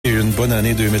bonne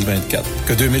année 2024.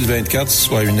 Que 2024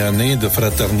 soit une année de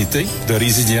fraternité, de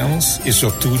résilience et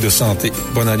surtout de santé.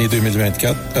 Bonne année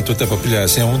 2024 à toute la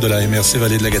population de la MRC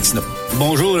Vallée de la Gatineau.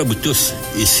 Bonjour à vous tous.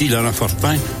 Ici Laurent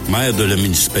Fortin, maire de la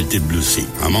municipalité de Blussy.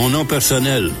 À mon nom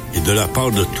personnel et de la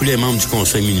part de tous les membres du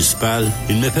conseil municipal,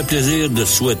 il me fait plaisir de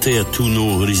souhaiter à tous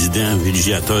nos résidents,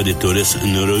 villégiateurs et touristes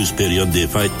une heureuse période des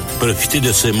fêtes. Profitez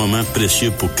de ces moments précieux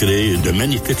pour créer de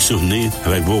magnifiques souvenirs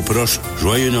avec vos proches.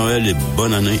 Joyeux Noël et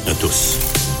bonne année à tous. CHGA,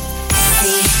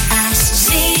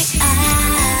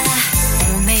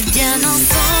 on est bien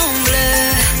ensemble.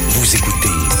 Vous écoutez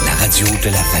la radio de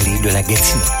la Vallée de la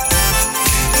Gatineau.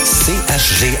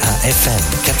 CHGA-FM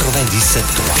 97.3.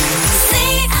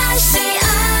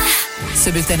 Ce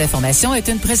bulletin d'information est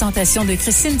une présentation de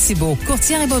Christine Thibault,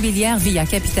 courtière immobilière via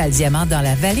Capital Diamant dans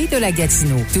la Vallée de la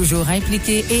Gatineau. Toujours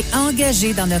impliquée et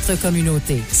engagée dans notre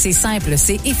communauté. C'est simple,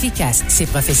 c'est efficace, c'est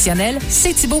professionnel,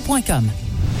 c'est Thibault.com.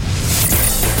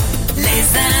 Les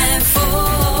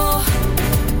infos.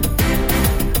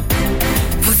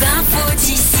 Vos infos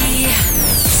d'ici.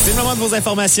 C'est le moment de vos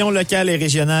informations locales et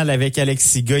régionales avec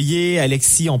Alexis Goyer.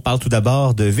 Alexis, on parle tout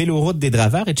d'abord de Véloroute des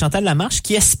Draveurs et de Chantal Lamarche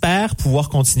qui espèrent pouvoir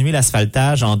continuer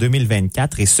l'asphaltage en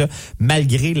 2024 et ce,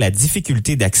 malgré la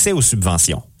difficulté d'accès aux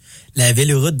subventions. La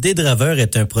Véloroute des Draveurs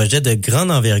est un projet de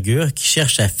grande envergure qui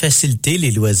cherche à faciliter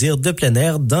les loisirs de plein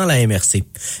air dans la MRC.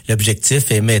 L'objectif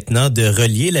est maintenant de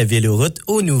relier la Véloroute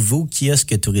au nouveau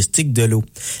kiosque touristique de l'eau.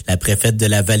 La préfète de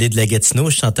la Vallée de la Gatineau,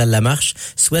 Chantal Lamarche,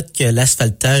 souhaite que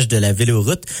l'asphaltage de la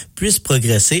Véloroute puisse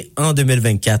progresser en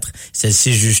 2024.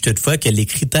 Celle-ci juge toutefois que les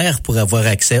critères pour avoir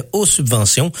accès aux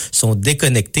subventions sont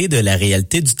déconnectés de la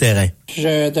réalité du terrain.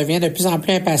 Je deviens de plus en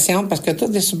plus impatiente parce que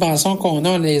toutes les subventions qu'on a,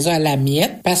 on les a à la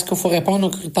miette parce qu'il faut répondre aux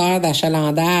critères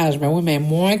d'achalandage. Ben oui, mais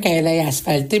moins qu'elle est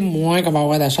asphaltée, moins qu'on va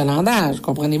avoir d'achalandage.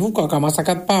 Comprenez-vous qu'on commence à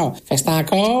quelque part. Fait que c'est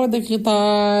encore des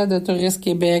critères de Tourisme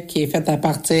Québec qui est fait à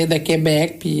partir de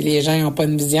Québec, puis les gens n'ont pas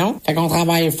une vision. Fait qu'on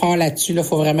travaille fort là-dessus. Là,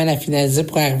 faut vraiment la finaliser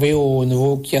pour arriver au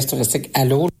nouveau kiosque touristique à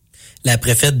l'eau. La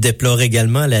préfète déplore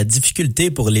également la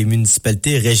difficulté pour les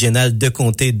municipalités régionales de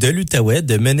comté de l'Outaouais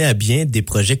de mener à bien des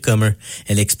projets communs.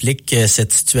 Elle explique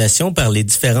cette situation par les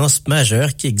différences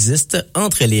majeures qui existent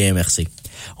entre les MRC.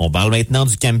 On parle maintenant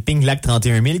du camping Lac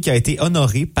 31 000 qui a été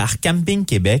honoré par Camping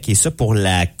Québec et ça pour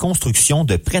la construction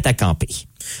de prêt à camper.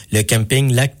 Le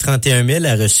camping Lac 31 000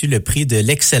 a reçu le prix de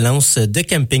l'excellence de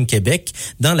Camping Québec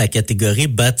dans la catégorie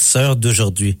bâtisseur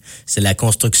d'aujourd'hui. C'est la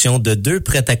construction de 2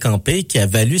 prêts à camper qui a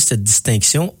valu cette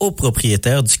distinction au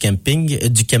propriétaire du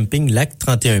camping Lac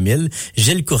 31 000,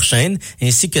 Gilles Courchaine,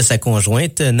 ainsi que sa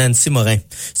conjointe Nancy Morin.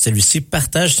 Celui-ci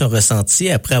partage son ressenti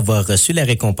après avoir reçu la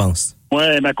récompense.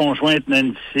 Moi et ma conjointe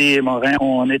Nancy Morin,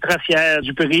 on est très fiers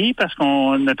du prix parce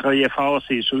qu'on a travaillé fort,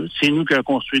 c'est sûr. C'est nous qui avons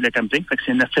construit le camping. Fait que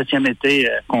c'est notre 7e été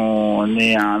qu'on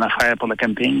est en affaires pour le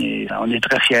camping et on est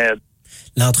très fiers.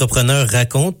 L'entrepreneur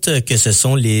raconte que ce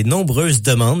sont les nombreuses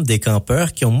demandes des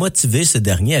campeurs qui ont motivé ce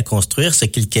dernier à construire ce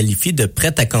qu'il qualifie de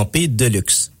prêt à camper de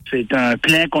luxe. C'est un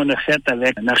plan qu'on a fait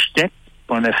avec un architecte.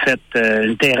 On a fait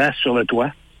une terrasse sur le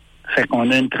toit. Fait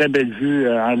qu'on a une très belle vue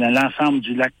à l'ensemble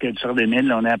du lac sur des Mines.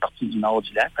 On est à partir du nord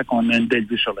du lac. Fait qu'on a une belle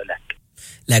vue sur le lac.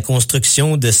 La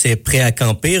construction de ces prêts à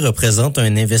camper représente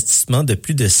un investissement de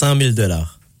plus de 100 000 $.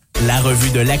 La revue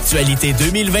de l'actualité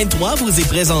 2023 vous est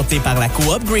présentée par la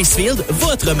Coop Gracefield,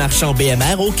 votre marchand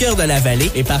BMR au cœur de la vallée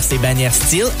et par ses bannières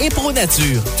Steel et Pro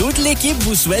Nature. Toute l'équipe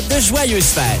vous souhaite de joyeuses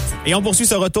fêtes. Et on poursuit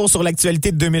ce retour sur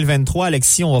l'actualité de 2023.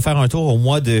 Alexis, on va faire un tour au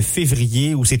mois de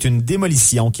février où c'est une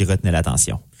démolition qui retenait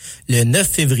l'attention. Le 9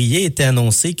 février était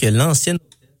annoncé que l'ancien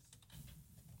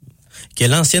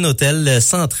hôtel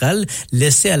central,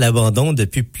 laissé à l'abandon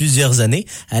depuis plusieurs années,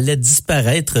 allait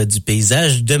disparaître du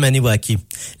paysage de Maniwaki.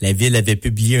 La ville avait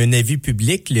publié un avis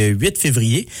public le 8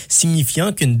 février,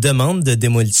 signifiant qu'une demande de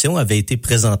démolition avait été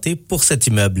présentée pour cet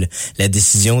immeuble. La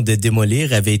décision de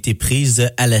démolir avait été prise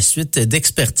à la suite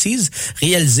d'expertises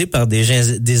réalisées par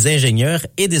des ingénieurs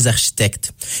et des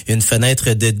architectes. Une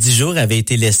fenêtre de 10 jours avait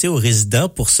été laissée aux résidents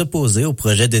pour s'opposer au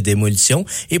projet de démolition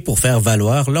et pour faire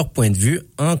valoir leur point de vue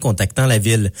en contactant la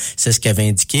ville. C'est ce qu'avait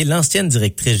indiqué l'ancienne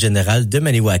directrice générale de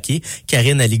Maniwaki,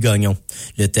 Karine Ali-Gagnon.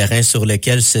 Le terrain sur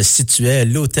lequel se situait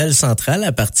l'hôtel central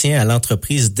appartient à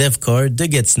l'entreprise Devcor de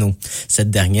Gatineau. Cette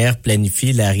dernière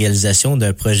planifie la réalisation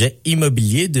d'un projet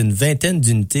immobilier d'une 20aine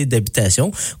d'unités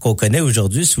d'habitation qu'on connaît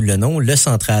aujourd'hui sous le nom Le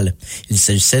Central. Il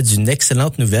s'agissait d'une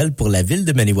excellente nouvelle pour la ville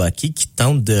de Maniwaki qui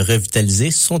tente de revitaliser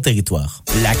son territoire.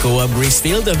 La Coop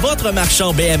Gracefield, votre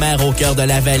marchand BMR au cœur de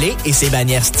la vallée et ses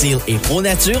bannières Steel et Pro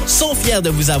Nature sont fiers de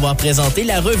vous avoir présenté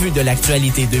la revue de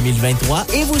l'actualité 2023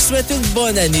 et vous souhaitent une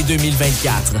bonne année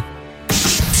 2024.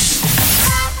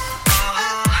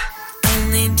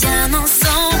 On est bien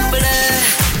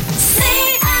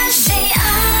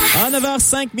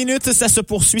 9h05, ça se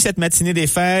poursuit cette matinée des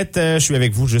fêtes. Je suis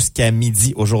avec vous jusqu'à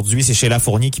midi. Aujourd'hui, c'est Sheila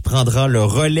Fournier qui prendra le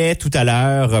relais tout à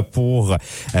l'heure pour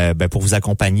vous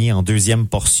accompagner en deuxième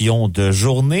portion de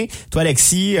journée. Toi,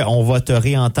 Alexis, on va te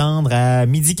réentendre à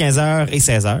midi 15h et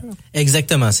 16h.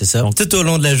 Exactement, c'est ça. Donc, tout au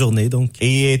long de la journée, donc.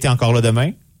 Et t'es encore là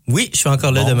demain? Oui, je suis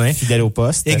encore là demain. Fidèle au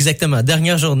poste. Exactement.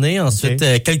 Dernière journée. Ensuite,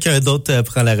 quelqu'un d'autre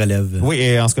prend la relève. Oui,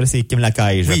 et en ce cas-là, c'est Kim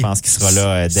Lacaille, je pense, qui sera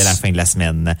là dès la fin de la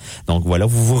semaine. Donc voilà,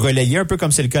 vous vous relayez un peu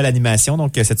comme c'est le cas à l'animation.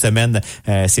 Donc cette semaine,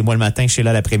 c'est moi le matin,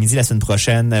 Sheila l'après-midi. La semaine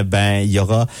prochaine, il y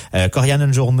aura Corianne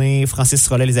une journée, Francis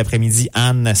sera là les après-midi,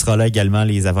 Anne sera là également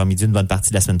les avant-midi une bonne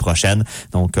partie de la semaine prochaine.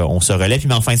 Donc on se relaie. Puis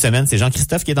en fin de semaine, c'est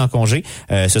Jean-Christophe qui est en congé.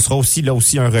 Ce sera aussi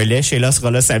un relais. Sheila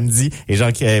sera là samedi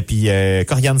et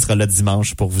Corianne sera là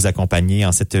dimanche pour vous accompagner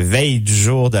en cette veille du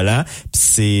jour de l'an.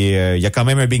 Puis il y a quand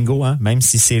même un bingo, hein, même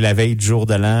si c'est la veille du jour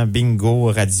de l'an.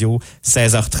 Bingo radio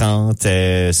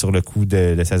 16h30 sur le coup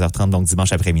de 16h30, donc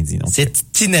dimanche après-midi. Donc, c'est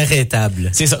inarrêtable.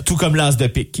 C'est ça, tout comme l'as de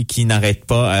pique qui n'arrête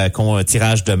pas,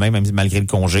 tirage demain, même malgré le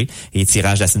congé, et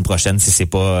tirage la semaine prochaine. Si c'est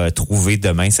pas trouvé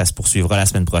demain, ça se poursuivra la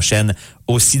semaine prochaine.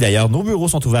 Aussi, d'ailleurs, nos bureaux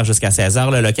sont ouverts jusqu'à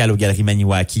 16h. Le local aux Galeries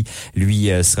Maniwaki, lui,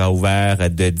 sera ouvert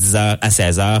de 10h à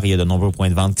 16h. Il y a de nombreux points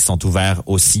de vente qui sont ouverts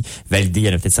aussi, validés. Il y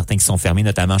en a peut-être certains qui sont fermés,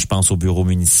 notamment, je pense, aux bureaux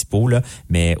municipaux, là.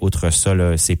 Mais outre ça,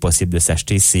 là, c'est possible de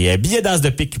s'acheter ces billets d'as de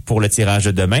pique pour le tirage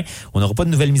de demain. On n'aura pas de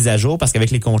nouvelles mises à jour parce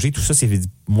qu'avec les congés, tout ça, c'est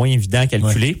moins évident à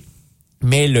calculer. Ouais.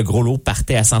 Mais le gros lot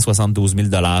partait à 172 000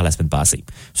 $ la semaine passée.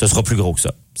 Ce sera plus gros que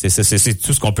ça. C'est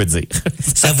tout ce qu'on peut dire.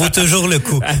 Ça vaut toujours le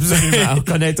coup. Absolument. On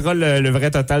connaîtra le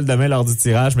vrai total demain lors du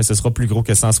tirage, mais ce sera plus gros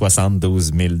que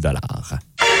 172 000 $.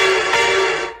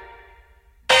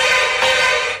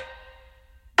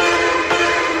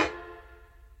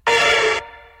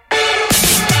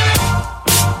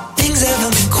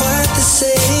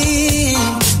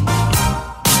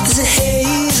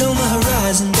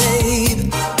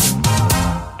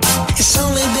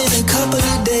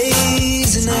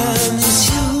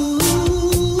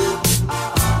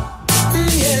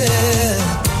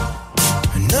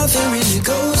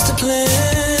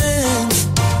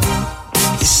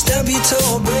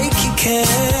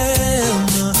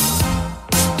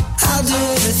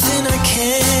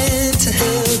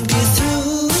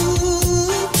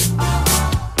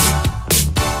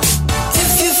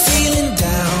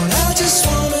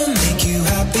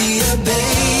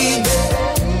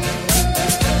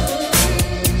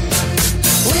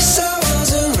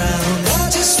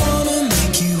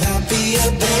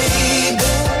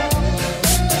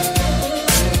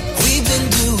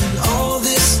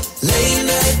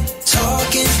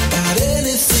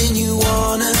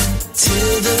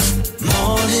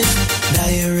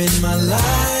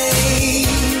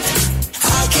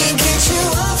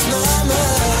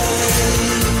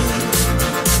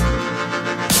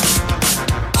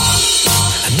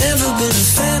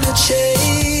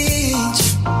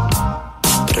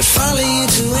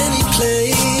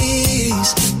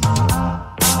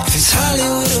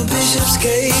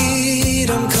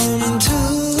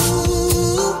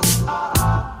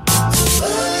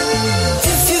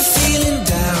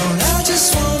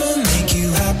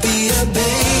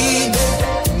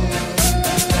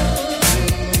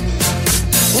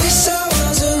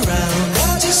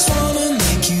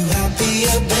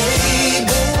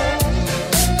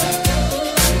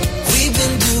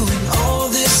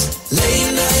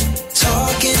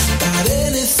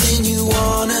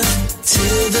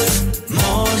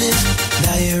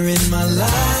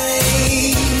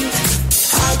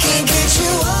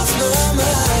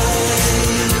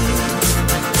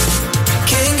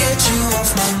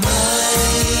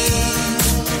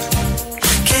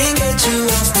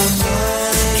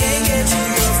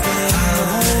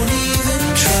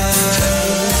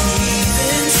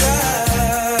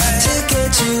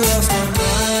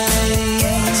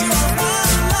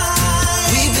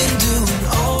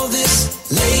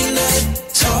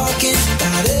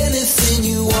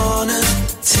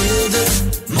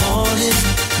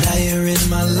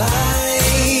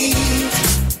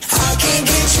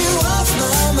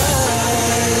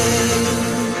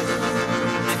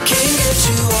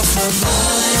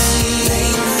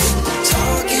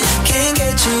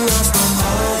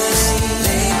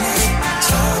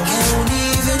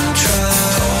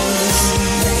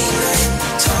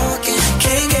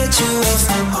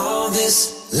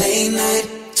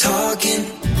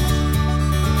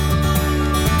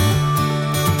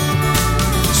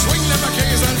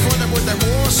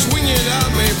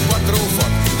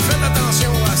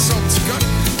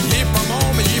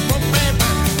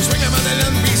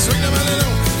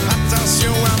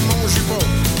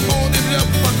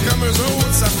 Comme eux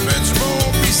autres, ça fait du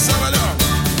bon, puis ça va là.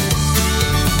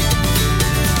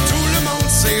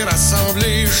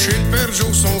 chez le Père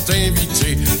Joe sont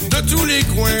invités de tous les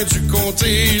coins du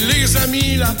comté, les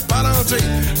amis, la parenté.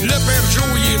 Le Père Joe,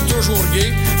 il est toujours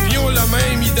gay, puis on l'a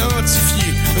même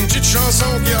identifié. Une petite chanson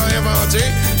qu'il a inventée,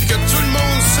 puis que tout le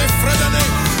monde s'est fredonné.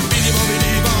 Billy Bobby,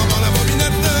 bam, la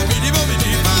bobinette, Billy Bobby,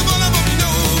 bam, la bobino,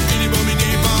 Billy Bobby,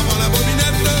 bam, la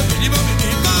bobinette, Billy Bobby,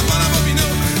 bam, la bobino,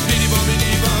 Billy Bobby,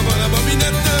 bam, la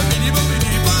bobinette, Billy Bobby,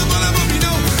 bam, la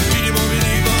bobino, Billy Bobby,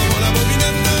 bam, la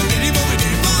bobinette, Billy Bobby,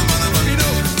 bam, la bobino.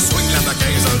 Swing la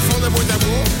taquaise dans le fond de boîte à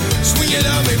bois,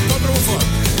 swingez-la mais pas trop fort.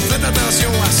 Faites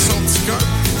attention à son petit corps,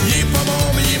 il est pas bon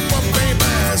mais il est pas pimpant.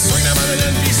 Swing la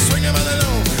madeleine puis swing la madeleine.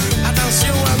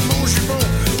 Attention à mon jupon,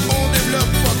 on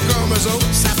développe pas comme eux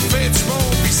autres, ça fait du bon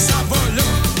puis ça va là.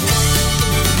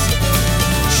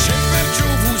 Chez Père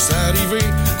Joe, vous arrivez,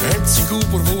 un petit coup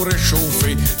pour vous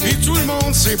réchauffer. Puis tout le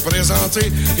monde s'est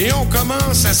présenté et on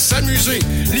commence à s'amuser.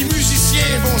 Les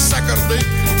musiciens vont s'accorder,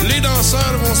 les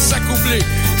danseurs vont s'accoupler.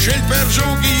 Chez le Père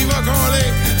Joe qui va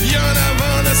coller, il y en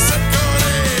avant de cette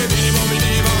collée. Billy Bobby,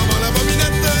 bam, la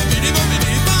bobinette, Billy Bobby,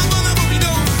 bam, la bobino,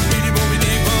 Billy Bobby,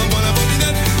 bam, la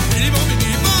bobinette, Billy Bobby,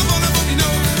 bam, la bobino,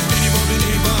 Billy Bobby,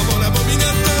 bam, la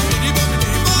bobinette, Billy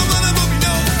Bobby, bam, la bobino,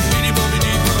 Billy Bobby,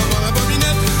 bam, la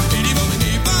bobinette, Billy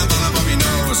Bobby, bam, la bobino.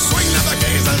 Swing la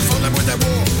baguette dans le fond de la boîte à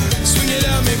bois,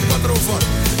 swingez-la mais pas trop fort.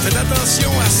 Faites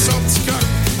attention à son petit coq,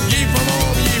 il est pas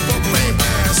bon, il est pas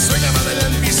pimpant. Swing la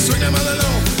madeleine puis swing la madeleine.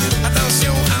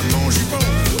 Attention à mon jupon,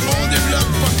 on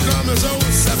développe pas comme eux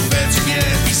autres, ça fait du bien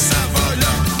pis ça va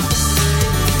là.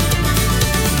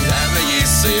 La veillée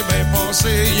s'est bien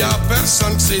passée, y a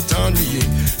personne qui s'est ennuyé.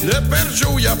 Le Père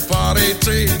Joe y a pas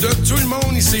arrêté, de tout le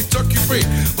monde il s'est occupé.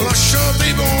 On a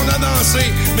chanté, bon, on a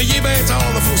dansé, mais il est bien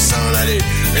tard, là, faut s'en aller.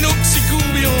 Et nos petits coups,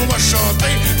 et on va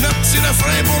chanter notre petit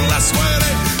refrain pour la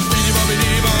soirée. Billy Bobby,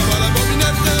 bam, la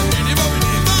bobinette, Billy Bobby,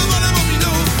 bam, la bobino,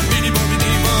 Billy Bobby,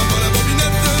 bam, la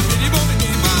bobinette, Billy Bobby,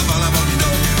 bam, la bobino,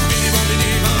 Billy Bobby,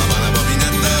 bam, la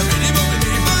bobinette, Billy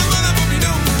Bobby, bam, la bobino,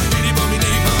 Billy Bobby,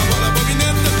 bam, la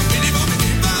bobinette, Billy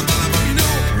Bobby, bam, la bobino.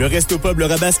 Le Resto Pub Le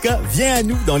Rabasca vient à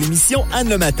nous dans l'émission Anne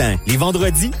le matin. Les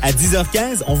vendredis, à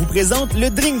 10h15, on vous présente le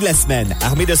drink de la semaine.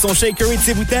 Armé de son shaker et de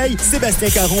ses bouteilles,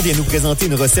 Sébastien Caron vient nous présenter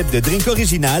une recette de drink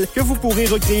originale que vous pourrez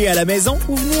recréer à la maison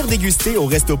ou venir déguster au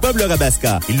Resto Pub Le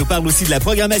Rabasca. Il nous parle aussi de la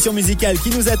programmation musicale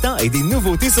qui nous attend et des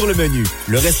nouveautés sur le menu.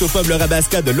 Le Resto Pub Le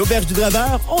Rabasca de l'Auberge du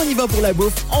Draveur, on y va pour la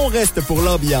bouffe, on reste pour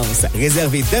l'ambiance.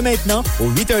 Réservé dès maintenant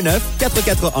au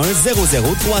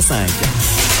 819-441-0035.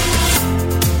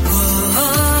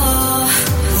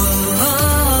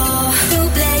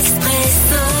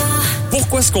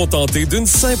 Pourquoi se contenter d'une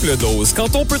simple dose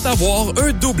quand on peut avoir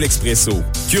un double expresso?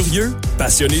 Curieux,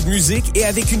 passionné de musique et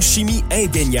avec une chimie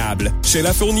indéniable. Chez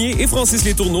La Fournier et Francis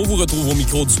Letourneau vous retrouvent au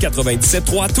micro du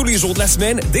 97.3 tous les jours de la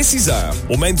semaine dès 6h.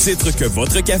 Au même titre que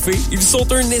votre café, ils sont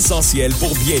un essentiel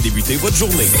pour bien débuter votre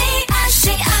journée.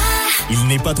 Il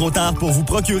n'est pas trop tard pour vous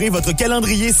procurer votre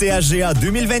calendrier CHGA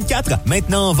 2024,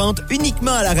 maintenant en vente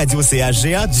uniquement à la radio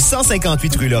CHGA du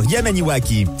 158 rue Laurier,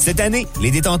 Maniwaki. Cette année,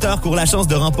 les détenteurs courent la chance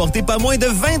de remporter pas moins de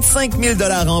 25 000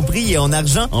 $ en prix et en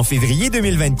argent en février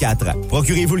 2024.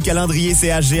 Procurez-vous le calendrier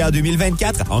CHGA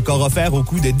 2024, encore offert au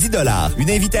coût de 10 $.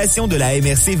 Une invitation de la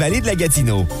MRC Vallée de la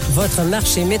Gatineau. Votre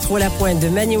marché Métro La Pointe de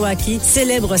Maniwaki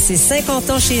célèbre ses 50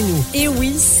 ans chez nous. Et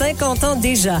oui, 50 ans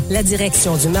déjà. La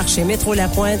direction du marché Métro La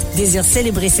Pointe désire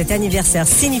célébrer cet anniversaire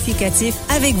significatif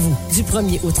avec vous. Du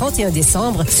 1er au 31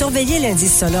 décembre, surveillez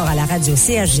l'indice sonore à la radio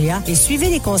CHGA et suivez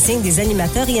les consignes des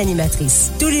animateurs et animatrices.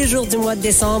 Tous les jours du mois de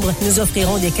décembre, nous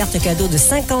offrirons des cartes cadeaux de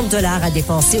 50 $ à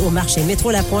dépenser au marché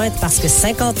Métro La Pointe parce que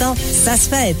 50 ans, ça se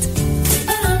fête.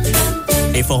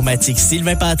 Informatique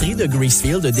Sylvain Patry de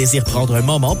Gracefield désire prendre un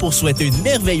moment pour souhaiter une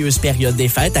merveilleuse période des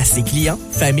fêtes à ses clients,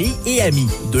 familles et amis.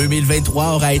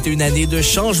 2023 aura été une année de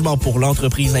changement pour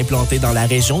l'entreprise implantée dans la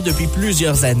région depuis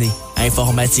plusieurs années.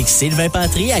 Informatique Sylvain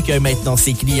Patry accueille maintenant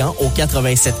ses clients au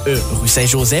 87E rue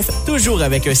Saint-Joseph, toujours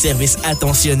avec un service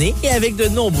attentionné et avec de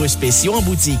nombreux spéciaux en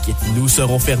boutique. Nous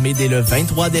serons fermés dès le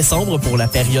 23 décembre pour la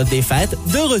période des fêtes,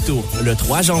 de retour le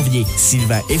 3 janvier.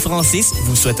 Sylvain et Francis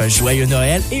vous souhaitent un joyeux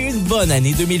Noël et une bonne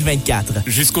année 2024.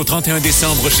 Jusqu'au 31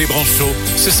 décembre chez Branchot,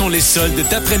 ce sont les soldes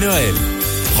d'après Noël.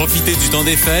 Profitez du temps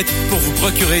des fêtes pour vous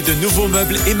procurer de nouveaux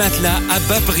meubles et matelas à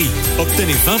bas prix.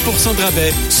 Obtenez 20% de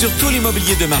rabais sur tous les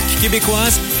mobiliers de marque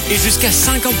québécoise et jusqu'à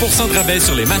 50% de rabais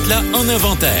sur les matelas en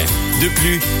inventaire. De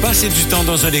plus, passez du temps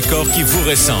dans un décor qui vous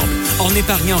ressemble en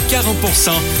épargnant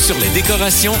 40% sur les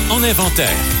décorations en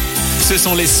inventaire. Ce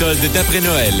sont les soldes d'après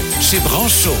Noël chez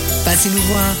Branchot. Passez nous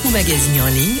voir ou magasinez en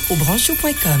ligne au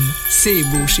branchot.com. C'est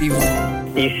beau chez vous.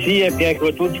 Ici, Pierre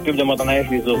Croteau du Club de motoneige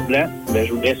Les Ours Blancs.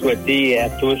 Je voudrais souhaiter à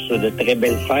tous de très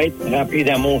belles fêtes, remplies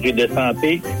d'amour et de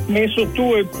santé, mais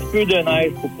surtout un petit peu de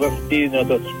neige pour profiter de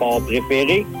notre sport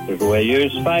préféré.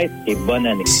 Joyeuses fêtes et bonne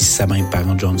année. Ici Sabin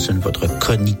Parent-Johnson, votre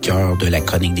chroniqueur de la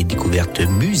chronique des découvertes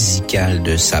musicales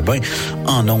de Sabin,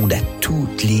 en ondes à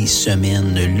toutes les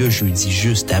semaines, le jeudi,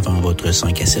 juste avant votre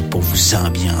 5 à 7 pour vous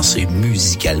ambiancer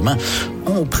musicalement.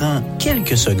 On prend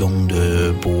quelques secondes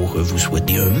pour vous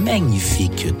souhaiter un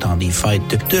magnifique temps des fêtes,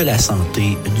 de la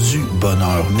santé, du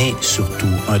bonheur, mais surtout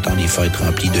un temps des fêtes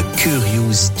rempli de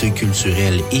curiosité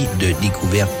culturelle et de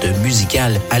découvertes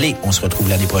musicales. Allez, on se retrouve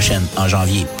l'année prochaine, en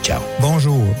janvier. Ciao.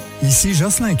 Bonjour, ici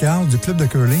Jocelyn Carl du club de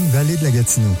curling Vallée de la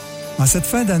Gatineau. En cette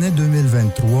fin d'année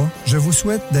 2023, je vous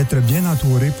souhaite d'être bien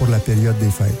entouré pour la période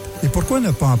des fêtes. Et pourquoi ne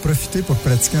pas en profiter pour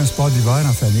pratiquer un sport d'hiver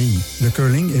en famille? Le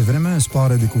curling est vraiment un sport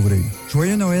à découvrir.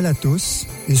 Joyeux Noël à tous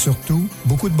et surtout,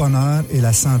 beaucoup de bonheur et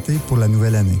la santé pour la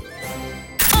nouvelle année.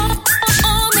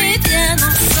 On est bien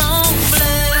ensemble.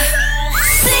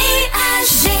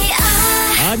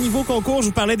 À niveau concours, je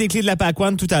vous parlais des clés de la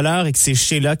Pac-One tout à l'heure et que c'est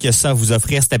Sheila qui a ça à vous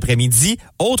offrir cet après-midi.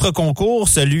 Autre concours,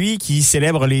 celui qui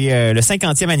célèbre le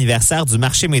 50e anniversaire du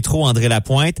marché métro André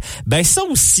Lapointe. Ben ça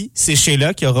aussi, c'est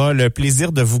Sheila qui aura le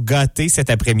plaisir de vous gâter cet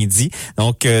après-midi.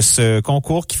 Donc ce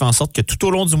concours qui fait en sorte que tout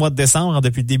au long du mois de décembre,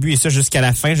 depuis le début et ça jusqu'à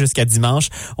la fin, jusqu'à dimanche,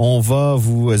 on va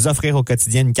vous offrir au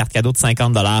quotidien une carte cadeau de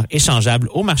 50 $ échangeable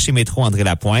au marché métro André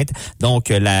Lapointe. Donc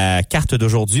la carte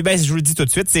d'aujourd'hui, ben je vous le dis tout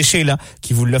de suite, c'est Sheila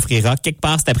qui vous l'offrira quelque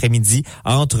part cet après-midi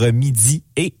entre midi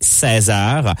et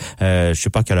 16h. Je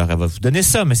sais pas à quelle heure elle va vous donner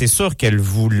ça, mais c'est sûr qu'elle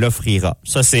vous l'offrira.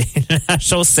 Ça, c'est la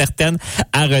chose certaine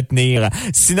à retenir.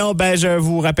 Sinon, ben je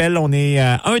vous rappelle, on est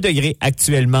à 1 degré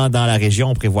actuellement dans la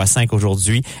région. On prévoit 5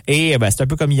 aujourd'hui. Et ben c'est un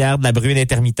peu comme hier, de la bruine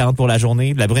intermittente pour la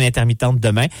journée, de la bruine intermittente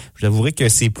demain. Je vous avouerai que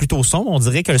c'est plutôt sombre. On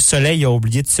dirait que le soleil a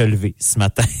oublié de se lever ce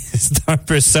matin. C'est un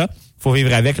peu ça. Faut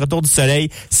vivre avec. Retour du soleil,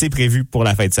 c'est prévu pour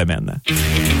la fin de semaine.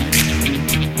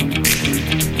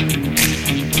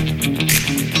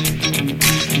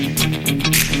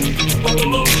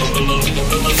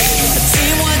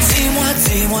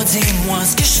 Dis-moi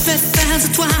ce que je fais faire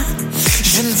de toi.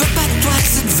 Je ne veux pas de toi,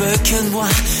 tu ne veux que de moi.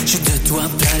 J'ai de toi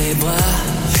plein les bras.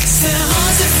 C'est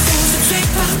rendu fou, tu es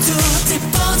partout. T'es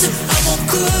pendu à mon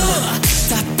cou.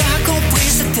 T'as pas compris,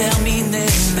 c'est terminé.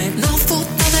 Maintenant faut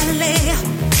t'en aller.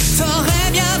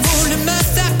 T'aurais bien voulu me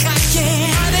faire craquer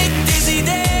avec tes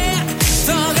idées.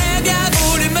 T'aurais bien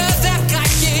voulu me faire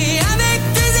craquer avec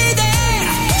tes idées.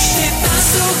 Je t'ai pas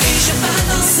souri, j'ai pas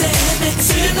dansé, mais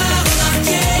tu m'as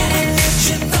remarqué.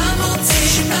 J'ai pas menti,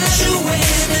 j'ai pas joué,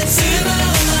 mais tu m'as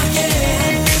remarqué.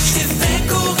 Je t'ai fait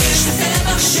courir, je t'ai fait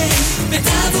marcher, mais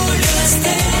t'as voulu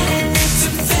rester. Tu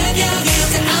me fais bien rire,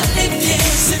 t'es à mes pieds,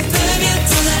 tu peux bien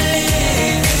t'en aller.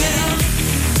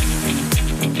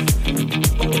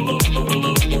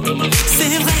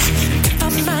 C'est vrai, t'es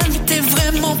pas mal, mais t'es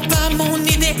vraiment pas mon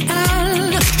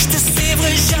idéal. Je te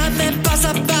suivrai jamais pas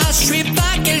à pas, je suis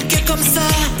pas quelqu'un comme ça.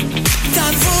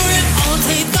 T'as voulu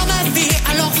entrer dans ma vie,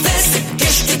 alors fais ce que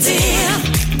je te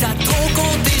dis. T'as trop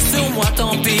compté sur moi,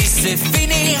 tant pis, c'est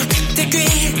fini. T'es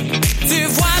cuit, tu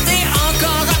vois, t'es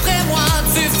encore après moi.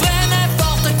 Tu ferais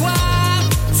n'importe quoi.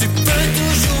 Tu peux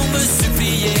toujours me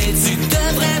supplier, tu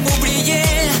devrais m'oublier.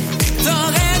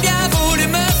 T'aurais bien voulu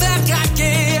me faire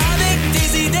craquer avec tes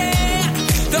idées.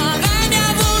 T'aurais bien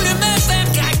voulu me faire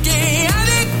craquer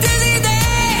avec tes idées.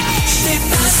 Je t'ai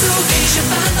pas souri, j'ai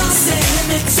pas dansé,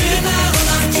 mais tu m'as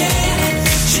remarqué.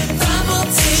 J'ai pas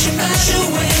menti, j'ai pas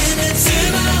joué, mais tu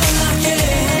m'as remarqué.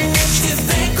 Je t'ai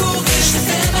fait courir, je t'ai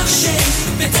fait marcher,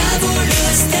 mais t'as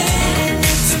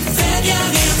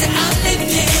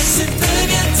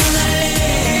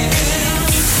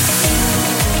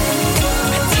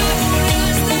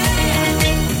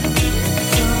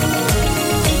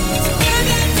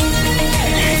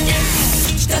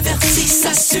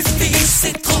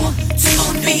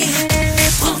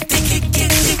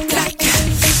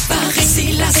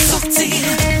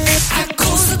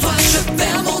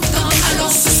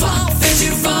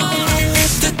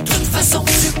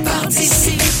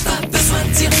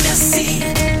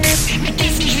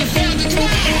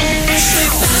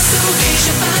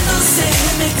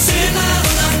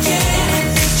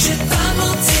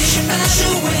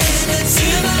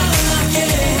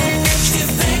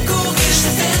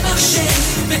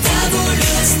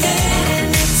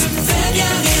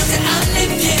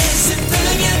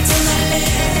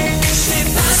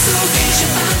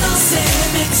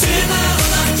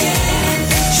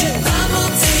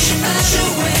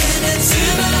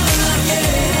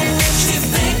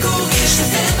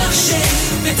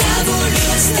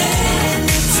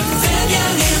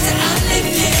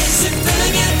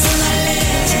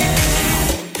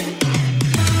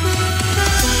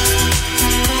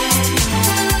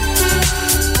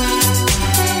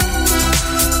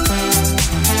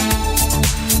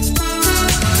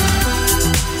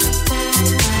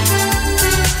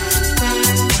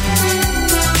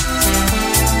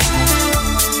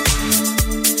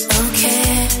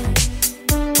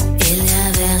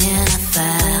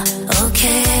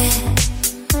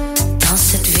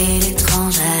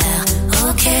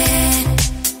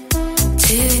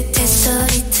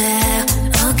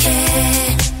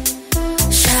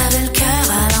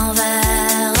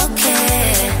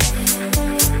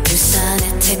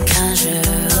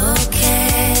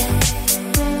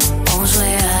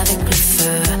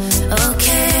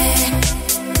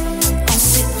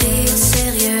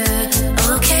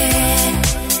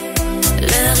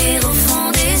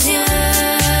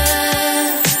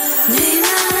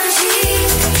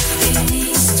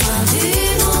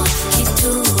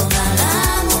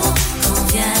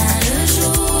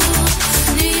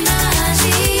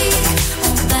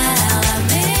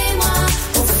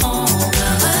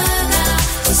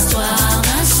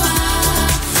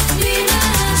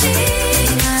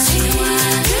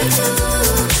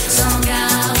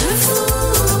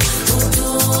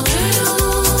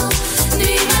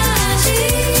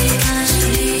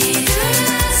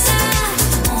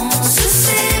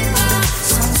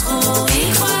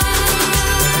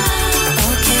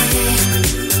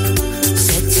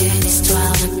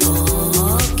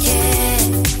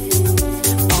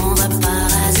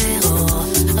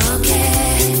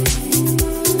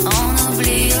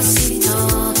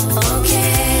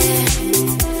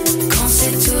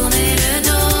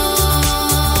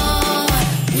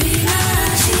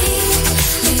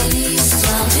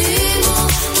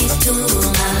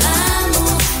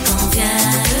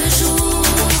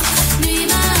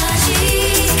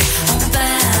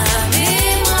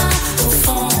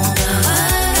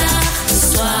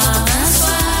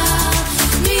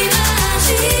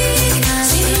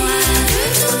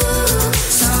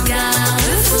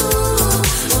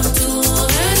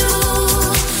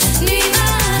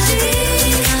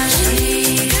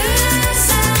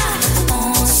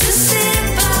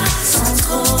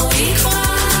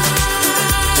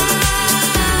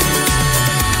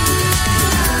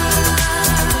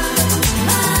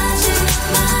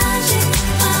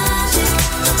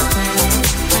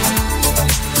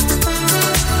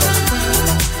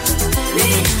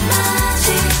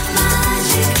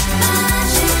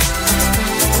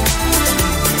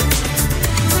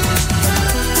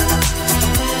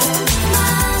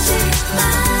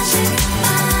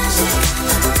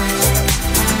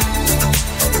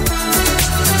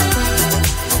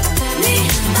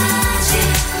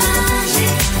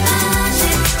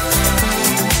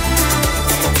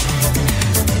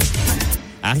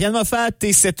Ariane Moffat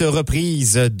et cette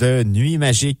reprise de Nuit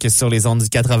magique sur les ondes du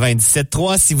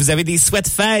 97.3. Si vous avez des souhaits de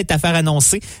fête à faire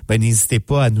annoncer, n'hésitez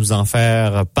pas à nous en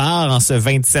faire part en ce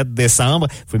 27 décembre.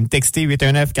 Vous pouvez me texter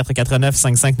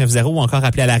 819-449-5590 ou encore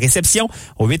appeler à la réception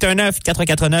au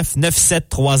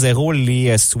 819-449-9730.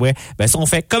 Les souhaits sont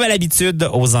faits comme à l'habitude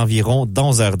aux environs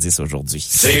d'11h10 aujourd'hui.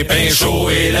 C'est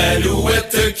Pinchot et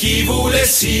l'Alouette qui voulaient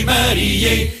s'y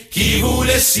marier,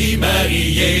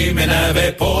 mais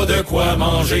n'avaient pas de quoi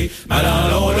manger.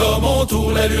 Malandon, là, mon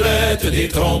tour, la lurette, des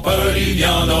trompeurs, il y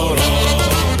en aura.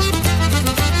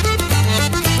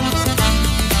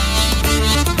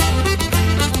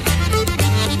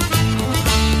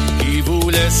 Qui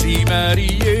voulait s'y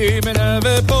marier, mais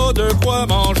n'avait pas de quoi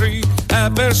manger.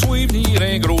 Aperçoit venir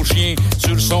un gros chien,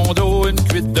 sur son dos une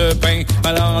cuite de pain.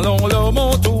 Malandon, là,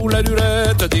 mon tour, la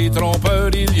lurette, des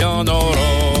trompeurs, il y en aura.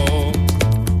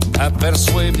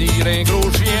 Aperçoit venir un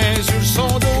gros chien, sur son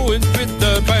dos une cuite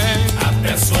de pain.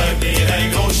 Aperçoit venir un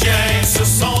gros chien, sur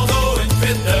son dos une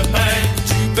cuite de pain.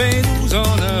 Du pain nous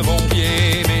en avons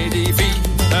bien, mais des filles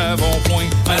n'avons point.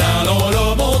 Malandon,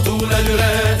 là, mon tour, la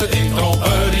lurette, des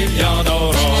trompeurs, il y en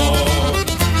aura.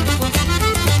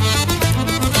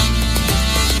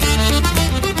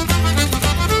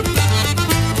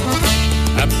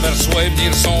 Aperçoit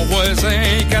venir son voisin,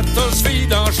 14 filles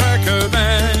dans chaque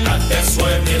main.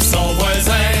 Aperçoit venir son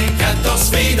voisin, 14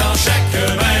 filles dans chaque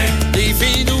main. Des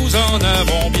filles nous en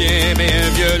avons bien, mais un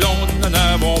violon nous n'en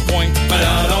avons point.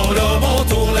 Malandon, là, mon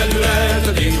tour, la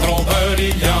lurette, des trompeurs,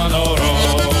 il y en aura.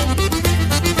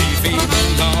 Des filles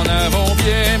nous en avons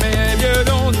bien, mais un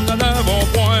violon nous n'en avons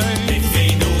point. Des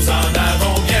filles nous en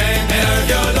avons bien, mais un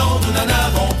violon nous n'en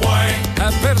avons point.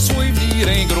 Aperçoit venir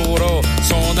un gros rat,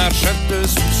 son archette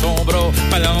sous son bras.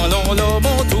 Malandon, là,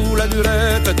 mon tour, la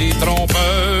lurette, des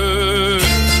trompeurs.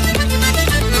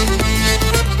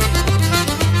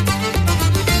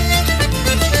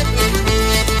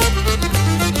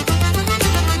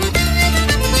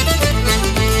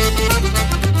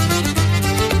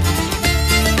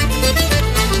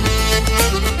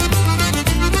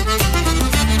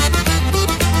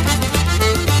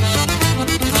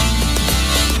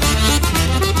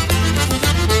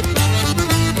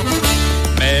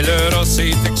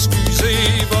 C'est excusé,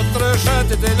 votre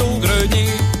chatte était au grenier.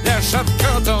 La chatte,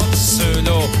 quand entendit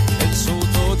cela, elle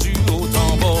sauta du haut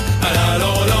en bas.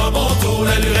 Allons là, mon tour,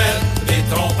 la lurette, des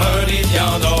trompeurs, il y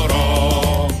en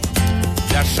aura.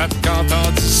 La chatte, quand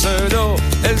entendit cela,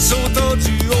 elle sauta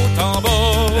du haut en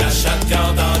bas. La chatte,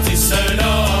 quand entendit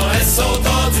cela, elle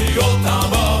sauta du haut en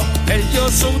bas. Elle y a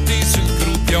sauté sur le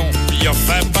croupion, puis a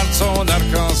fait part son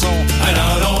arc-en-son.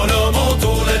 Allons là, mon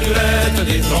tour, la lurette,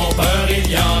 des trompeurs,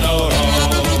 il y en aura.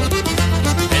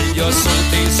 Elle y a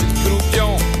sauté sur le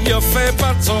croupion, il a fait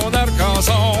part de son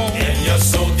arc-en-son. Elle y a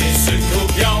sauté sur le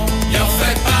croupion, il a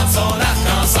fait part de son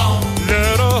arc-en-son. Le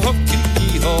rat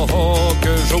crié, oh oh,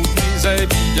 que j'ôte mes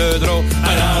habits de drap.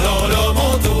 Allons là,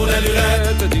 mon tour, la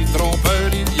lurette, des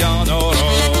trompeurs, il y en aura.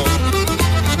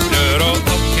 Le rat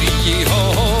crié,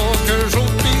 oh oh, que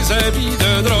j'ôte mes habits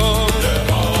de drap. Le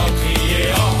rat crié,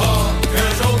 oh oh, que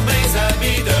j'ôte mes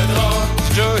habits de drap.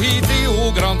 J'ai été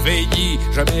aux grandes veillées,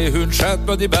 jamais une chatte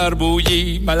m'a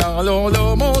débarbouillé. Malandon,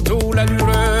 là, mon tour, la lurette.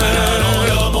 Malandon,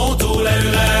 là, mon tour, la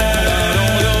lurette. Malandon,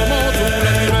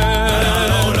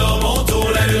 là, mon tour,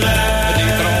 la lurette.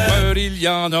 Des trompeurs, il y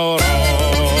en aura.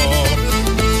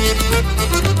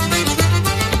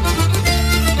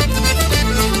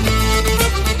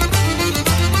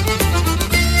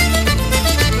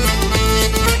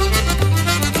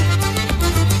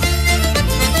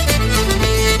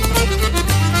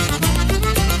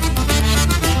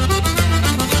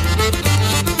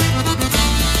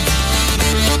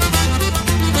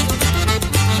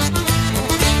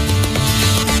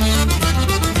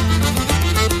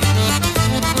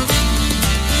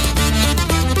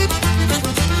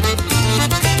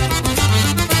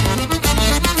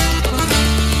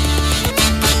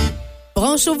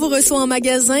 Brancho vous reçoit en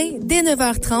magasin dès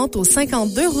 9h30 au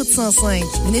 52 route 105.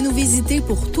 Venez nous visiter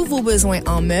pour tous vos besoins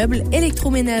en meubles,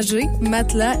 électroménagers,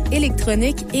 matelas,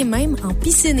 électronique et même en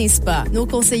piscine et spa. Nos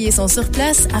conseillers sont sur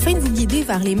place afin de vous guider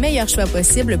vers les meilleurs choix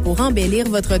possibles pour embellir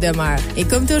votre demeure. Et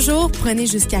comme toujours, prenez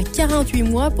jusqu'à 48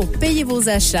 mois pour payer vos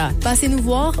achats. Passez nous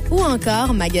voir ou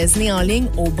encore magasinez en ligne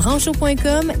au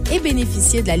brancho.com et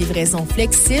bénéficiez de la livraison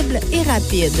flexible et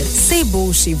rapide. C'est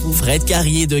beau chez vous. Fred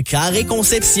Carrier de Carré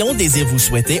Conception désire vous souhaiter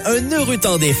souhaiter un heureux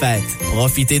temps des fêtes.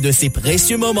 Profitez de ces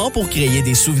précieux moments pour créer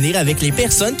des souvenirs avec les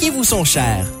personnes qui vous sont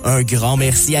chères. Un grand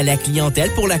merci à la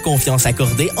clientèle pour la confiance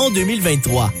accordée en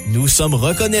 2023. Nous sommes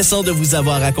reconnaissants de vous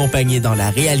avoir accompagné dans la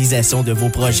réalisation de vos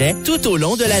projets tout au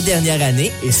long de la dernière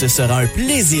année et ce sera un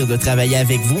plaisir de travailler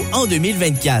avec vous en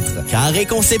 2024. Carré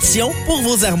Conception pour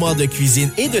vos armoires de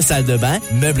cuisine et de salle de bain,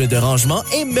 meubles de rangement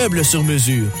et meubles sur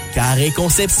mesure. Carré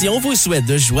Conception vous souhaite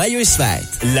de joyeuses fêtes.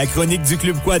 La chronique du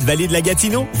Club Quad Vallée de la Gatineau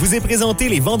vous est présentée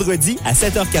les vendredis à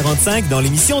 7h45 dans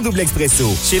l'émission Double Expresso.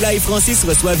 Sheila et Francis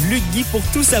reçoivent Luc Guy pour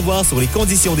tout savoir sur les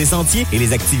conditions des sentiers et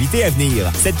les activités à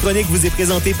venir. Cette chronique vous est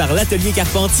présentée par l'Atelier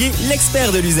Carpentier,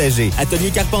 l'expert de l'usager.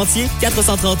 Atelier Carpentier,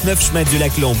 439 chemin du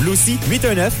Lac-Long, Bloussy,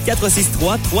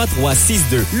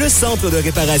 819-463-3362. Le centre de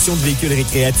réparation de véhicules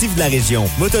récréatifs de la région.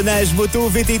 Motoneige, moto,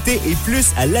 VTT et plus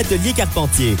à l'Atelier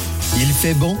Carpentier. Il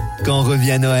fait bon, quand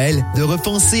revient Noël, de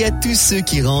repenser à tous ceux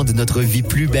qui rendent notre vie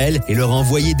plus belle et leur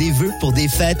envoyer des vœux pour des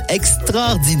fêtes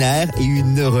extraordinaires et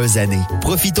une heureuse année.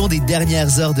 Profitons des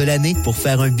dernières heures de l'année pour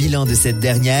faire un bilan de cette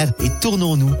dernière et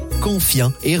tournons-nous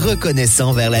confiants et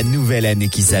reconnaissants vers la nouvelle année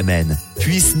qui s'amène.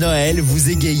 Puisse Noël vous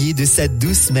égayer de sa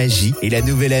douce magie et la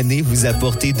nouvelle année vous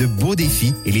apporter de beaux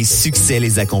défis et les succès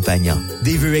les accompagnant.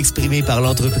 Des vœux exprimés par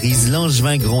l'entreprise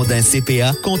Langevin Grondin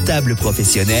CPA, comptable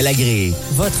professionnel agréé.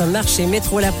 Votre marché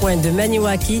Métro La Pointe de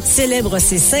Maniwaki célèbre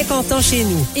ses 50 ans chez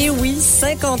nous. Et oui,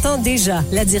 50 ans déjà.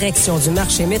 La direction du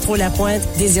marché Métro La Pointe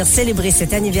désire célébrer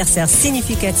cet anniversaire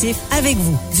significatif avec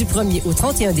vous. Du 1er au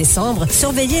 31 décembre,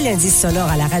 surveillez l'indice sonore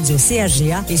à la radio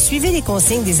CHGA et suivez les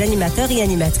consignes des animateurs et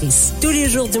animatrices. Tous les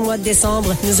jours du mois de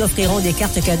décembre, nous offrirons des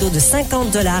cartes cadeaux de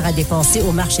 50 $ à dépenser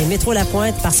au marché Métro La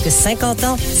Pointe parce que 50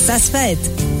 ans, ça se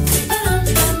fête.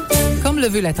 Comme le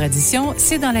veut la tradition,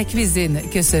 c'est dans la cuisine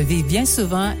que se vivent bien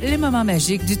souvent les moments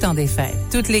magiques du temps des fêtes.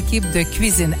 Toute l'équipe de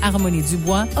Cuisine Harmonie du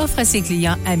Bois offre à ses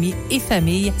clients, amis et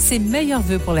familles ses meilleurs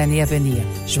vœux pour l'année à venir.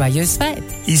 Joyeuses fêtes!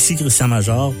 Ici Christian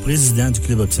Major, président du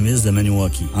Club Optimiste de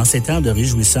Maniwaki. En ces temps de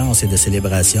réjouissance et de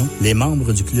célébration, les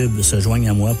membres du club se joignent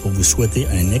à moi pour vous souhaiter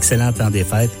un excellent temps des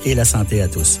fêtes et la santé à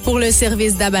tous. Pour le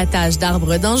service d'abattage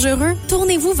d'arbres dangereux,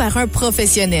 tournez-vous vers un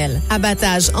professionnel.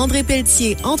 Abattage André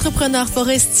Pelletier, entrepreneur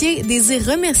forestier, désire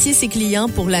remercier ses clients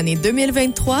pour l'année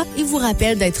 2023 et vous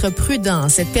rappelle d'être prudent en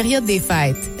cette période des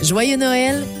fêtes. Joyeux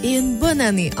Noël et une bonne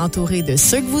année entourée de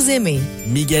ceux que vous aimez.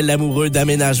 Miguel Lamoureux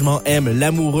d'Aménagement aime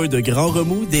l'amoureux de Grand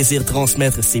Remous, désire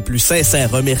transmettre ses plus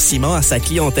sincères remerciements à sa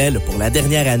clientèle pour la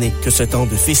dernière année. Que ce temps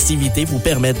de festivités vous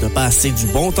permette de passer du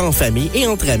bon temps en famille et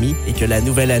entre amis et que la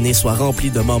nouvelle année soit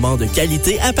remplie de moments de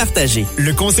qualité à partager.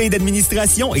 Le conseil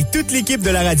d'administration et toute l'équipe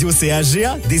de la radio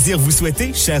CHGA désirent vous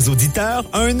souhaiter, chers auditeurs,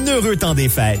 un heureux temps des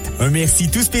fêtes. Un merci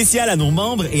tout spécial à nos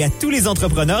membres et à tous les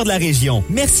entrepreneurs de la région.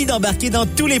 Merci d'embarquer dans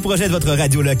tous les projets de votre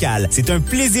radio locale. C'est un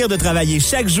plaisir de travailler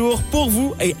chaque jour pour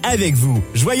vous et avec vous.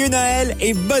 Joyeux Noël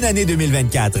et bonne année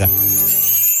 2024.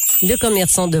 Le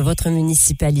commerçant de votre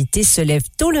municipalité se lève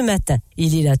tôt le matin.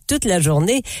 Il est là toute la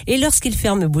journée et lorsqu'il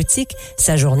ferme boutique,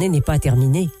 sa journée n'est pas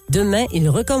terminée. Demain, il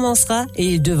recommencera et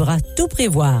il devra tout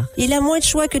prévoir. Il a moins de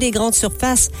choix que les grandes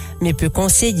surfaces, mais peut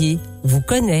conseiller, vous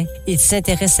connaît, il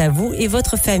s'intéresse à vous et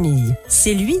votre famille.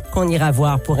 C'est lui qu'on ira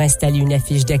voir pour installer une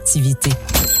affiche d'activité.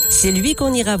 C'est lui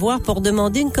qu'on ira voir pour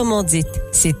demander une commandite.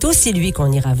 C'est aussi lui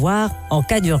qu'on ira voir en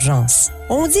cas d'urgence.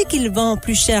 On dit qu'il vend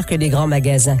plus cher que les grands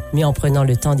magasins, mais en prenant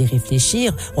le temps d'y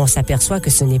réfléchir, on s'aperçoit que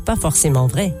ce n'est pas forcément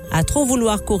vrai. À trop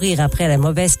vouloir courir après la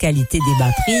mauvaise qualité des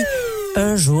bas prix,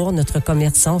 un jour notre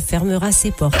commerçant fermera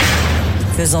ses portes,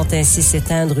 faisant ainsi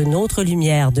s'éteindre une autre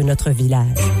lumière de notre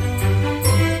village.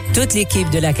 Toute l'équipe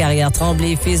de la carrière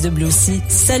Tremblay Fils de Bloussy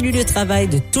salue le travail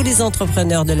de tous les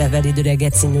entrepreneurs de la vallée de la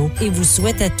Gatineau et vous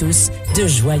souhaite à tous de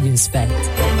joyeuses fêtes.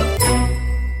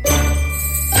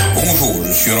 Bonjour,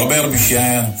 je suis Robert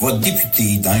Bussière, votre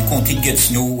député dans le comté de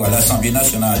Gatineau à l'Assemblée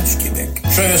nationale du Québec.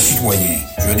 Chers citoyens,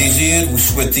 je désire vous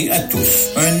souhaiter à tous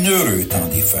un heureux temps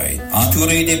des fêtes,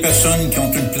 entouré des personnes qui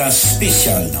ont une place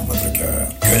spéciale dans votre cœur.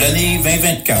 Que l'année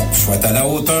 2024 soit à la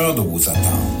hauteur de vos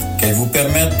attentes, qu'elle vous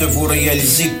permette de vous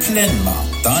réaliser pleinement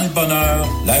dans le bonheur,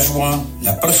 la joie,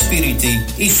 la prospérité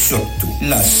et surtout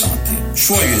la santé.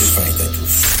 Joyeuses fêtes à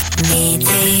tous.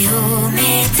 Météo.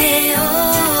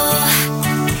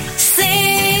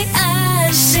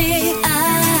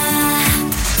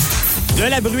 De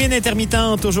la bruine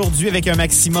intermittente aujourd'hui avec un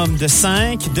maximum de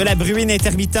 5. De la bruine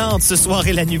intermittente ce soir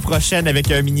et la nuit prochaine avec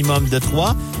un minimum de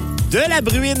 3. De la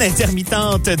bruine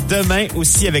intermittente demain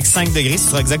aussi avec 5 degrés. Ce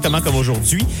sera exactement comme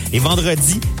aujourd'hui. Et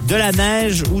vendredi, de la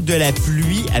neige ou de la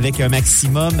pluie avec un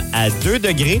maximum à 2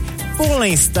 degrés. Pour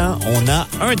l'instant, on a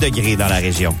 1 degré dans la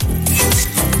région.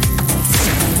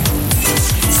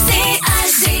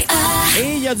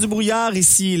 Et il y a du brouillard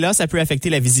ici et là, ça peut affecter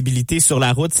la visibilité sur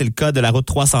la route. C'est le cas de la route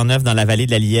 309 dans la vallée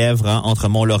de la Lièvre, entre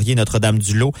Mont-Laurier et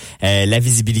Notre-Dame-du-Lot. La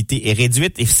visibilité est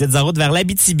réduite et c'est en route vers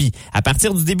l'Abitibi. À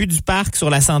partir du début du parc sur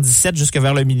la 117 jusque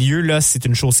vers le milieu, là, c'est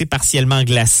une chaussée partiellement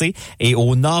glacée. Et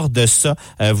au nord de ça,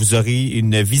 vous aurez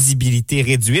une visibilité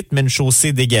réduite, mais une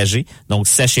chaussée dégagée. Donc,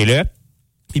 sachez-le.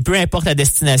 Puis peu importe la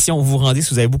destination où vous vous rendez,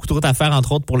 si vous avez beaucoup de routes à faire,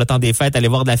 entre autres pour le temps des fêtes, aller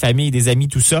voir de la famille, des amis,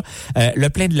 tout ça, le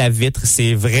plein de la vitre,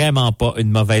 c'est vraiment pas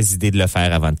une mauvaise idée de le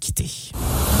faire avant de quitter.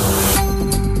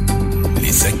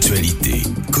 Les actualités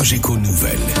Cogeco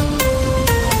Nouvelles.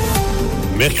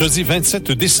 Mercredi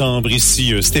 27 décembre,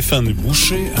 ici Stéphane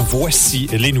Boucher, voici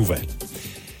les nouvelles.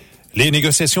 Les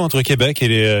négociations entre Québec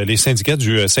et les syndicats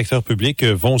du secteur public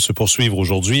vont se poursuivre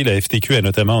aujourd'hui. La FTQ a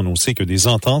notamment annoncé que des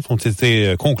ententes ont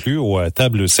été conclues aux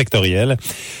tables sectorielles.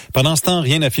 Pendant ce temps,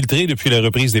 rien n'a filtré depuis la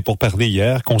reprise des pourparlers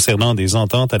hier concernant des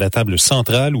ententes à la table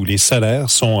centrale où les salaires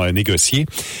sont négociés.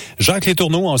 Jacques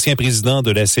Létourneau, ancien président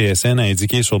de la CSN, a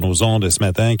indiqué sur nos ondes ce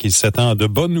matin qu'il s'attend à de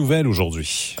bonnes nouvelles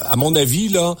aujourd'hui. À mon avis,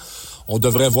 là, on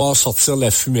devrait voir sortir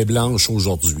la fumée blanche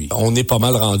aujourd'hui. On est pas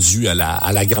mal rendu à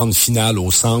la grande finale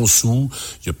au sens où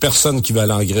il y a personne qui va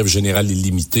aller en grève générale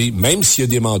illimitée, même s'il y a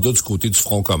des mandats du côté du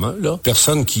Front commun, là.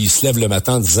 Personne qui se lève le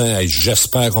matin en disant hey,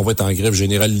 j'espère qu'on va être en grève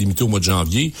générale illimitée au mois de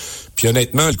janvier. Puis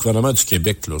honnêtement, le gouvernement du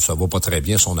Québec, là, ça va pas très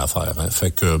bien son affaire. Hein.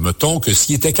 Fait que mettons que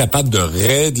s'il était capable de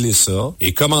régler ça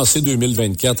et commencer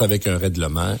 2024 avec un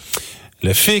règlement.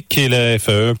 Le FIC et la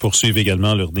FAE poursuivent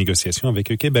également leurs négociations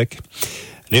avec Québec.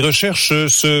 Les recherches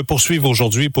se poursuivent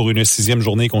aujourd'hui pour une 6e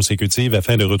journée consécutive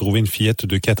afin de retrouver une fillette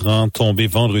de 4 ans tombée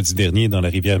vendredi dernier dans la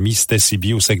rivière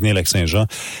Mistassini au Saguenay-Lac-Saint-Jean.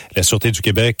 La Sûreté du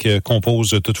Québec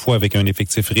compose toutefois avec un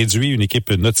effectif réduit. Une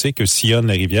équipe nautique sillonne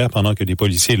la rivière pendant que des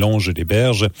policiers longent les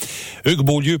berges. Hugues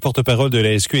Beaulieu, porte-parole de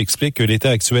la SQ, explique que l'état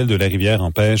actuel de la rivière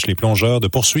empêche les plongeurs de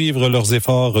poursuivre leurs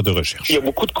efforts de recherche. Il y a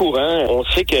beaucoup de courants. On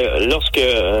sait que lorsque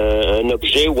un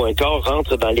objet ou un corps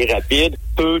rentre dans les rapides,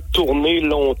 peut tourner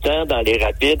longtemps dans les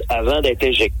rapides avant d'être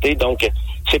éjecté. Donc,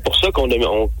 c'est pour ça qu'on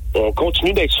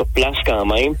continue d'être sur place quand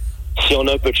même. Si on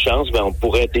a un peu de chance, on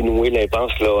pourrait dénouer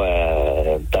l'impasse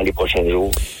là dans les prochains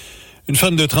jours. Une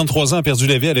femme de 33 ans a perdu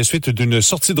la vie à la suite d'une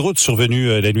sortie de route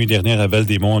survenue la nuit dernière à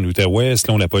Val-des-Monts, en Outaouais.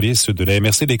 Selon la police de la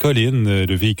MRC des Collines,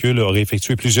 le véhicule aurait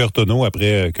effectué plusieurs tonneaux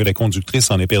après que la conductrice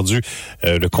en ait perdu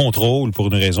le contrôle pour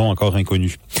une raison encore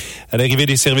inconnue. À l'arrivée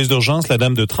des services d'urgence, la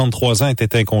dame de 33 ans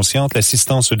était inconsciente.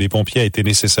 L'assistance des pompiers a été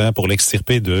nécessaire pour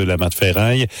l'extirper de la main de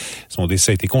ferraille. Son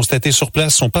décès a été constaté sur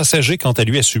place. Son passager, quant à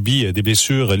lui, a subi des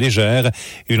blessures légères.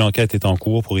 Une enquête est en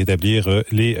cours pour établir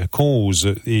les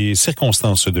causes et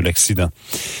circonstances de l'accident.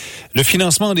 Le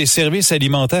financement des services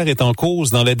alimentaires est en cause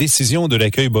dans la décision de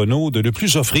l'Accueil Bonneau de ne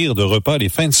plus offrir de repas les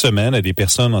fins de semaine à des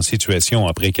personnes en situation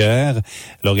précaire.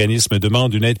 L'organisme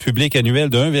demande une aide publique annuelle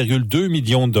de 1,2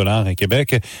 million de dollars à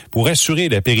Québec pour assurer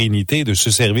la pérennité de ce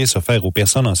service offert aux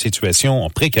personnes en situation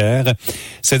précaire.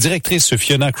 Sa directrice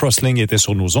Fiona Crossling était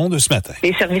sur nos ondes ce matin.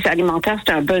 Les services alimentaires,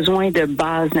 c'est un besoin de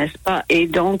base, n'est-ce pas? Et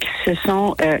donc, ce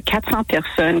sont 400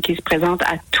 personnes qui se présentent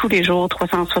à tous les jours,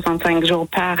 365 jours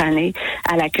par année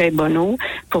à l'Accueil Bonneau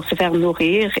pour se faire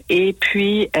nourrir. Et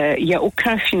puis, il n'y a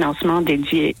aucun financement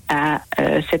dédié à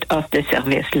cette offre de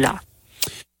service-là.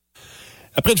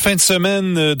 Après une fin de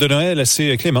semaine de Noël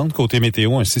assez clémente côté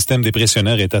météo, un système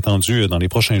dépressionnaire est attendu dans les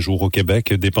prochains jours au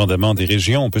Québec. Dépendamment des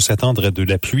régions, on peut s'attendre à de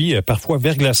la pluie, parfois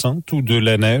verglaçante, ou de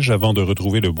la neige avant de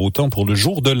retrouver le beau temps pour le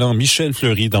jour de l'an. Michel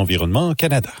Fleury d'Environnement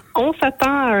Canada. On s'attend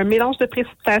à un mélange de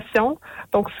précipitations,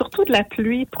 donc surtout de la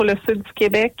pluie pour le sud du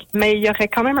Québec, mais il y aurait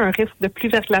quand même un risque de pluie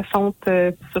verglaçante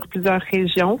sur plusieurs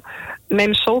régions.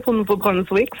 Même chose au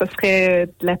Nouveau-Brunswick, ce serait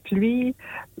de la pluie,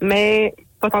 mais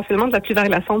potentiellement de la pluie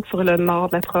verglaçante sur le nord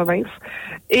de la province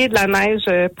et de la neige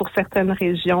pour certaines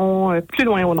régions plus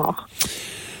loin au nord.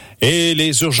 Et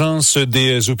les urgences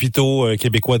des hôpitaux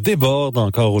québécois débordent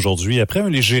encore aujourd'hui. Après un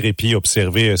léger répit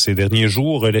observé ces derniers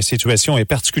jours, la situation est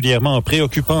particulièrement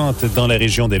préoccupante dans la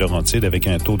région des Laurentides avec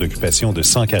un taux d'occupation de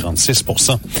 146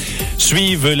 %.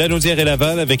 Suivent Lanaudière et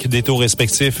Laval avec des taux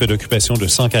respectifs d'occupation de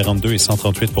 142 et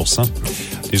 138 %.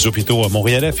 Les hôpitaux à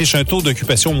Montréal affichent un taux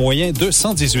d'occupation moyen de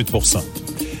 118 %.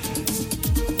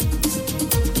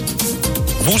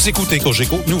 Vous écoutez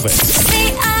Cogeco Nouvelles.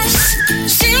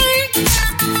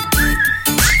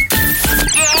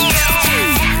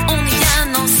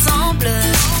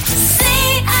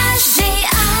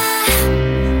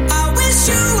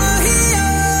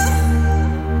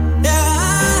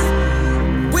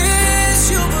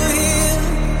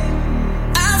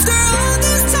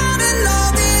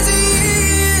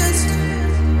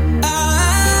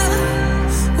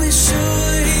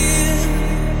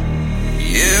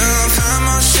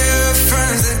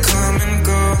 Friends that come and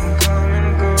go.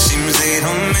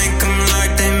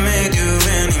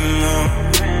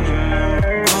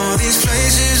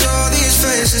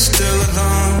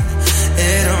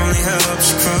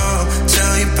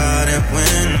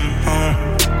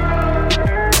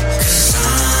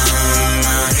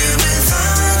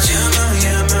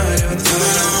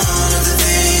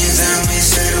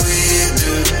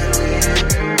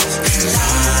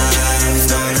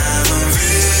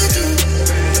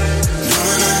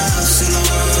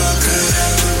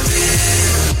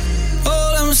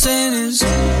 saying is,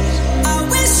 I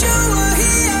wish you were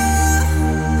here.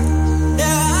 Yeah,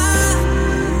 I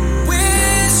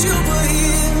wish you were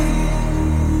here.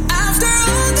 After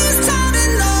all this time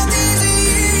and all these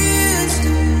years,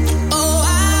 oh, I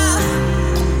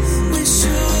wish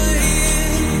you were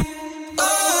here. Oh,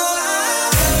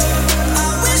 I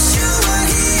wish you were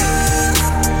here.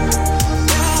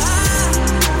 Yeah, I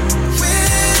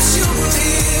wish you were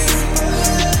here.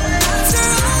 After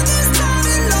all this time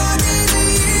and all these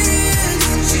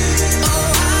years,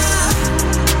 oh, I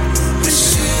wish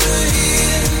you were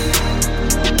here.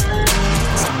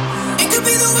 It could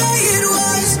be the way it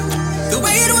was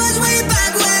way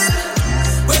back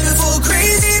when before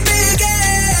crazy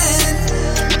began.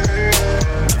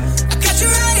 I got you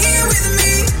right here with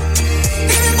me,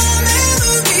 in my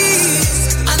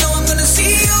memories. I know I'm gonna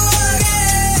see you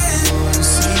again.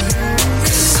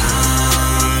 'Cause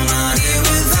I'm not here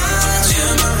without you.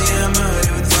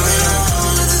 Doing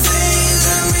all of the things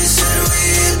that we said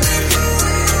we'd do.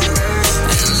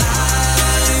 And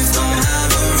life don't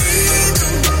have a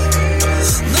reason.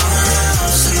 No one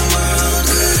else in the world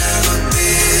could ever be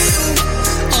you.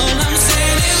 All I'm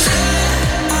saying is,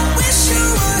 I wish you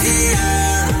were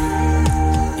here.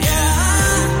 Yeah, I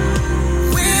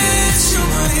wish you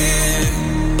were here.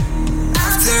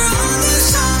 After all this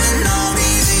time and all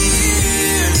these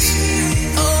years,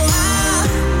 oh, I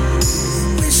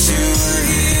wish you were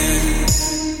here.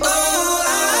 Oh,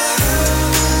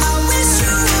 I wish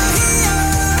you were here.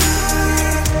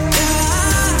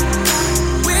 Yeah, I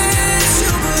wish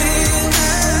you were here.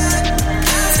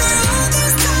 After all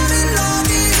this time and all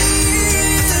these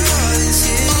years,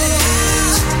 oh, I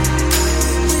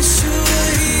wish you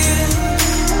were here.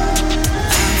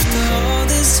 After all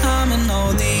this time and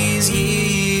all these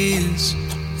years,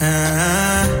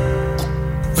 I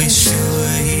wish you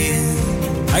were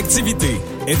here. Activités,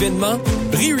 événements,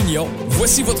 réunions,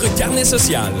 voici votre carnet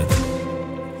social.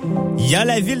 Il y a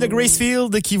la ville de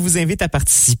Gracefield qui vous invite à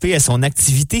participer à son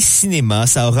activité cinéma.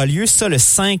 Ça aura lieu le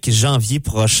 5 janvier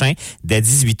prochain dès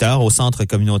 18h au centre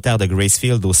communautaire de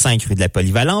Gracefield au 5 rue de la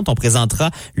Polyvalente. On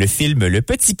présentera le film Le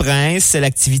Petit Prince.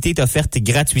 L'activité est offerte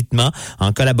gratuitement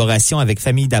en collaboration avec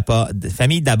Famille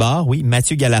d'abord, oui,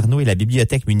 Mathieu Galarneau et la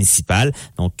bibliothèque municipale.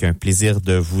 Donc, un plaisir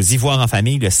de vous y voir en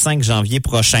famille le 5 janvier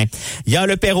prochain. Il y a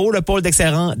le Perrault, le pôle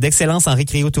d'excellence en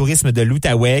récréotourisme de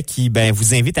l'Outaouais qui,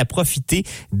 vous invite à profiter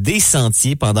des sentiers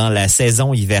pendant la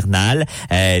saison hivernale.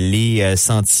 Les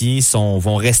sentiers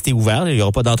vont rester ouverts. Il n'y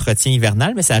aura pas d'entretien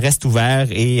hivernal, mais ça reste ouvert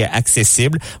et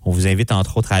accessible. On vous invite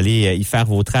entre autres à aller y faire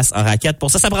vos traces en raquette. Pour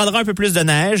ça prendra un peu plus de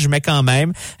neige, mais quand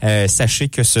même, sachez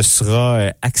que ce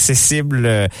sera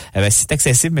accessible. C'est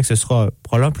accessible, mais que ce sera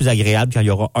probablement plus agréable quand il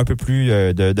y aura un peu plus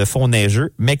de fond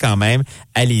neigeux. Mais quand même,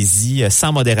 allez-y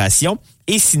sans modération.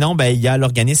 Et sinon, il y a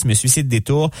l'organisme Suicide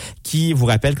Détour qui vous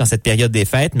rappelle qu'en cette période des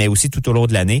fêtes, mais aussi tout au long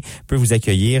de l'année, peut vous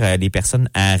accueillir les personnes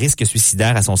à risque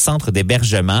suicidaire à son centre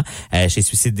d'hébergement. Chez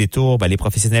Suicide Détour, les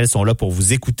professionnels sont là pour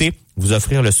vous écouter, vous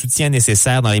offrir le soutien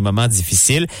nécessaire dans les moments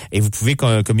difficiles et vous pouvez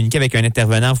communiquer avec un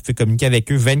intervenant, vous pouvez communiquer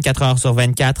avec eux 24 heures sur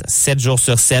 24, 7 jours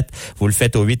sur 7. Vous le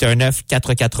faites au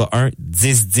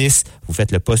 819-441-1010. Vous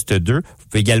faites le poste 2. Vous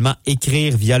pouvez également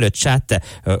écrire via le chat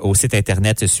au site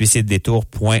internet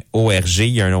suicidedétour.org. Il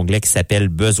y a un onglet qui s'appelle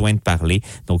Besoin de parler.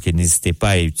 Donc, n'hésitez pas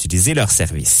à utiliser leur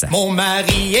service. Mon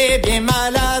mari est bien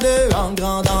malade, en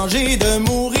grand danger de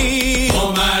mourir.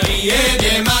 Mon mari est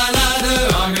bien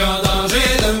malade, en grand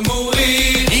danger de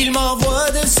mourir. Il m'envoie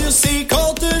sur ses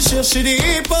comptes chercher des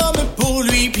pommes pour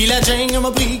lui. Puis la jungle m'a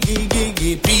pris gay.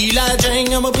 Puis la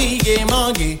jungle m'a pris gay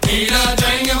mangué. Puis la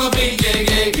jungle m'a pris gay.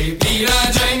 Puis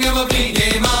la jungle m'a pris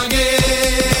gay mangué.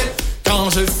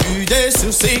 Quand je fudais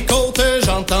sur ses côtes,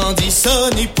 j'entendis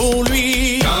sonner pour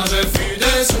lui. Quand je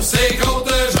fudais sur ses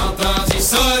côtes, j'entendis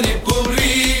sonner pour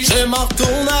lui. Je m'en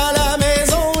retourne à la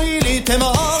maison, il était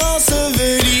mort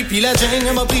enseveli. Puis la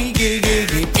jungle m'a pris gay.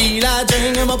 Puis la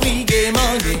jungle m'a pris gay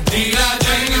mangué. Puis la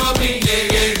jungle m'a pris gay.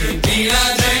 Puis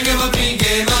la jungle m'a pris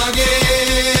gay mangué.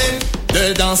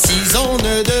 Dedans 6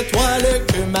 zones de toile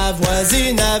que ma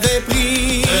voisine avait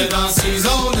pris. Dedans 6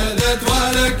 zones de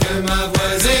toile que ma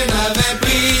voisine avait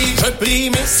pris. Je pris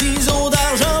mes ciseaux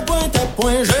d'argent point à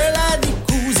point, je la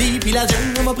décousis. Puis la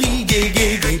jungle m'a pris gay.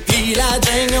 Puis la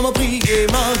jungle m'a pris gay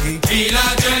mangué. Puis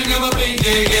la jungle m'a pris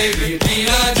gay. Puis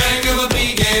la jungle m'a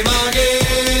pris gay mangué.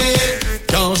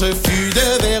 Quand je fus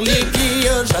devers les pieds,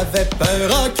 j'avais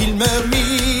peur qu'il me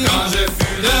rit. Quand je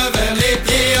fus devers les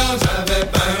pieds, j'avais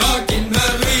peur qu'il me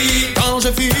rit. Quand je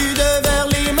fus devers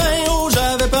les mains,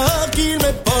 j'avais peur qu'il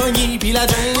me pogne. Puis la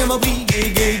jungle m'a pris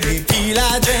gay. Puis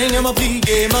la jungle m'a pris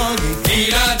gay mangué. Puis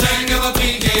la jungle m'a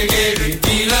pris gay.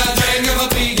 Puis la jungle m'a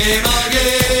pris gay mangué.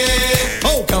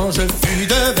 Oh, quand je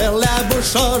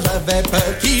j'avais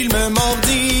peur qu'il me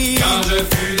mordit. Quand je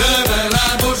fus devers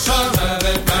la bouche,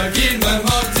 j'avais peur qu'il me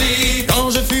mordit. Quand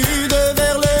je fus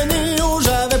devers le nez, oh,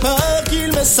 j'avais peur qu'il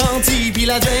me sentit. Puis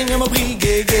la jungle m'a pris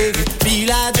gay, gay, gay. Puis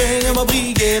la jungle m'a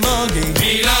pris gay, mangué.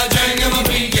 Puis la jungle m'a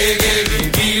pris gay, gay, gay.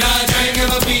 Puis la jungle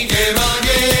m'a pris gay,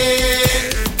 mangué.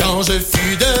 Quand je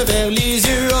fus devers les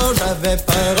yeux, oh, j'avais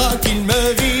peur oh, qu'il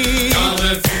me vit. Quand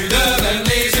je fus devers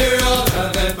les yeux, oh,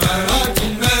 j'avais peur oh,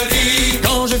 qu'il me vit.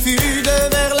 Quand je fus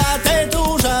devers la tête,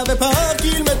 oh, j'avais peur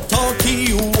qu'il me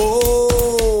toquille, oh,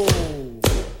 oh.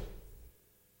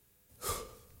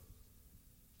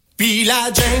 Puis la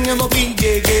jungle m'a pris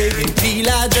gay, gay, gay. Puis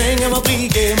la jungle m'a pris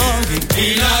gay, mangué.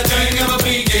 Puis la jungle m'a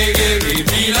pris gay, gay, gay.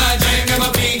 Puis la jungle m'a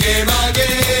pris gay, mangué.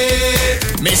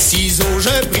 Mes ciseaux,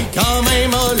 je pris quand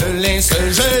même, oh, le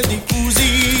linceul, je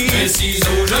décousis. Mes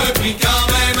ciseaux, je pris quand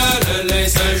même, le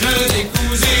linceul, je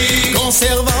décousis.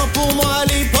 Conservant pour moi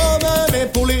les pommes, mais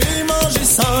pour les manger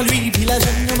sans lui. Puis la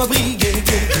jungle m'a pris gay,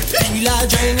 gay. Puis la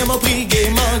jungle m'a pris gay,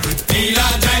 mangué. Puis la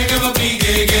jungle m'a pris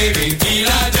gay, gay, gay. Puis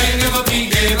la jungle m'a pris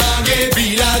gay, mangué.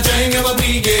 Puis la jungle m'a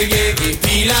pris gay, gay, gay.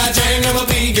 Puis la jungle m'a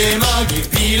pris gay, mangué.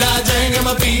 Puis la jungle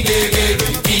m'a pris gay, gay,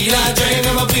 gay. Puis la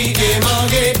jungle m'a pris gay,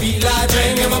 mangué. Puis la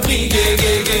jungle m'a pris gay,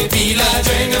 gay, gay. Puis la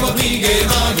jungle m'a pris gay,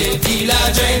 mangué. Puis la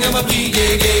jungle m'a pris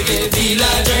gay, gay, gay. Puis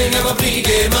la jungle m'a pris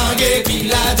gay, mangué. Puis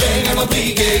la jungle m'a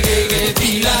pris gay, gay, gay.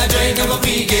 Puis la jungle m'a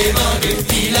pris gay, mangué.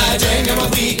 Puis la jungle m'a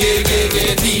pris gay, gay,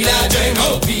 gay. Puis la jungle,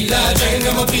 oh, puis la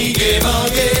jungle m'a pris gay,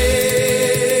 mangué.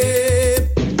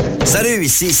 Salut,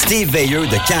 ici Steve Veilleux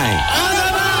de Caen.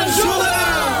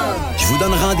 Je vous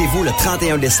donne rendez-vous le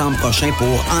 31 décembre prochain pour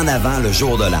En avant le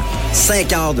jour de l'an.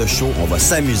 5 heures de show, on va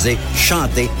s'amuser,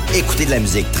 chanter, écouter de la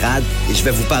musique trad et je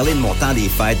vais vous parler de mon temps des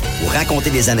fêtes, vous raconter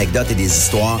des anecdotes et des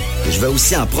histoires. Et je vais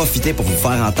aussi en profiter pour vous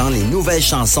faire entendre les nouvelles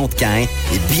chansons de Caen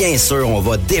et bien sûr, on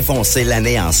va défoncer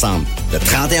l'année ensemble. Le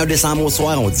 31 décembre au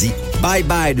soir, on dit bye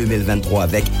bye 2023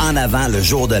 avec En avant le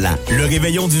jour de l'an. Le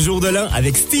réveillon du jour de l'an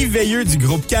avec Steve Veilleux du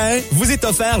groupe Caen vous est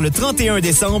offert le 31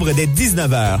 décembre dès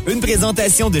 19h. Une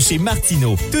présentation de chez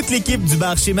Martineau. Toute l'équipe du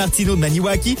bar chez Martineau de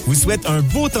Maniwaki vous souhaite un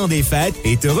beau temps des fêtes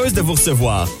et est heureuse de vous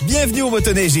recevoir. Bienvenue aux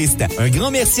motoneigistes. Un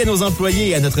grand merci à nos employés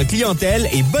et à notre clientèle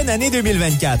et bonne année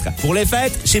 2024. Pour les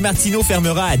fêtes, chez Martineau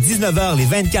fermera à 19h les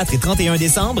 24 et 31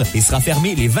 décembre et sera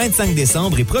fermé les 25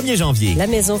 décembre et 1er janvier. La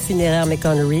maison funéraire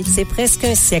McConnery, c'est presque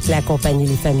un siècle à accompagner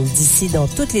les familles d'ici dans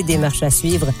toutes les démarches à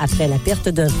suivre après la perte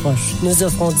d'un proche. Nous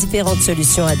offrons différentes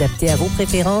solutions adaptées à vos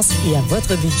préférences et à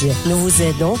votre budget. Nous vous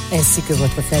aidons, ainsi que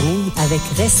votre famille, avec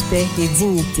respect et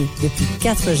dignité depuis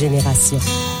 4 générations.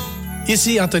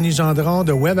 Ici Anthony Gendron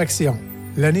de Web Action.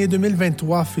 L'année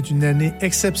 2023 fut une année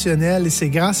exceptionnelle et c'est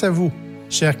grâce à vous,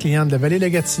 chers clients de la Vallée de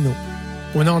Gatineau.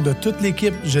 Au nom de toute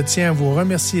l'équipe, je tiens à vous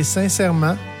remercier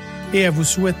sincèrement et à vous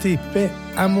souhaiter paix,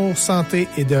 amour, santé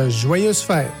et de joyeuses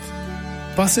fêtes.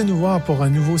 Passez nous voir pour un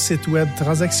nouveau site web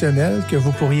transactionnel que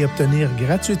vous pourriez obtenir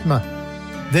gratuitement.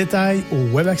 Détails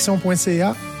au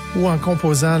webaction.ca ou en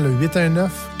composant le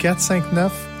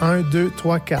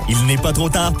 819-459-1234. Il n'est pas trop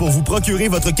tard pour vous procurer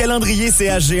votre calendrier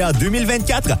CHGA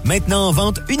 2024, maintenant en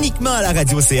vente uniquement à la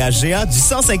radio CHGA du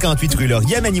 158 rue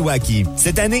Laurier à Maniwaki.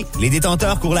 Cette année, les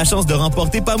détenteurs courent la chance de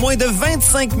remporter pas moins de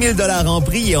 25 000 $ en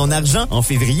prix et en argent en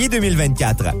février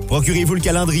 2024. Procurez-vous le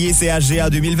calendrier CHGA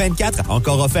 2024,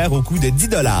 encore offert au coût de 10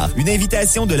 $. Une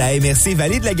invitation de la MRC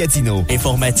Vallée de la Gatineau.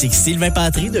 Informatique Sylvain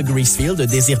Patry de Gracefield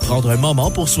désire prendre un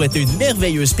moment pour souhaiter une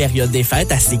merveilleuse période des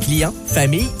fêtes à ses clients,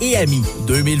 familles et amis.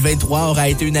 2023 aura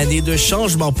été une année de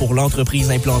changement pour l'entreprise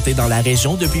implantée dans la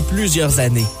région depuis plusieurs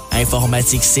années.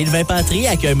 Informatique Sylvain Patry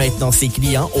accueille maintenant ses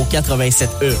clients au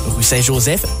 87E rue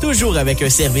Saint-Joseph, toujours avec un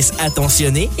service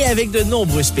attentionné et avec de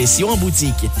nombreux spéciaux en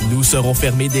boutique. Nous serons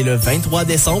fermés dès le 23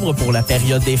 décembre pour la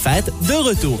période des fêtes, de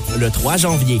retour le 3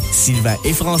 janvier. Sylvain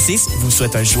et Francis vous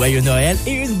souhaitent un joyeux Noël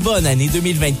et une bonne année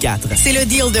 2024. C'est le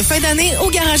deal de fin d'année au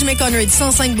Garage McConnery du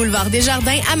 105 boulevard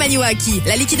Desjardins à Maniwaki.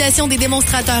 La liquidation des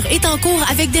démonstrateurs est en cours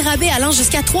avec des rabais allant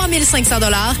jusqu'à 3 500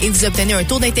 $ et vous obtenez un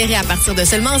taux d'intérêt à partir de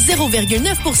seulement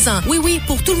 0,9%. Oui,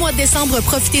 pour tout le mois de décembre,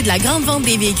 profitez de la grande vente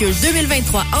des véhicules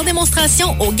 2023 en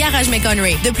démonstration au Garage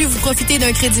McConnery. De plus, vous profitez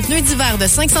d'un crédit pneu d'hiver de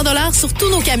 500 $ sur tous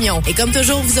nos camions. Et comme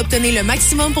toujours, vous obtenez le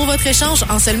maximum pour votre échange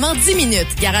en seulement 10 minutes.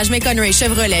 Garage McConnery,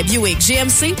 Chevrolet, Buick,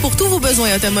 GMC pour tous vos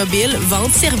besoins automobiles,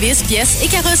 vente, services, pièces et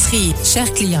carrosserie.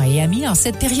 Chers clients et amis, en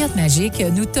cette période magique,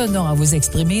 nous tenons à vous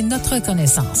exprimer notre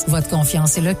reconnaissance. Votre confiance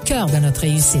c'est le cœur de notre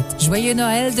réussite. Joyeux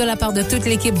Noël de la part de toute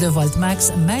l'équipe de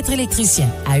Voltmax, maître électricien.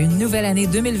 À une nouvelle année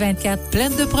 2024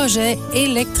 pleine de projets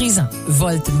électrisants.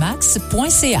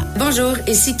 Voltmax.ca. Bonjour,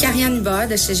 ici Karianne Hubert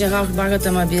de chez Gérard Hubert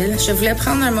Automobile. Je voulais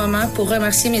prendre un moment pour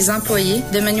remercier mes employés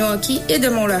de Maniwaki et de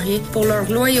Mont-Laurier pour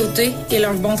leur loyauté et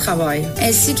leur bon travail,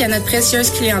 ainsi qu'à notre précieuse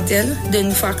clientèle de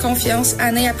nous faire confiance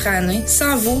année après année.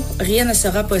 Sans vous, rien ne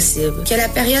sera possible. Que la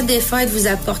période des fêtes vous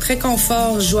apporte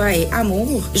réconfort, joie et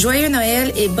amour. Joyeux Noël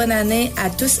et bonne année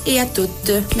à tous et à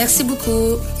toutes. Merci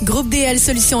beaucoup. Groupe DL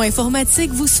Solutions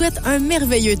Informatiques vous souhaite un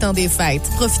merveilleux temps des fêtes.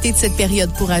 Profitez de cette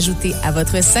période pour ajouter à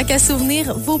votre sac à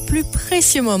souvenirs vos plus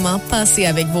précieux moments passés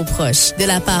avec vos proches. De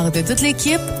la part de toute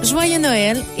l'équipe, joyeux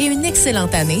Noël et une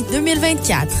excellente année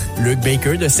 2024. Luc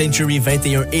Baker de Century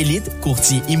 21 Elite,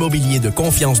 courtier immobilier de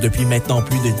confiance depuis maintenant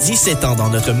plus de 17 ans dans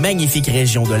notre magnifique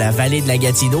région de la vallée de la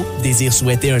Gatineau, désire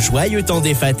souhaiter un joyeux temps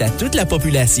des fêtes à toute la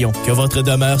population. Que votre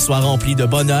demeure soit remplie de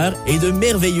bonheur et de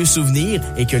merveilleux souvenirs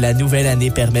et que la nouvelle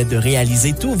année permette de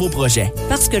réaliser tous vos projets.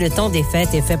 Parce que le temps des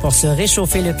fêtes est fait pour se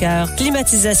réchauffer le cœur,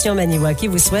 Climatisation Maniwaki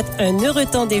vous souhaite un heureux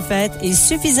temps des fêtes et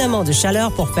suffisamment de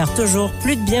chaleur pour faire toujours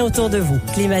plus de bien autour de vous.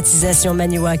 Climatisation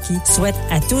Maniwaki souhaite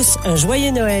à tous un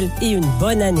joyeux Noël et une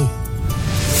bonne année.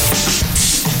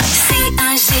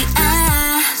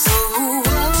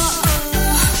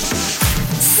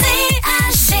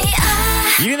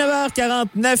 Il est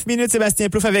 9h49, Sébastien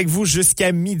Plouffe avec vous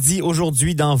jusqu'à midi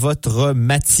aujourd'hui dans votre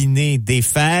matinée des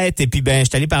fêtes. Et puis, je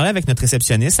suis allé parler avec notre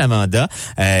réceptionniste, Amanda,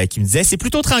 qui me disait, c'est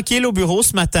plutôt tranquille au bureau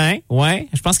ce matin. Ouais,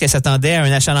 je pense qu'elle s'attendait à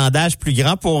un achalandage plus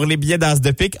grand pour les billets d'As de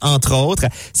pique, entre autres.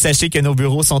 Sachez que nos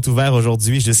bureaux sont ouverts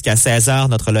aujourd'hui jusqu'à 16h.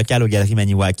 Notre local aux Galeries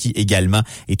Maniwaki également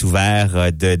est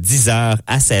ouvert de 10h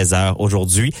à 16h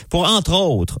aujourd'hui pour, entre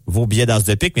autres, vos billets d'As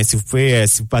de pique. Mais si vous pouvez,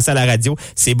 si vous passez à la radio,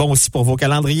 c'est bon aussi pour vos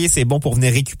calendriers, c'est bon pour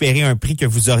venir récupérer un prix que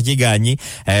vous auriez gagné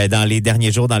dans les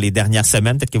derniers jours, dans les dernières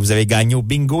semaines. Peut-être que vous avez gagné au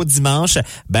bingo dimanche.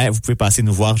 Vous pouvez passer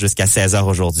nous voir jusqu'à 16h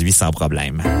aujourd'hui sans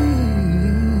problème.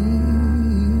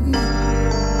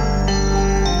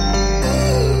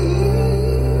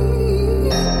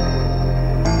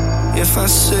 If I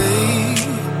say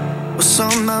what's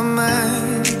on my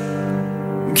mind,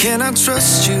 can I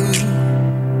trust you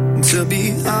to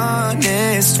be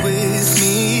honest with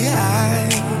me? I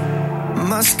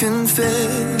must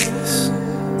confess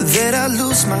that I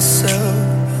lose myself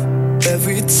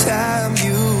every time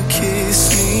you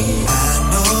kiss me. I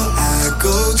know I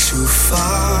go too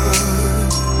far.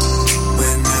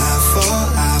 When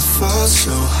I fall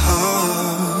so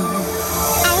hard.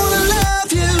 I wanna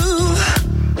love you,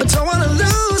 but don't wanna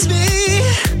lose me.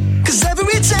 'Cause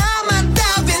every time I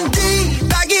dive in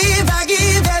deep, I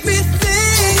give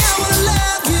everything. I wanna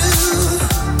love you,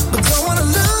 but don't wanna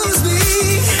lose me.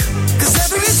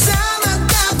 Every time I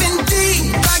dive in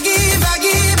deep, I give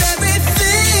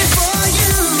everything for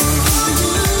you,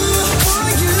 for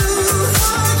you,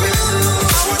 for you.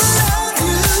 I wanna love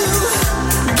you,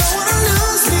 don't wanna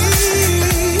lose me.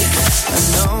 I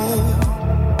know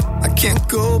I can't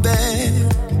go back,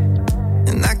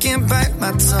 and I can't bite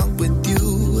my tongue with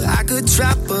you. I could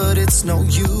try, but it's no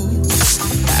use.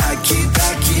 I keep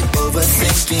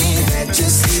overthinking. That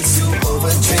just leads to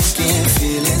overdrinking.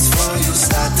 Feelings for you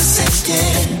start to sink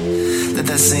in. Let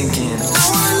that sink in. I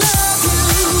wanna love you,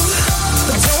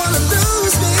 but don't wanna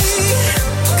lose me.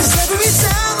 'Cause every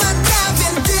time I dive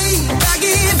in deep, I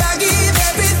give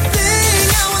everything.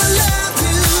 I wanna love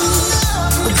you,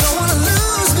 but don't wanna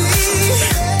lose me.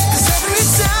 'Cause every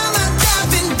time I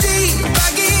dive in deep, I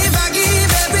give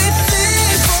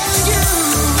everything for you.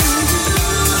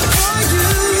 For you.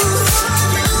 I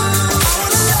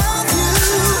wanna love you,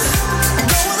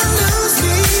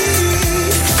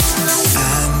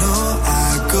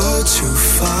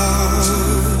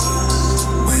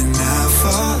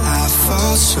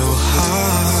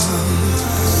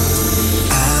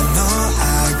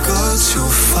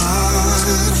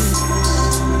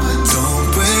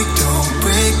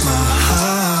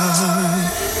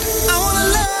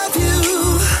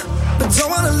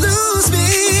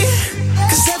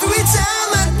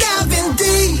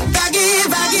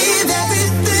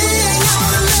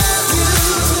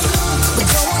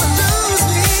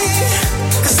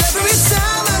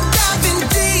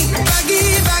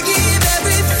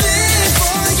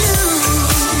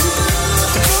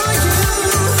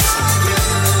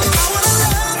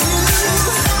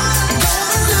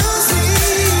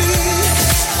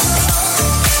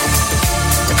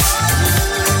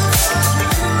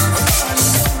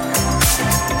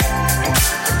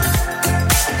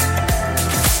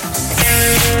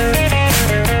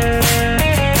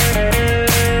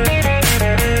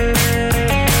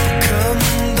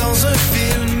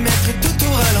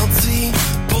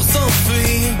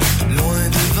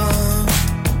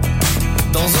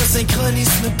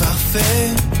 synchronisme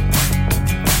parfait.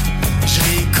 Je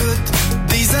réécoute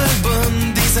des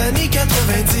albums des années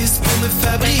 90 pour me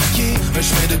fabriquer un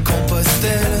chemin de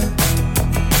Compostelle,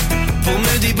 pour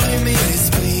me débrumer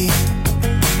l'esprit.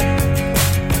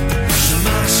 Je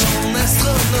marche en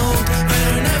astronaute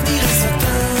vers un avenir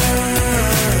incertain.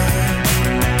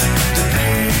 De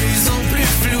plus en plus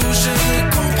flou, je ne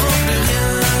comprends plus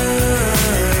rien.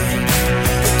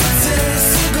 Toutes ces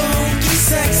secondes qui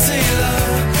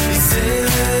s'accélèrent et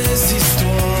ces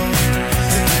histoires.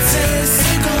 Toutes ces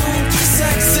secondes qui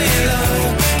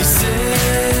s'accélèrent et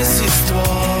ces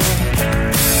histoires.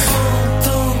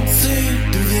 Entends-tu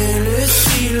d'où vient le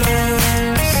silence?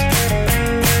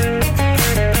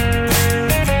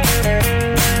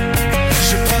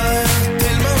 Je perds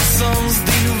tellement le sens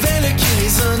des nouvelles qui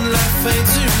résonnent, la fin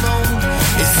du monde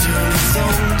est sur les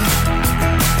ondes,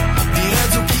 des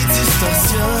radios qui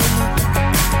distorsionnent.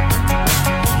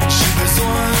 J'ai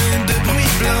besoin de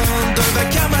bruit blanc, d'un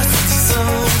vacarme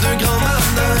assourdissant, d'un grand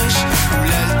manège où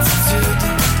l'altitude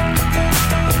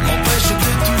m'empêche de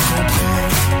tout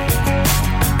comprendre.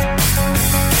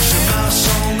 Je marche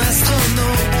en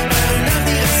astronaute vers un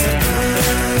avenir incertain.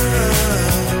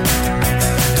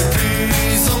 De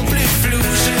plus en plus flou,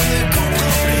 je ne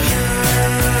comprends plus rien.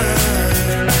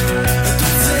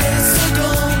 Toutes ces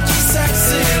secondes qui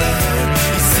s'accélèrent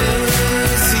et ces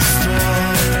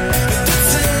histoires. Toutes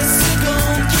ces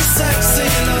secondes qui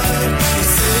s'accélèrent et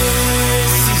ces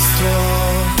histoires.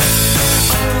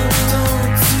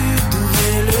 Entends-tu d'où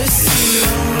vient le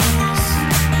silence?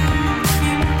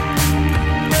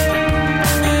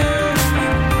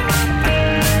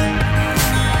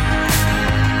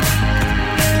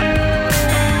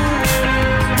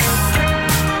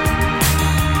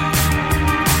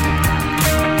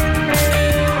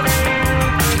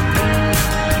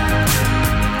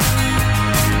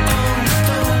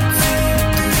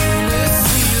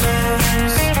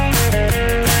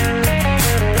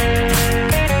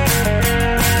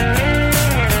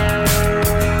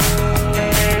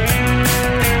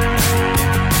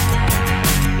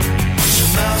 Je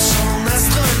marche en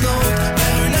astronaute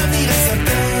vers un avenir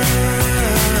incertain.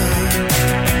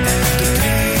 De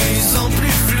plus en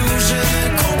plus flou, je ne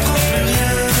comprends plus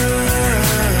rien.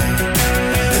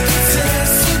 Toutes ces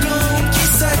secondes qui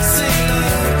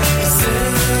s'accélèrent et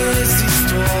ces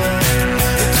histoires.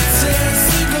 Toutes ces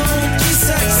secondes qui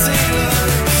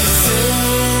s'accélèrent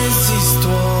et ces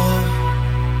histoires.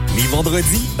 Les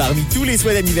vendredis, parmi tous les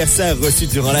souhaits d'anniversaire reçus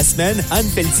durant la semaine, Anne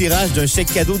fait le tirage d'un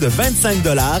chèque cadeau de 25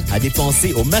 $ à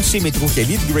dépenser au marché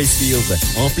Métro-Cali de Gracefield.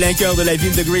 En plein cœur de la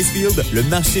ville de Gracefield, le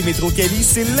marché Métro-Cali,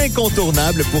 c'est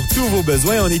l'incontournable pour tous vos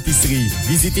besoins en épicerie.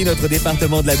 Visitez notre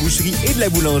département de la boucherie et de la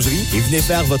boulangerie et venez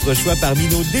faire votre choix parmi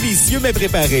nos délicieux mets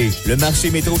préparés. Le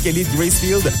marché Métro-Cali de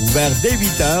Gracefield, ouvert dès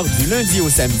 8h du lundi au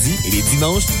samedi et les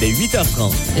dimanches dès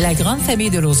 8h30. La grande famille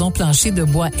de Lauson Plancher de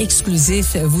bois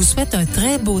exclusif vous souhaite un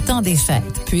très beau temps des fêtes.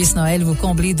 Puisse Noël vous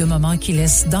combler de moments qui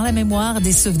laissent dans la mémoire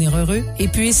des souvenirs heureux et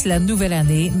puisse la nouvelle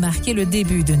année marquer le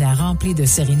début d'une ère remplie de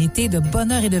sérénité, de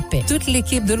bonheur et de paix. Toute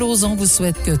l'équipe de Lauson vous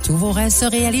souhaite que tous vos rêves se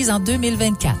réalisent en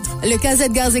 2024. Le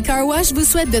Casette Gaz et Car Wash vous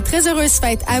souhaite de très heureuses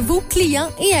fêtes à vous, clients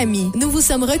et amis. Nous vous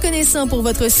sommes reconnaissants pour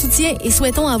votre soutien et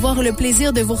souhaitons avoir le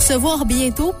plaisir de vous recevoir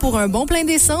bientôt pour un bon plein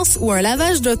d'essence ou un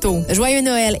lavage d'auto. Joyeux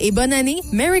Noël et bonne année.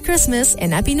 Merry Christmas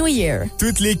and Happy New Year.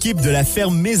 Toute l'équipe de la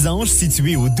ferme Mésange,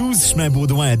 située au 12 chemin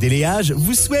Baudouin à Déléage,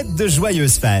 vous souhaite de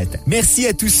joyeuses fêtes. Merci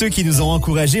à tous ceux qui nous ont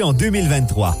encouragés en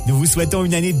 2023. Nous vous souhaitons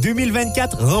une année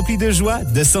 2024 remplie de joie,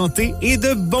 de santé et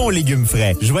de bons légumes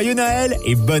frais. Joyeux Noël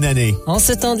et bonne année. En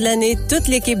ce temps de l'année, toute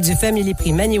l'équipe du Family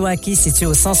Prix Maniwaki, située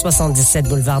au 177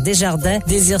 boulevard Desjardins,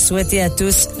 désire souhaiter à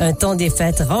tous un temps des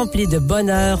fêtes rempli de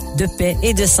bonheur, de paix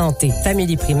et de santé.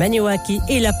 Family Prix Maniwaki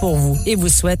est là pour vous et vous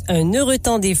souhaite un heureux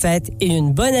temps des fêtes et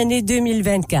une bonne année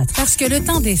 2024. Parce que le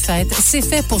temps des fêtes, c'est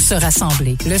fait pour se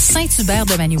rassembler. Le Saint-Hubert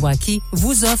de Maniwaki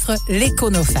vous offre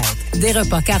l'Écono-Fête. Des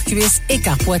repas quart-cuisse et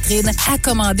quart-poitrine à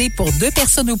commander pour 2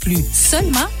 personnes ou plus.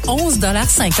 Seulement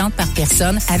 11,50 $ par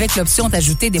personne avec l'option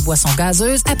d'ajouter des boissons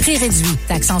gazeuses à prix réduit.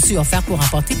 Taxe en su offert pour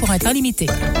emporter pour un temps limité.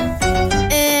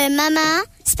 Maman,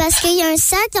 c'est parce qu'il y a un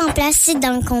sac en plastique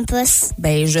dans le compost.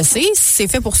 Ben, je sais, c'est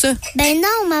fait pour ça. Ben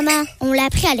non, maman, on l'a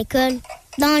appris à l'école.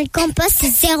 Dans le compost,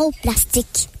 c'est 0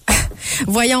 plastique.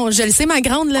 Voyons, je le sais, ma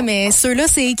grande, là, mais ceux-là,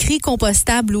 c'est écrit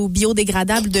compostable ou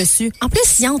biodégradable dessus. En plus,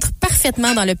 ils entrent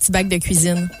parfaitement dans le petit bac de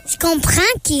cuisine. Je comprends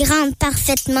qu'ils rentrent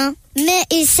parfaitement, mais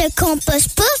ils se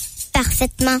compostent pas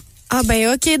parfaitement. Ah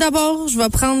ben ok, d'abord, je vais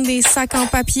prendre des sacs en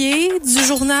papier, du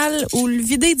journal ou le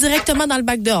vider directement dans le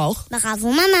bac dehors. Bravo,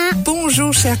 maman.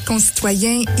 Bonjour, chers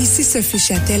concitoyens. Ici Sophie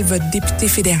Châtel, votre députée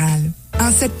fédérale.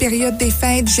 En cette période des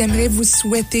fêtes, j'aimerais vous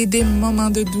souhaiter des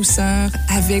moments de douceur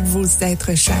avec vos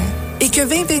êtres chers. Et que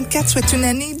 2024 soit une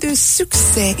année de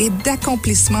succès et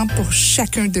d'accomplissement pour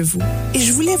chacun de vous. Et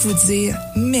je voulais vous dire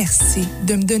merci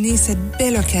de me donner cette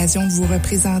belle occasion de vous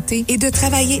représenter et de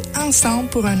travailler ensemble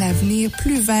pour un avenir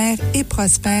plus vert et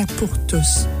prospère pour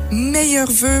tous.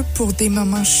 Meilleurs vœux pour des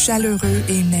moments chaleureux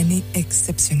et une année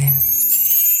exceptionnelle.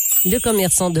 Le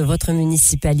commerçant de votre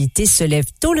municipalité se lève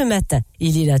tôt le matin.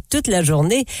 Il est là toute la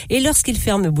journée et lorsqu'il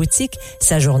ferme boutique,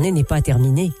 sa journée n'est pas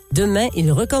terminée. Demain,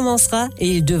 il recommencera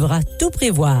et il devra tout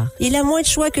prévoir. Il a moins de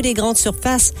choix que les grandes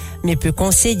surfaces, mais peut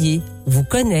conseiller, vous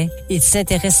connaît, il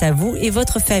s'intéresse à vous et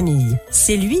votre famille.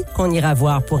 C'est lui qu'on ira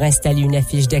voir pour installer une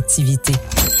affiche d'activité.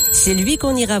 C'est lui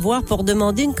qu'on ira voir pour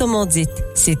demander une commandite.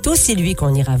 C'est aussi lui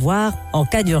qu'on ira voir en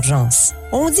cas d'urgence.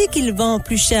 On dit qu'il vend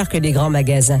plus cher que les grands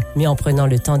magasins, mais en prenant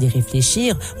le temps d'y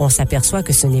réfléchir, on s'aperçoit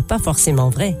que ce n'est pas forcément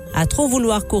vrai. À trop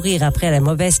vouloir courir après la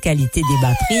mauvaise qualité des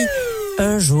bas prix,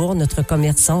 un jour notre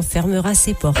commerçant fermera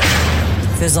ses portes,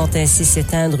 faisant ainsi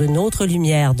s'éteindre une autre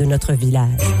lumière de notre village.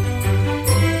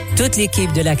 Toute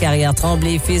l'équipe de la carrière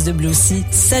Tremblay et Fils de Bloussy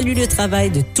salue le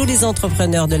travail de tous les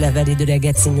entrepreneurs de la vallée de la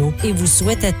Gatineau et vous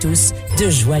souhaite à tous de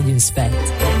joyeuses fêtes.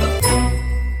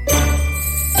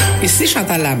 Ici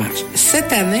Chantal Lamarche.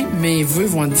 Cette année, mes vœux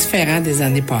vont être différents des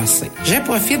années passées. Je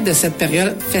profite de cette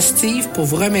période festive pour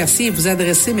vous remercier et vous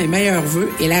adresser mes meilleurs vœux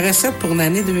et la recette pour une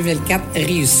année 2024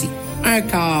 réussie. Un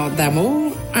quart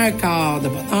d'amour, un quart de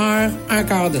bonheur, un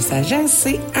quart de sagesse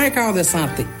et un quart de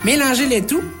santé. Mélangez les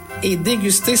tout et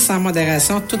dégustez sans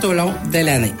modération tout au long de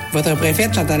l'année. Votre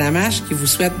préfète Chantal Lamarche qui vous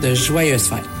souhaite de joyeuses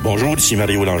fêtes. Bonjour, ici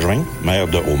Mario Langevin, maire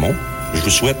de Hautmont. Je vous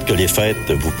souhaite que les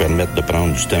fêtes vous permettent de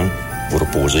prendre du temps, vous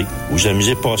reposer, vous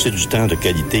amuser, passer du temps de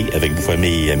qualité avec vos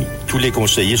familles et amis. Tous les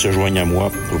conseillers se joignent à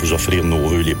moi pour vous offrir nos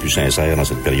vœux les plus sincères dans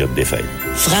cette période des fêtes.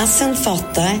 Francine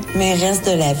Fortin, mairesse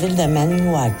de la ville de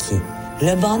Maniwaki.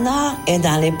 Le bonheur est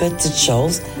dans les petites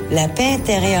choses, la paix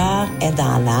intérieure est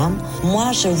dans l'âme.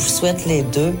 Moi, je vous souhaite les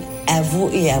deux, à vous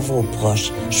et à vos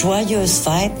proches. Joyeuses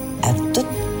fêtes à toutes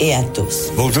et à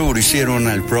tous. Bonjour, ici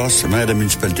Ronald Prost, maire de la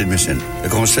municipalité de Messine. Le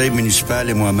conseil municipal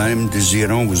et moi-même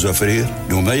désirons vous offrir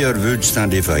nos meilleurs vœux du temps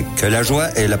des fêtes. Que la joie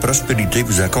et la prospérité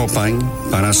vous accompagnent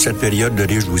pendant cette période de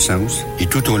réjouissance et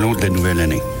tout au long de la nouvelle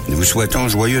année. Nous vous souhaitons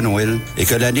joyeux Noël et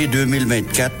que l'année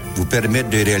 2024 vous permette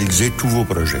de réaliser tous vos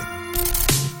projets.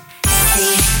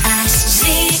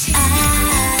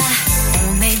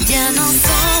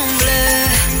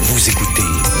 Vous écoutez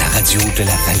la radio de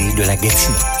la vallée de la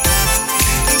Gatineau.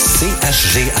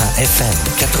 CHGA-FM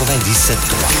 97.3.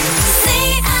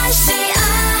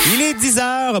 Il est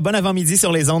 10h, bon avant-midi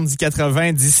sur les ondes du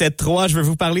 97.3. Je veux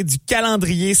vous parler du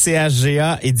calendrier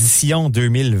CHGA édition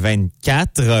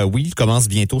 2024. Oui, il commence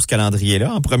bientôt ce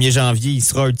calendrier-là. En 1er janvier, il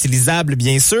sera utilisable,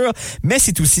 bien sûr, mais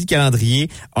c'est aussi le calendrier,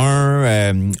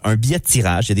 un billet de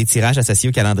tirage. Il y a des tirages associés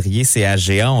au calendrier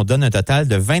CHGA. On donne un total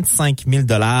de 25 000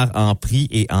 $ en prix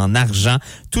et en argent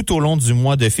tout au long du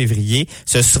mois de février.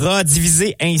 Ce sera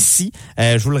divisé ainsi.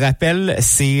 Je vous le rappelle,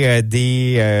 c'est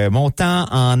des montants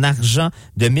en argent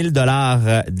de 1 000 $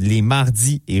 les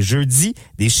mardis et jeudis,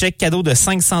 des chèques cadeaux de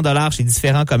 500 $ chez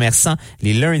différents commerçants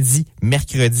les lundis,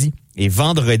 mercredis et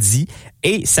vendredis.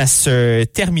 Et ça se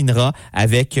terminera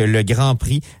avec le grand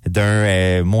prix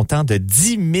d'un montant de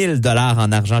 10 000 $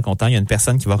 en argent comptant. Il y a une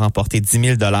personne qui va remporter 10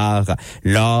 000 $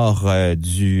 lors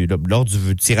du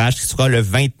tirage qui sera le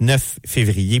 29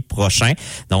 février prochain.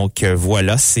 Donc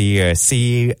voilà,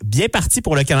 c'est bien parti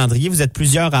pour le calendrier. Vous êtes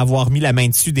plusieurs à avoir mis la main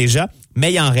dessus déjà.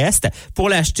 Mais il en reste. Pour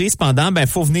l'acheter, cependant,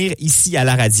 faut venir ici à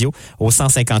la radio, au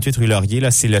 158 rue Laurier.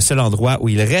 Là, c'est le seul endroit où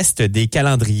il reste des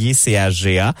calendriers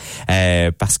CHGA,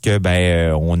 parce que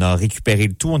on a récupéré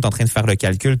le tout. On est en train de faire le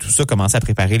calcul, tout ça, commencer à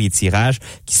préparer les tirages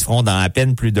qui se feront dans à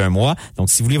peine plus d'un mois. Donc,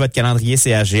 si vous voulez votre calendrier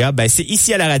CHGA, c'est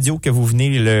ici à la radio que vous venez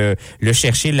le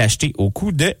chercher, l'acheter au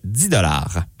coût de 10 $.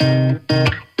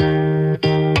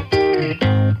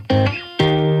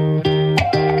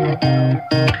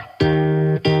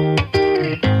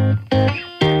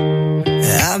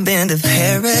 I've been to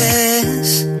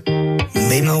Paris,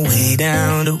 made my way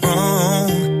down to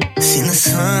Rome, seen the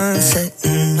sun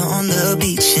setting on the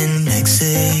beach in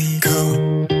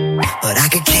Mexico. But I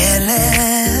could care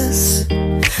less,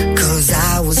 'cause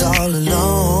I was all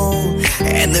alone,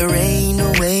 and there ain't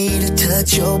no way to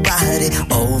touch your body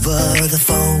over the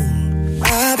phone.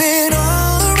 I've been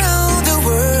all around the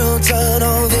world, done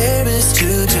all there is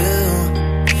to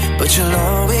do, but you'll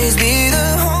always be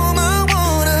the home I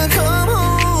wanna come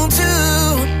home to.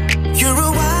 You're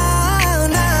a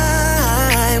wild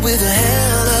night with a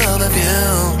hell of a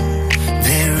view.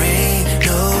 There ain't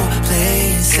no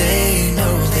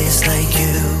place like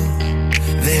you.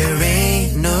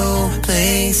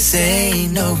 place,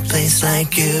 ain't no place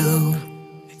like you.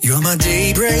 You're my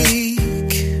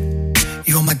daybreak,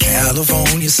 you're my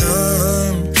California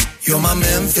sun. You're my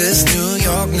Memphis, New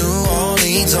York, New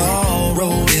Orleans, all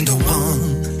rolled into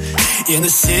one. In the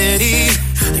city,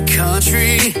 the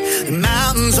country, the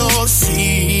mountains or the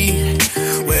sea,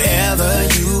 wherever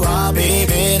you are,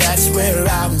 baby, that's where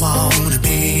I wanna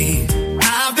be.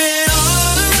 I've been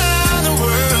all around the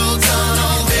world, done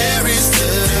all there is to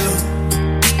do,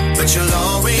 but you'll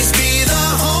always be the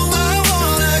home I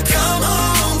wanna come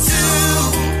home to.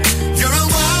 You're a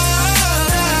wild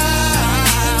eye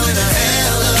with a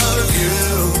hell of a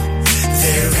view.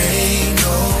 There ain't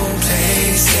no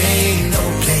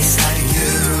place like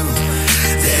you.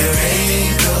 There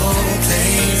ain't no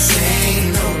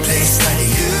place like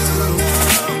you.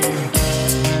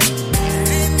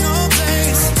 Ain't no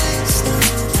place.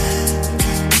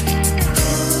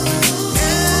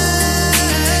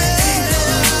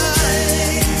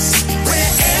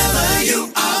 Wherever you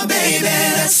are, baby,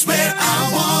 that's where I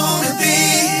wanna be.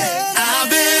 I've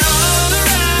been all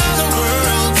around the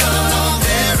world, done all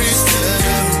there is to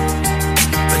do,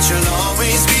 but you'll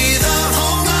always be the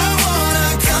home I wanna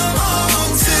come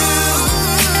home to.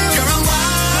 You're a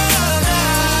wild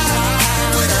eye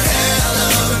with a hell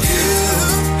of a view.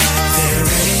 There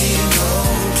ain't no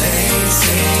place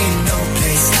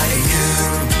like you.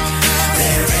 There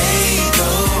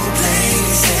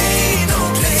ain't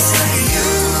no place like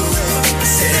you. There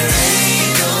ain't no place like you. There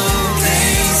ain't no place, no place,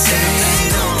 no place,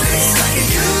 ain't no place like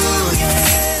you.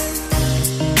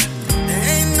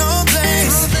 No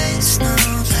place, no place, no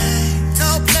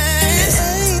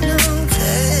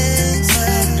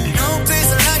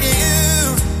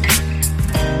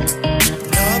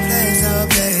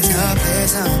place,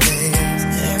 no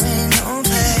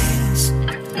place.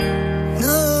 There ain't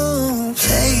no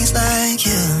place like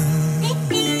you.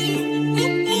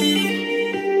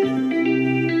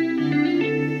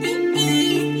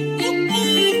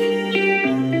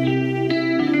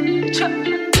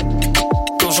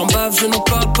 Quand j'en bave, je n'en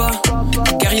parle pas.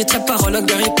 Un guerrier tient parole, un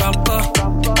guerrier parle pas.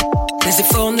 Les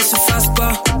efforts ne se fassent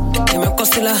pas. Et même quand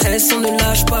c'est la haine, on ne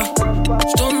lâche pas.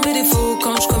 Je donne mes défauts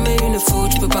quand je commets une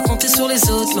faute. Je peux pas compter sur les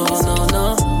autres, non, non,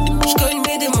 non. Je cogne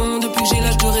mes démons depuis que j'ai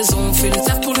l'âge de raison. Fais le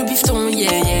taf pour le bifton,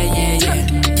 yeah, yeah, yeah, yeah.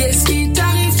 Qu'est-ce qui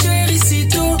t'arrive,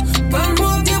 chéricito?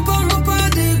 Parle-moi bien, parle-moi pas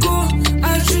d'égo.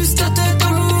 Ajuste ta tête à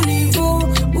mon niveau.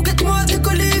 Ou guette-moi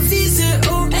décoller, viser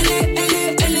haut. Elle est,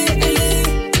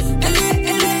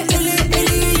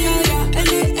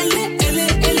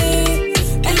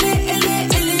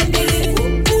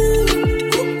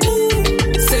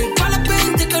 c'est pas la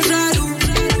peine, t'es que jaloux.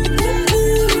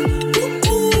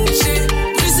 J'ai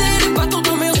brisé les bâtons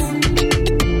dans mes roues.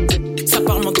 Ça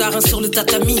parle mandarin sur le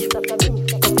tatami.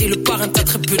 Quand t'es le parrain, t'as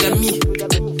très peu d'amis.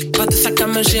 Pas de sac à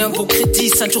main, j'ai un bon crédit.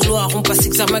 Ceinture noire, on passe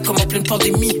examen comme en pleine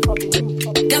pandémie.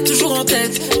 Garde toujours en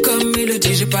tête, comme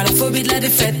mélodie, j'ai pas la phobie de la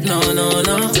défaite. Non, non,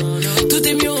 non. Tout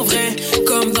est mieux en vrai,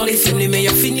 comme dans les films, les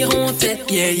meilleurs finiront en tête.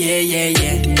 Yeah, yeah, yeah,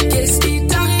 yeah. Qu'est-ce qui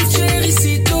t'arrive,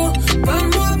 chéricito?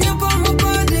 Parle-moi bien, parle-moi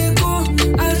pas d'égo.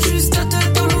 Ajuste ta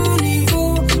tête à mon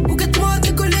niveau. Ou guette-moi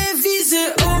décoller, viser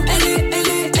haut. Elle est,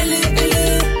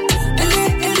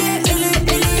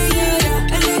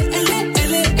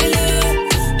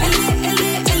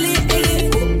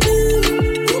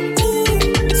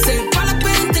 c'est pas la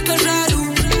peine, t'es que jaloux.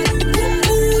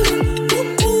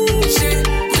 J'ai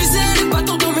brisé les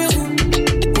bâtons dans mes roues.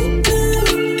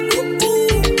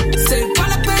 C'est pas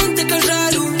la peine, t'es que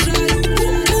jaloux.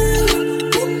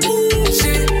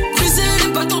 J'ai brisé les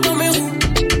bâtons dans mes roues.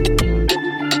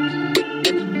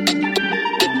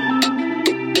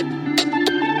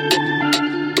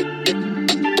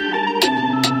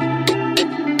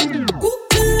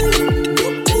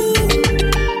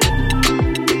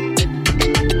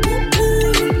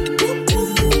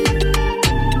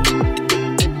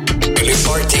 Le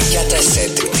Party 4 à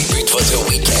 7 débute votre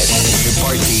week-end. Le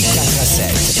Party 4 à 7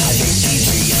 avec DJ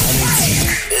Anetti.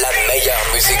 La meilleure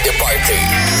musique de party.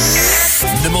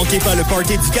 Ne manquez pas le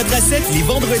Party du 4 à 7 les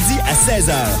vendredis à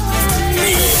 16h.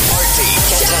 Le Party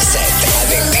 4 à 7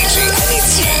 avec DJ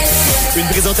Anetti. Une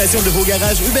présentation de vos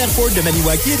garages Hubert Ford de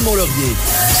Maniwaki et de Mont-Laurier.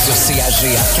 Sur CAG à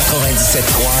 97.3,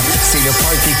 c'est le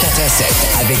Party 4 à 7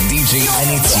 avec DJ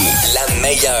Anetti. La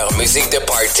meilleure musique de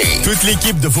party. Toute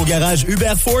l'équipe de vos garages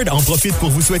Hubert Ford en profite pour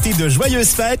vous souhaiter de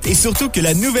joyeuses fêtes et surtout que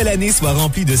la nouvelle année soit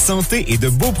remplie de santé et de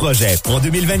beaux projets. En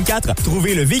 2024,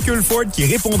 trouvez le véhicule Ford qui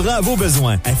répondra à vos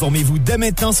besoins. Informez-vous dès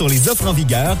maintenant sur les offres en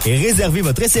vigueur et réservez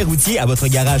votre essai routier à votre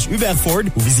garage Hubert Ford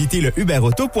ou visitez le Hubert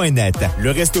Auto.net.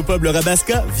 Le Resto Pub Le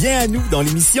Rabasca vient à nous dans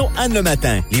l'émission Anne le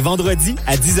matin. Les vendredis,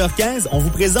 à 10h15, on vous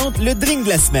présente le drink de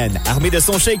la semaine. Armé de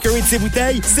son shaker et de ses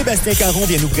bouteilles, Sébastien Caron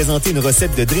vient nous présenter une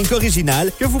recette de drink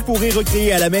originale que vous pourrez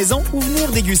recréer à la maison ou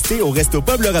venir déguster au Resto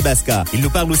Pub Le Rabasca. Il nous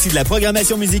parle aussi de la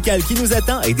programmation musicale qui nous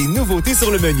attend et des nouveautés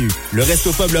sur le menu. Le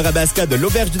Resto Pub Le Rabasca de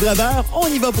l'Auberge du Draveur, on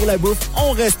y va pour la bouffe,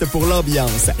 on reste pour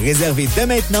l'ambiance. Réservé dès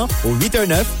maintenant au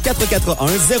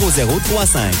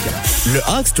 819-441-0035. Le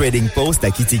Hawks Trading Post à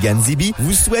Kitigan-Zibi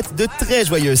vous souhaite de très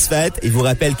joyeuses fêtes et vous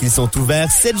rappelle qu'ils sont ouverts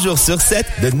 7 jours sur 7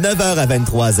 de 9h à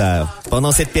 23h.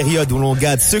 Pendant cette période où l'on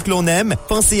gâte ceux que l'on aime,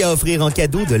 pensez à offrir en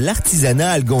cadeau de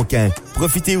l'artisanat algonquin.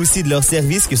 Profitez aussi de leurs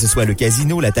services, que ce soit le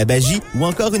casino, la tabagie ou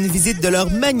encore une visite de leur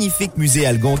magnifique musée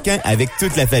algonquin avec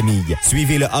toute la famille.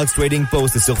 Suivez le Hawks Trading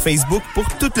Post sur Facebook pour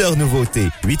toutes leurs nouveautés.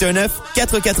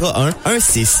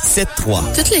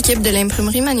 819-441-1673. Toute l'équipe de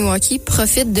l'imprimerie Maniwaki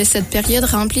profite de cette période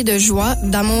remplie de joie,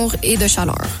 d'amour et de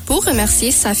chaleur. Pour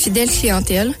remercier sa fidèle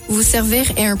clientèle, vous servir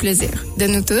est un plaisir. De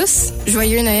nous tous,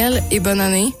 joyeux Noël et bonne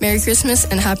année. Merry Christmas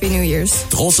and Happy New Year's.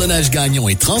 Tronçonnage Gagnon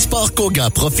et Transport Koga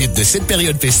profitent de cette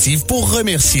période festive pour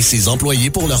remercier ses employés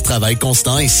pour leur travail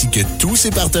constant ainsi que tous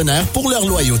ses partenaires pour leur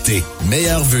loyauté.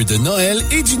 Meilleurs vœux de Noël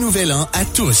et du Nouvel An à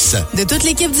tous. De toute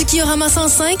l'équipe du Kiorama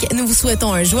 105, nous vous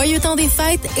souhaitons un joyeux temps des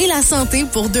fêtes et la santé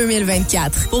pour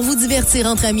 2024. Pour vous divertir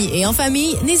entre amis et en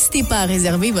famille, n'hésitez pas à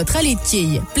réserver votre allée de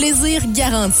quilles. Plaisir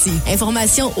garanti.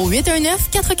 Informations au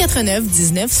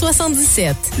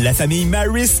 819-449-1977. La famille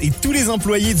Maris et tous les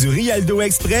employés du Rialdo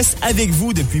Express avec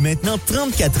vous depuis maintenant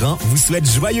 34 ans vous souhaitent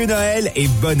joyeux Noël et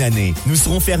bonne année. Nous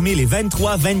serons fermés les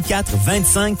 23, 24,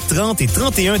 25, 30 et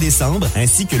 31 décembre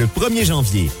ainsi que le 1er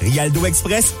janvier. Rialdo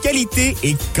Express, qualité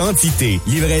et quantité.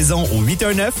 Livraison au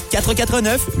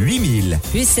 819-449-8000.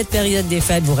 Puisse cette période des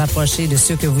fêtes vous rapprocher de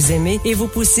ceux que vous aimez et vous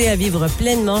pousser à vivre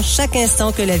pleinement chaque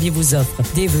instant que la vie vous offre.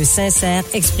 Des vœux sincères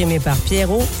exprimés par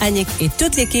Pierrot, Annick et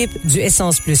toute l'équipe du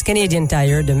Essence Plus Canadian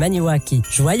Tire de Maniwaki.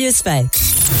 Joyeuses fêtes!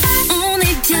 On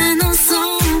est bien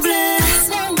ensemble.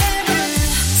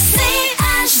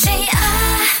 C-A-G-A.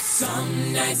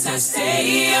 Some nights I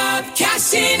stay up,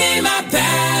 cashing in my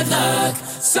bad luck.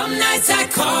 Some nights I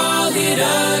call it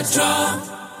a draw.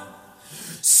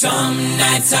 Some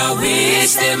nights I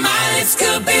wish that my lips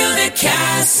could build a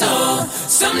castle.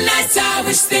 Some nights I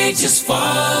wish they'd just fall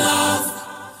off.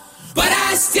 But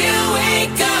I still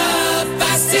wake up,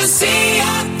 I still see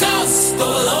your ghost. Oh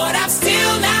Lord, I'm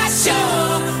still not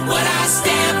sure what I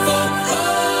stand for.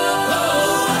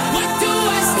 What do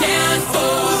I stand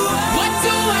for? What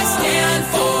do I stand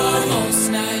for?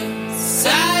 Most nights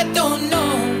I don't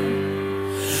know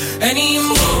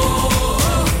anymore.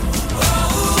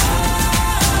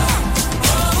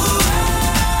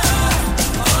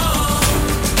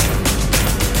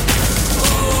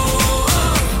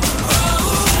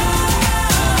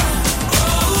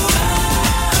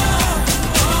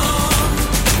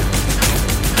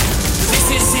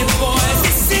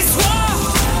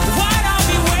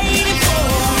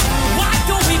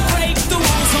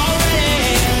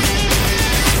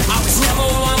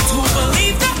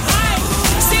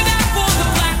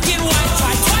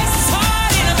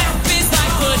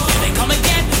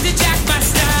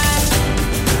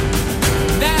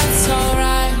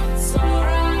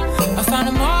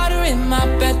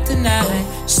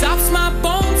 Stops my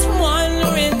bones from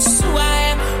wondering who I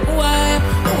am, who I am,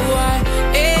 who I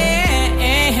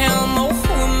am. Oh,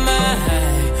 who am I?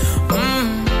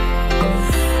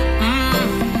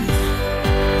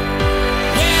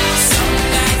 Well, some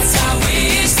nights I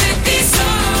wish that this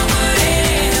all would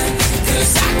end,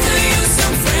 'cause I could use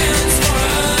some friends for a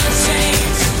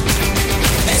change.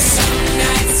 And some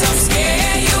nights I'm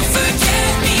scared you'll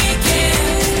forget me again.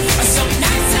 Some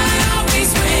nights I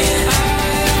always win.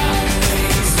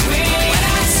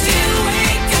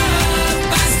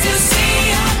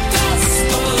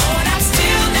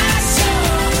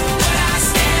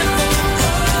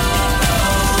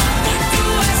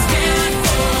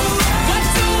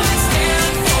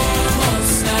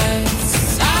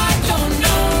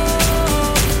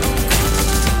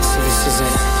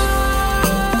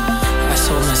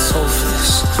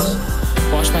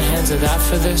 Of that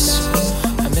for this,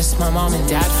 I miss my mom and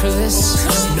dad for this.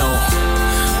 No,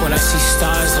 when I see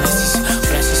stars, when I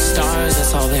see stars,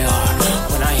 that's all they are.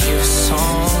 When I hear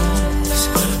songs,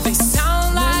 they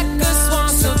sound like a swan.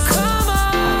 So come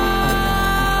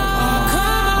on, come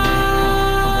on.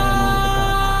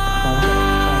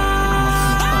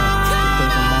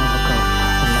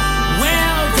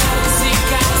 Well, those ain't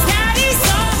guys, daddy's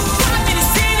on. Want me to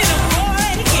sit in a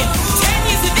board again? 10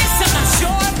 years of this, I'm not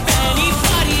sure if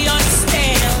anybody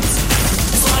understands.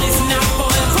 This one is not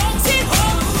for the broken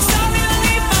home. Sorry to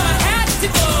leave, but I had to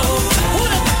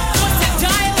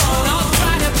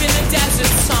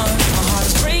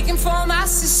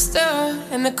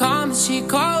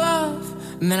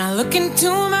off. Man, I look into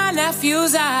my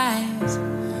nephew's eyes.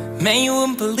 Man, you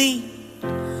wouldn't believe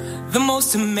the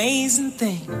most amazing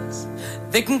things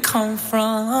that can come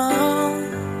from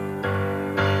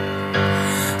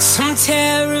some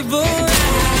terrible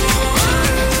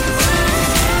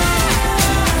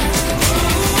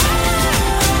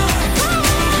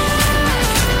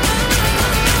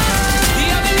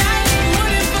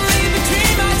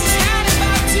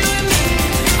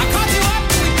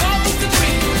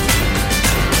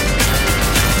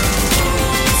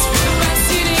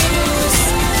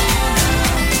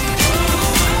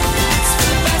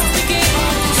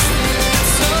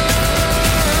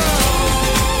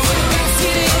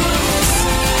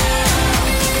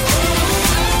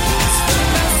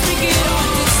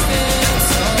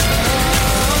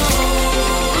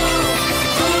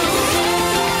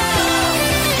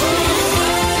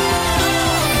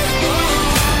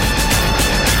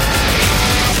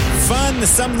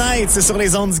Some Nights, c'est sur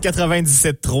les ondes du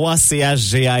 97.3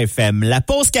 CHGA FM. La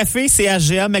pause café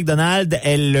CHGA McDonald's,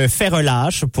 elle fait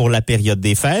relâche pour la période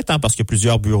des fêtes, parce que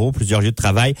plusieurs bureaux, plusieurs lieux de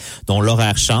travail dont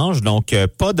l'horaire change. Donc,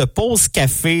 pas de pause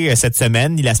café cette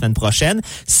semaine ni la semaine prochaine.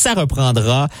 Ça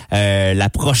reprendra le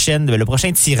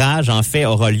prochain tirage, en fait,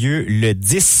 aura lieu le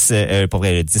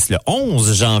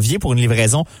 11 janvier pour une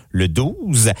livraison le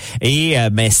 12. Et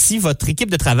si votre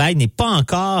équipe de travail n'est pas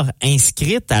encore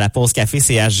inscrite à la pause café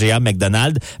CHGA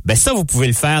McDonald's, ça, vous pouvez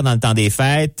le faire dans le temps des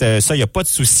fêtes. Ça, il n'y a pas de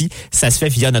souci. Ça se fait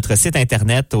via notre site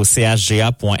Internet au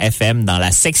chga.fm dans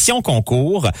la section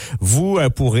concours. Vous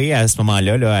pourrez, à ce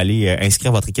moment-là, aller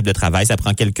inscrire votre équipe de travail. Ça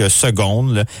prend quelques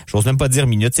secondes. Là. J'ose même pas dire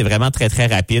minutes. C'est vraiment très, très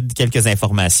rapide. Quelques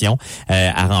informations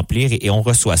à remplir et on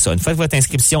reçoit ça. Une fois que votre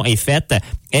inscription est faite,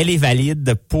 elle est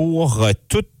valide pour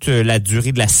toute la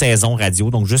durée de la saison radio.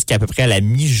 Donc, jusqu'à peu près à la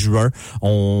mi-juin,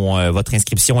 votre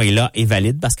inscription est là et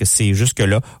valide parce que c'est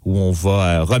jusque-là où on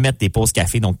va remettre des pauses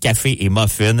café, donc café et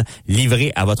muffins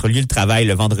livrés à votre lieu de travail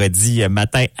le vendredi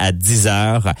matin à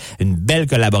 10h. Une belle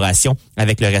collaboration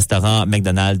avec le restaurant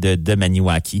McDonald's de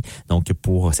Maniwaki, donc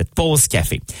pour cette pause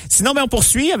café. Sinon, on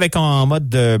poursuit avec en mode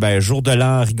de jour de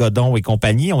l'an, rigodon et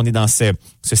compagnie. On est dans ce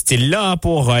style-là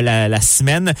pour la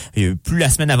semaine. Et plus la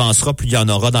semaine avancera, plus il y en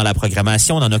aura dans la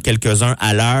programmation. On en a quelques-uns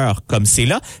à l'heure comme c'est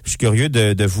là. Je suis curieux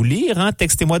de vous lire.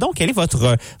 Textez-moi donc, quel est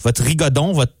votre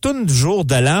rigodon, votre tune du jour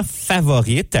de l'an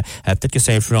favorite. Peut-être que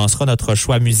ça influencera notre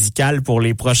choix musical pour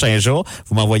les prochains jours.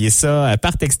 Vous m'envoyez ça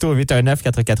par texto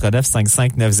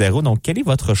 819-449-5590. Donc, quelle est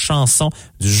votre chanson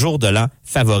du jour de l'an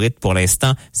favorite pour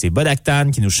l'instant? C'est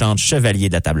Bodactan qui nous chante Chevalier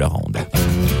de la table ronde.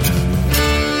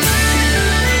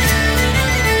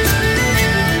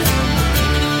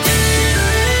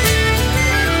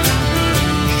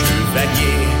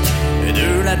 Chevalier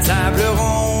de la table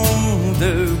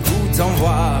ronde, goûte en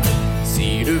voir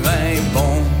si le vin est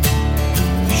bon.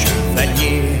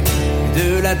 Chevalier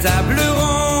de la table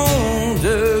ronde,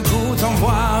 goûte en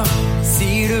voir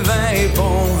si le vin est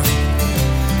bon.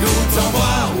 Goûte en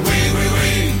voir, oui, oui,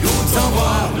 oui, goûte en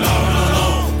voir, non, non,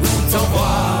 non, goûte en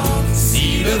voir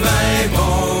si le vin est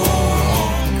bon.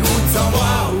 Goûte en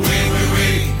voir, oui, oui, oui,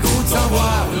 goûte en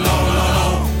voir, non, non,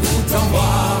 non, goûte en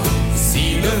voir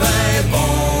si le vin est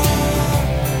bon.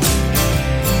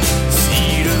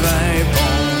 Si le vin est bon.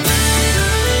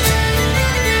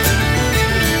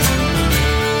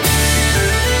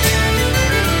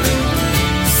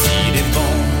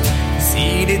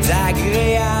 Il est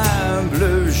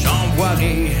agréable, j'en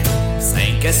boirai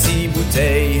 5 à 6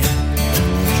 bouteilles.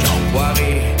 J'en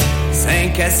boirai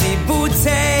 5 à 6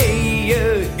 bouteilles.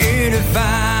 Une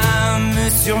femme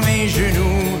sur mes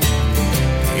genoux.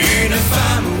 Une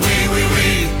femme, oui, oui,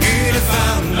 oui. Une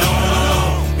femme, non, non, non.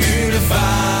 Une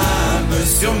femme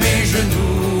sur mes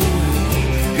genoux.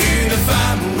 Une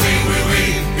femme, oui, oui, oui.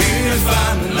 Une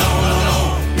femme, non, non, non.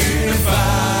 Une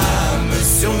femme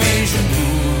sur mes genoux.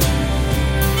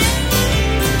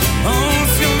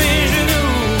 Sur mes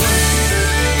genoux.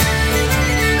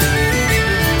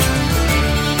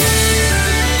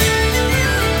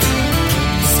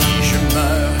 Si je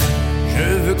meurs, je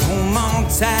veux qu'on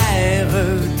m'enterre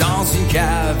dans une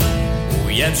cave où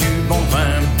il y a du bon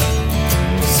vin.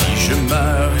 Si je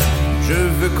meurs, je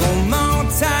veux qu'on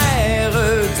m'enterre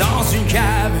dans une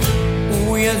cave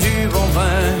où il y a du bon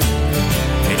vin.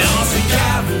 Et dans une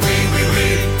cave, oui, oui, oui,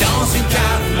 dans une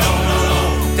cave, non, non, non,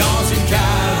 dans une cave.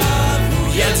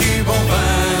 Il y a du bon vin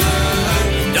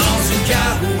dans une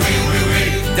cave, oui, oui, oui,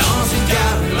 dans une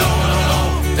cave, non, non, non,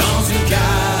 dans une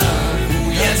cave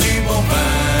où il y a du bon vin.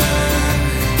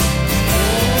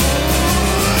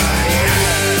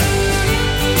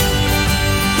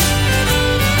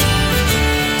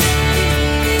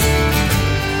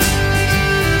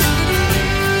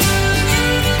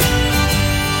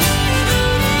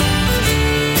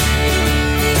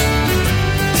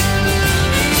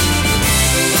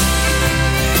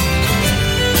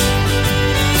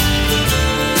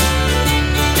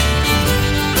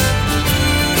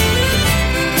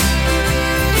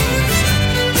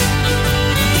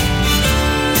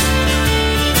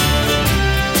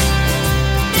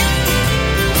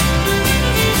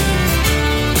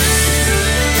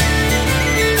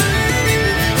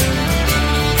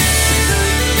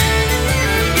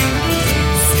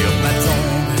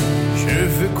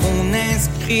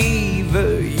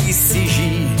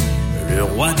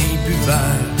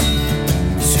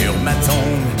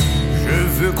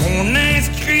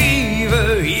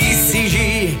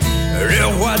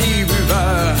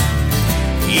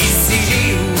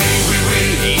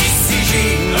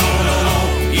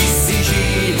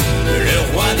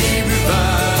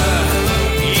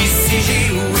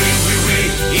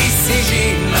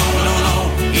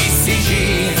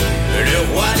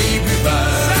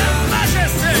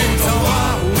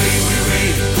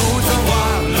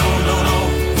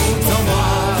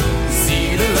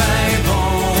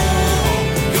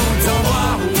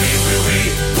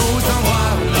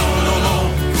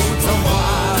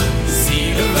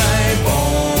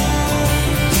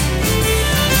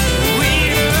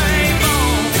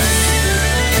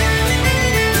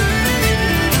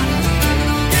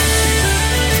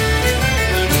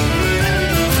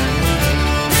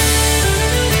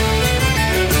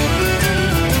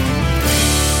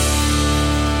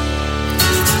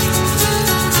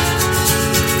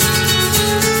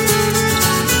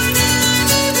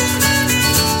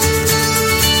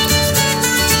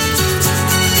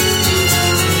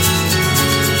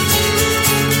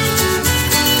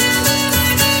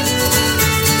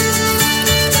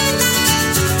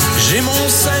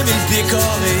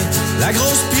 La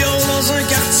grosse pion dans un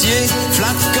quartier,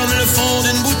 flatte comme le fond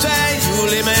d'une bouteille, où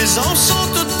les maisons sont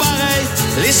toutes pareilles.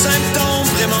 Les symptômes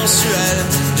prémensuels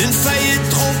d'une faillite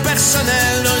trop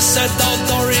personnelle, un set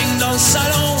outdooring dans le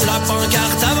salon, la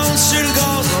pancarte avance sur le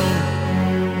gazon.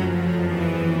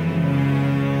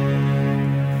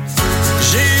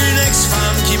 J'ai une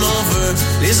ex-femme qui m'en veut,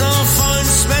 les enfants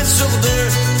une semaine sur deux,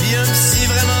 puis un psy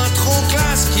vraiment trop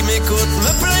classe qui m'écoute,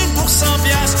 me plaindre pour 100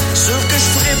 piastres, sûr que je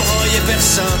ferai broyer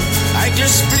personne, avec le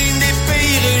spleen des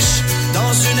pays riches,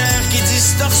 dans une ère qui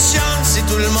distorsionne, c'est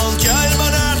tout le monde qui a le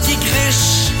bonheur qui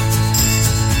criche.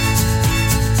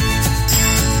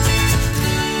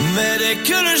 Mais dès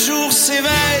que le jour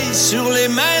s'éveille, sur les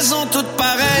maisons toutes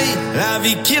pareilles, la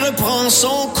vie qui reprend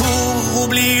son cours,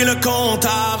 oublie le compte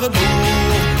à rebours.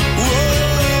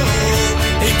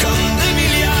 Et comme des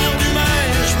milliards d'humains,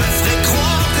 je me ferai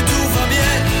croire que tout va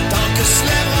bien, tant que se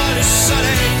lèvera le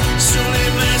soleil, sur les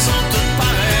maisons toutes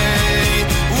pareilles.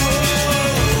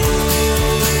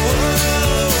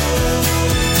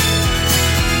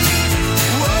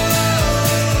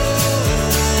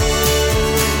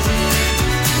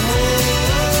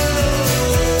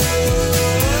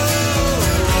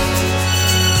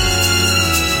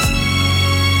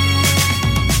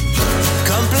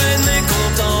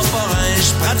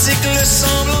 Pratique le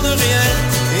semblant de rien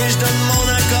et je donne mon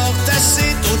accord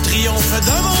tacite au triomphe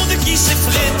d'un monde qui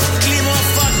s'effrite. Climat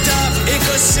fucked up,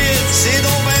 écocide, c'est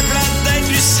donc ben plate d'être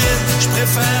lucide. Je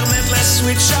préfère mettre la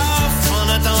switch off en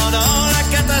attendant la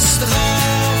catastrophe.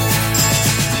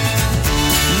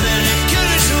 Mais que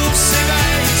le jour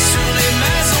s'éveille sur les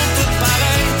maisons toutes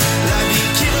pareilles, la vie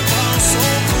qui reprend son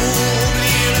cours,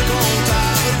 oublie le compte à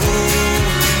rebours.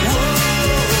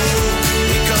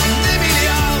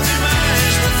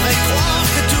 Croire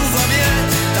que tout va bien,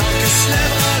 tant que se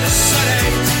lèvera le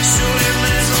soleil, sur les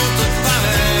maisons toutes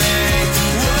pareilles.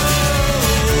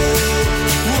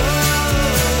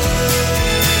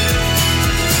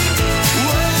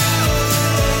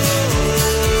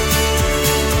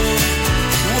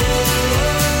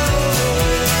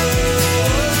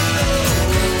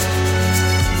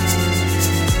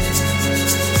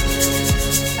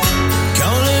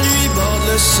 Quand la nuit borde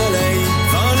le soleil,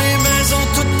 dans les maisons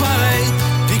toutes pareilles,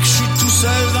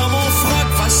 seul dans mon froc,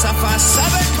 face à face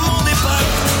avec mon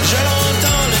époque, je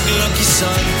l'entends le glas qui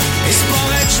sonne, et c'est pas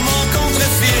vrai que je m'en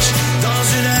contrefiche, dans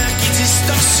une ère qui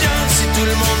distorsionne, c'est tout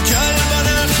le monde qui a le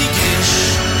bonheur qui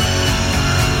criche.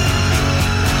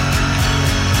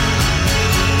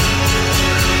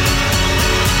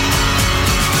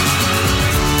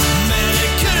 Mais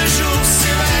que le jour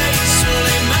s'éveille sur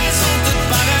les maisons toutes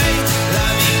pareilles, la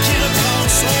vie qui reprend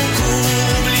son cours,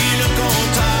 oublie le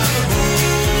compte à rebours.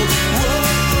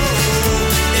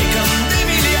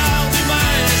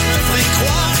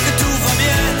 Croire que tout va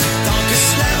bien, tant que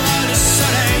se lèvera le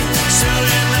soleil, sur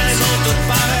les maisons toutes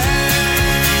pareilles.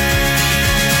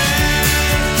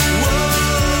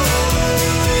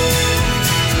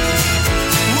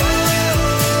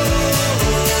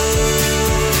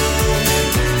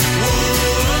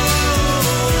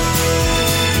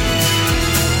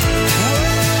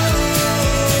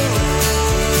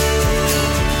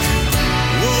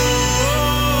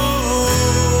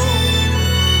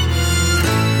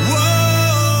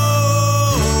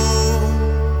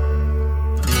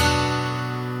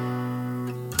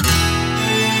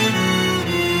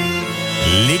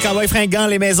 Les Cowboys fringants,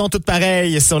 les maisons toutes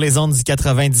pareilles sur les ondes du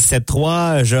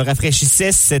 97.3. Je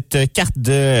rafraîchissais cette carte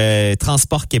de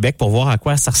Transport Québec pour voir à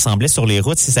quoi ça ressemblait sur les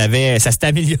routes, si ça s'était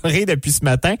amélioré depuis ce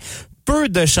matin. Peu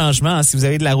de changements, hein, si vous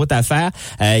avez de la route à faire.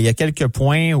 Il y a quelques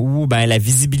points où la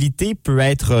visibilité peut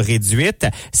être réduite.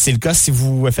 C'est le cas si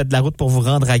vous faites de la route pour vous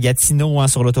rendre à Gatineau, hein,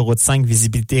 sur l'autoroute 5,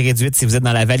 visibilité réduite. Si vous êtes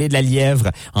dans la vallée de la Lièvre,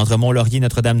 entre Mont-Laurier et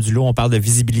Notre-Dame-du-Lot, on parle de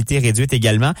visibilité réduite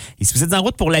également. Et si vous êtes en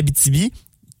route pour l'Abitibi,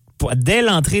 dès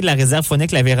l'entrée de la réserve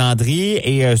faunique La Vérandrie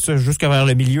et ça jusqu'à vers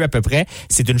le milieu à peu près,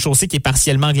 c'est une chaussée qui est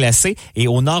partiellement glacée et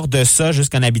au nord de ça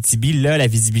jusqu'en Abitibi, là la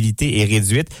visibilité est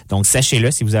réduite. Donc sachez-le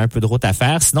si vous avez un peu de route à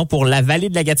faire. Sinon pour la vallée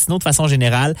de la Gatineau de façon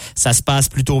générale, ça se passe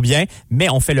plutôt bien,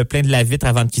 mais on fait le plein de la vitre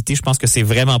avant de quitter. Je pense que c'est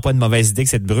vraiment pas une mauvaise idée que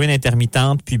cette brune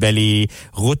intermittente puis les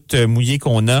routes mouillées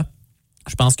qu'on a.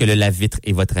 Je pense que le lave-vitre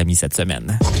est votre ami cette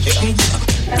semaine.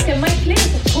 Parce que Mike Lynn,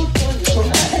 c'est trop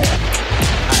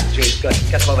Scott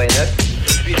 89.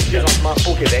 Je suis présentement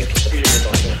au Québec.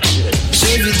 Je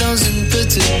vis dans une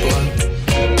petite boîte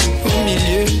au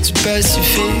milieu du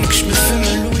Pacifique. Je me fume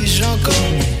un Louis Jean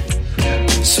comme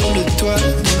sur le toit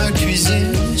de ma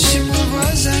cuisine. Chez mon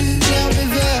voisin, l'herbe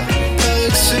est verte, paraît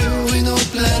que sur une autre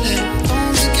planète.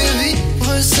 On dit que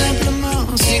vivre simplement,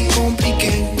 c'est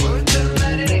compliqué.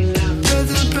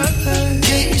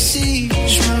 Et ici,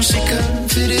 je mange comme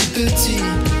Philippe Petit.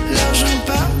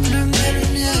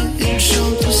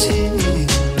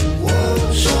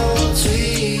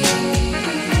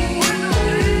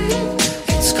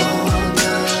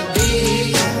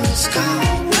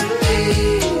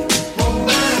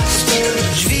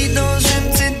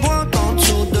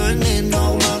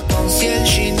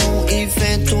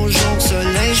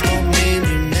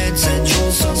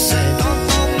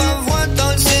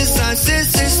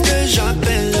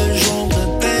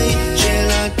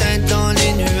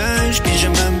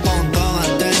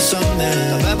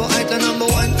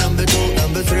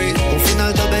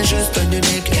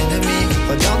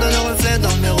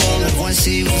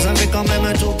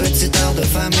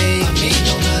 notre famille,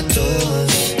 on a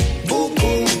tous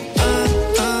beaucoup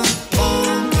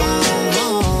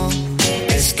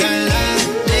est-ce que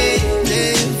l'année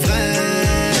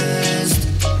reste?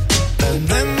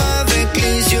 Même avec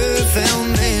les yeux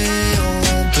fermés, on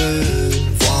peut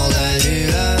voir la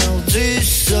lueur du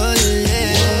soleil.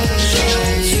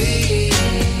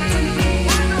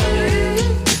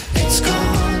 Aujourd'hui, it's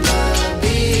gonna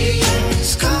be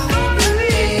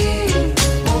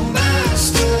mon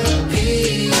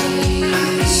masterpiece,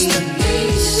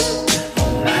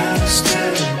 mon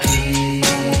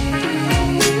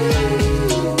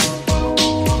masterpiece.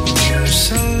 Le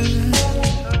sol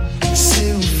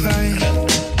s'est ouvert,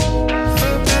 the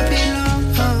Babylon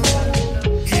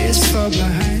is far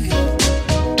behind.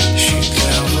 J'suis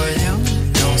clairvoyant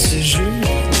dans ce jeu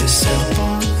de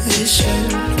serpent et chaîne.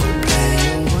 Go play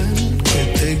your win, quit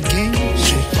the game,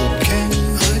 j'ai aucun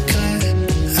regret.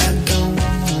 I don't,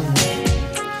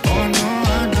 oh no I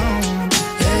don't.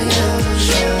 Et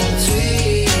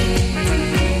aujourd'hui,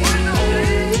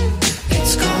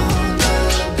 it's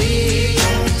gonna be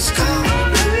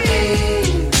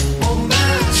mon masterpiece, mon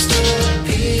masterpiece.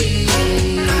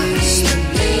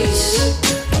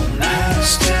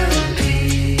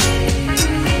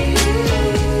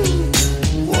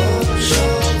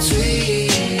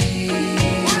 Aujourd'hui.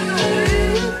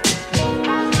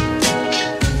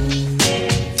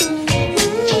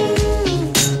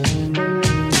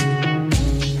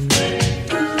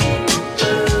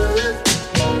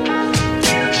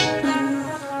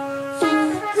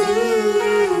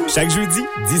 Chaque jeudi,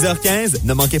 10h15,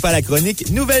 ne manquez pas la chronique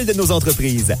Nouvelles de nos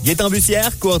entreprises. Gaétan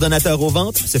Bussière, coordonnateur aux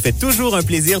ventes, se fait toujours un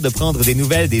plaisir de prendre des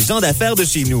nouvelles des gens d'affaires de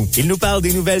chez nous. Il nous parle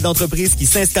des nouvelles d'entreprises qui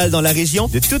s'installent dans la région,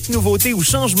 de toutes nouveautés ou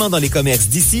changements dans les commerces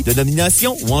d'ici, de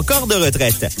nominations ou encore de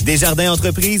retraite. Desjardins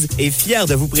Entreprises est fier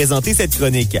de vous présenter cette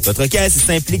chronique. Votre caisse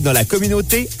s'implique dans la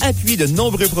communauté, appuie de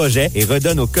nombreux projets et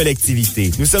redonne aux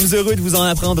collectivités. Nous sommes heureux de vous en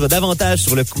apprendre davantage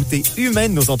sur le côté humain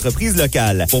de nos entreprises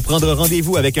locales. Pour prendre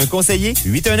rendez-vous avec un conseiller,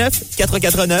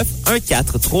 819-449-1432.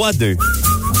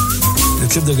 Le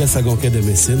club de golf algonquin de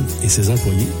Messine et ses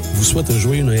employés vous souhaitent un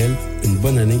joyeux Noël, une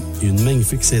bonne année et une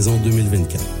magnifique saison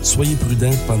 2024. Soyez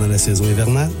prudents pendant la saison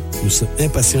hivernale. Nous sommes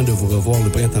impatients de vous revoir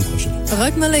le printemps prochain.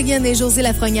 Rock Mulligan et José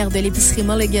Lafrenière de l'épicerie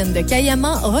Mulligan de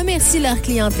Cayamant remercient leur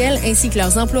clientèle ainsi que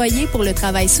leurs employés pour le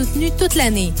travail soutenu toute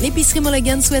l'année. L'épicerie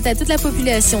Mulligan souhaite à toute la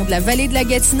population de la vallée de la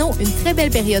Gatineau une très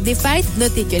belle période des fêtes.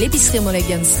 Notez que l'épicerie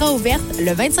Mulligan sera ouverte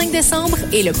le 25 décembre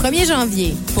et le 1er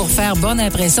janvier. Pour faire bonne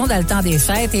impression dans le temps des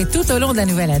fêtes et tout au long de la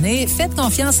nouvelle année, faites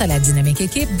confiance à la dynamique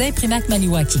équipe d'Imprimac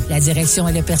Maniwaki. La direction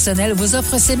et le personnel vous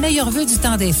offrent ses meilleurs vœux du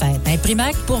temps des fêtes.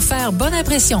 Imprimac pour faire bonne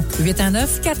impression.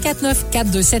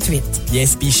 819-449-4278.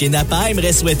 Yespi chez Napa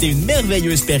aimerait souhaiter une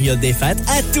merveilleuse période des fêtes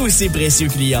à tous ses précieux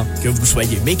clients. Que vous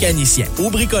soyez mécanicien ou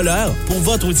bricoleur, pour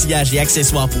votre outillage et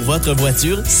accessoires pour votre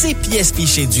voiture, c'est Pièces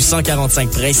Pichées du 145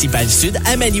 Principal Sud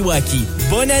à Maniwaki.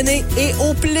 Bonne année et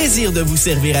au plaisir de vous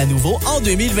servir à nouveau en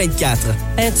 2024.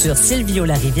 Peinture Silvio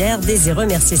Larivière désire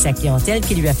remercier sa clientèle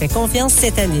qui lui a fait confiance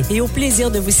cette année et au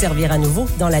plaisir de vous servir à nouveau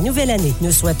dans la nouvelle année.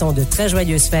 Nous souhaitons de très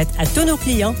joyeuses fêtes à tous nos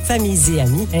clients, familles et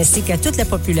amis, ainsi qu'à toute la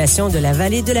population de la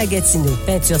vallée de la Gatineau.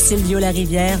 Peinture Silvio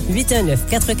Larivière,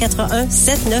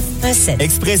 819-441-7917.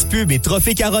 Express Pub et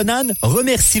Trophée Caronan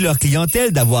remercient leur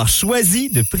clientèle d'avoir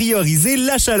choisi de prioriser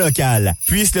l'achat local.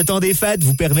 Puisse le temps des fêtes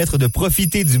vous permettre de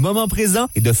profiter du moment présent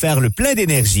et de faire le plein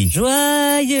d'énergie.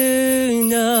 Joyeux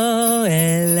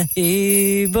Noël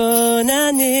et bonne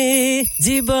année,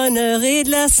 du bonheur et de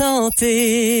la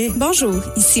santé. Bonjour,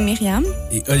 ici Myriam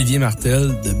et Olivier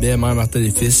Martel de BMR Martel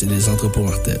et Fils et les entrepôts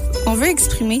Martel. On veut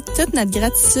exprimer toute notre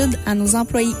gratitude à nos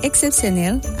employés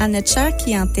exceptionnels, à notre chère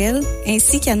clientèle,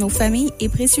 ainsi qu'à nos familles et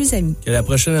précieux amis. Que la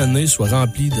prochaine année soit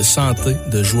remplie de santé,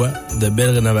 de joie, de belles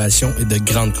rénovations et de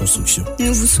grandes constructions.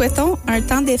 Nous vous souhaitons un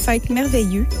temps des fêtes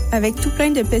merveilleux, avec tout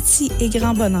plein de petits et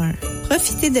grands bonheurs.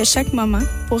 Profitez de chaque moment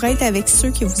pour être avec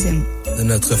ceux que vous aimez. De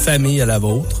notre famille à la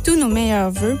vôtre. Tous nos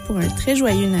meilleurs vœux pour un très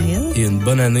joyeux Noël. Et une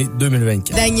bonne année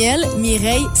 2024. Daniel,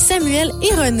 Mireille, Samuel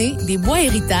et René des Bois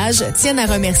Héritage tiennent à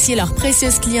remercier leur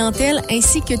précieuse clientèle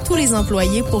ainsi que tous les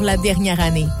employés pour la dernière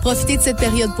année. Profitez de cette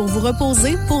période pour vous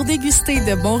reposer, pour déguster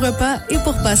de bons repas et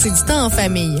pour passer du temps en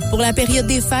famille. Pour la période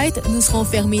des fêtes, nous serons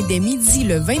fermés dès midi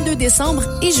le 22 décembre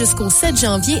et jusqu'au 7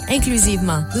 janvier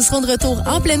inclusivement. Nous serons de retour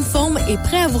en pleine forme et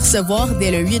prêts à vous recevoir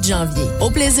dès le 8 janvier. Au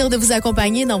plaisir de vous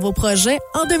accompagner dans vos projets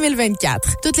en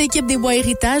 2024. Toute l'équipe des Bois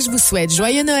Héritage vous souhaite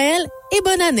joyeux Noël et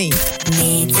bonne année.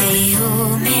 Météo.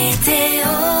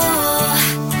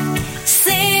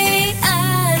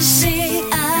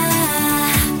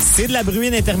 C'est de la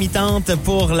bruine intermittente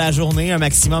pour la journée, un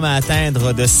maximum à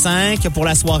atteindre de 5. Pour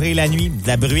la soirée et la nuit, de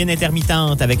la bruine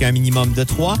intermittente avec un minimum de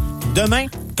 3. Demain,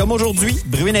 comme aujourd'hui,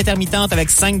 bruine intermittente avec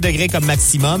 5 degrés comme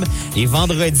maximum. Et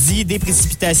vendredi, des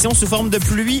précipitations sous forme de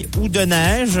pluie ou de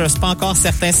neige. C'est pas encore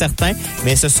certain,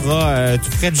 mais ce sera tout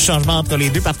près du changement entre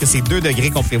les deux parce que c'est 2 degrés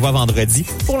qu'on prévoit vendredi.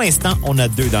 Pour l'instant, on a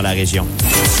 2 dans la région.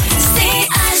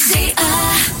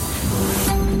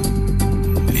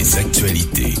 Les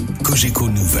actualités Cogeco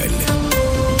Nouvelles.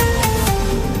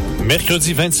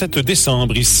 Mercredi 27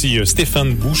 décembre, ici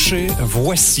Stéphane Boucher.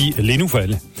 Voici les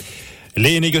nouvelles.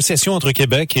 Les négociations entre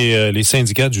Québec et les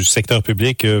syndicats du secteur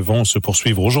public vont se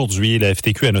poursuivre aujourd'hui. La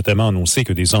FTQ a notamment annoncé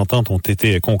que des ententes ont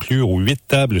été conclues aux 8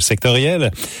 tables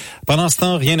sectorielles. Pendant ce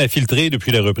temps, rien n'a filtré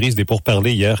depuis la reprise des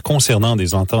pourparlers hier concernant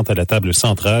des ententes à la table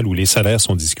centrale où les salaires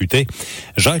sont discutés.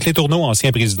 Jacques Letourneau,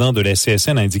 ancien président de la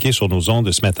CSN, a indiqué sur nos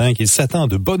ondes ce matin qu'il s'attend à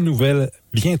de bonnes nouvelles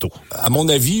bientôt. À mon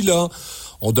avis, là,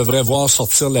 on devrait voir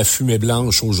sortir la fumée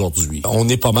blanche aujourd'hui. On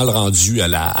est pas mal rendu à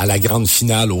la grande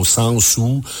finale au sens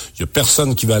où il y a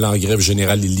personne qui va aller en grève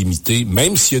générale illimitée,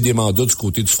 même s'il y a des mandats du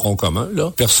côté du Front commun,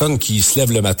 là. Personne qui se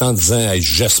lève le matin en disant hey,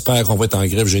 j'espère qu'on va être en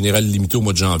grève générale illimitée au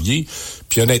mois de janvier.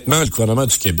 Puis honnêtement, le gouvernement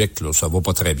du Québec, là, ça va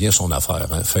pas très bien son affaire.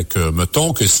 Hein. Fait que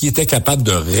mettons que s'il était capable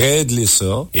de régler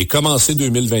ça et commencer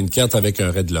 2024 avec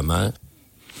un règlement.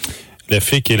 La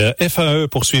FIC et la FAE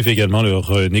poursuivent également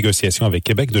leurs négociations avec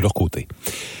Québec de leur côté.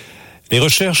 Les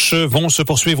recherches vont se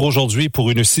poursuivre aujourd'hui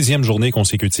pour une 6e journée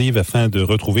consécutive afin de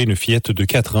retrouver une fillette de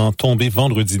 4 ans tombée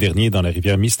vendredi dernier dans la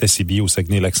rivière Mistassini au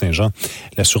Saguenay-Lac-Saint-Jean.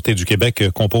 La Sûreté du Québec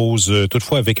compose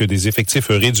toutefois avec des effectifs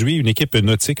réduits. Une équipe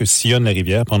nautique sillonne la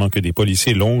rivière pendant que des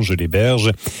policiers longent les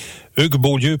berges. Hugues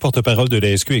Beaulieu, porte-parole de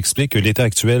la SQ, explique que l'état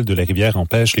actuel de la rivière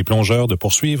empêche les plongeurs de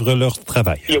poursuivre leur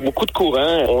travail. Il y a beaucoup de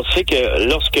courants. On sait que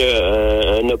lorsque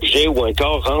un objet ou un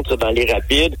corps rentre dans les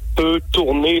rapides, peut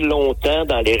tourner longtemps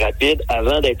dans les rapides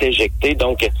avant d'être éjecté.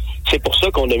 Donc, c'est pour ça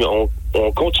qu'on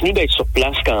continue d'être sur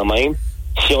place quand même.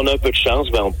 Si on a un peu de chance,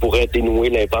 on pourrait dénouer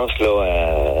l'impasse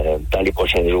là dans les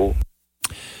prochains jours.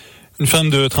 Une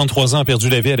femme de 33 ans a perdu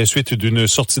la vie à la suite d'une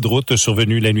sortie de route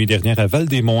survenue la nuit dernière à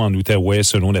Val-des-Monts, en Outaouais.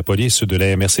 Selon la police de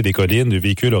la MRC des Collines, le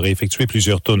véhicule aurait effectué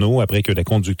plusieurs tonneaux après que la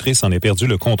conductrice en ait perdu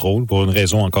le contrôle pour une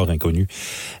raison encore inconnue.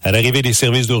 À l'arrivée des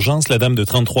services d'urgence, la dame de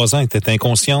 33 ans était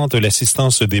inconsciente.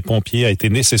 L'assistance des pompiers a été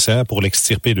nécessaire pour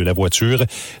l'extirper de la voiture.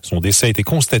 Son décès a été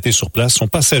constaté sur place. Son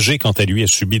passager, quant à lui, a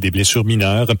subi des blessures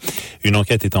mineures. Une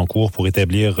enquête est en cours pour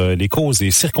établir les causes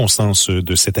et circonstances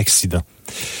de cet accident.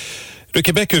 Le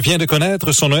Québec vient de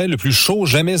connaître son Noël le plus chaud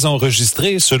jamais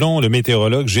enregistré. Selon le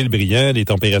météorologue Gilles Briand, les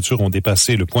températures ont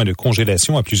dépassé le point de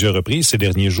congélation à plusieurs reprises ces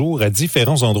derniers jours à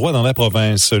différents endroits dans la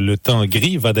province. Le temps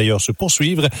gris va d'ailleurs se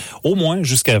poursuivre au moins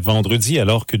jusqu'à vendredi,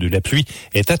 alors que de la pluie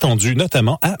est attendue,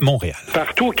 notamment à Montréal.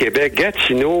 Partout au Québec,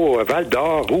 Gatineau,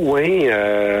 Val-d'Or, Rouyn,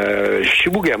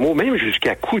 Chibougamau, même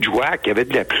jusqu'à Coudjouac, il y avait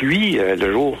de la pluie le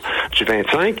jour du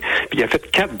 25, puis il a fait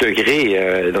 4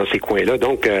 degrés dans ces coins-là.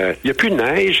 Donc, il n'y a plus de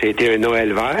neige, ça a été un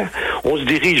Noël vert. On se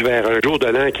dirige vers un jour de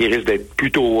l'an qui risque d'être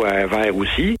plutôt vert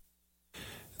aussi.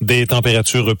 Des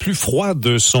températures plus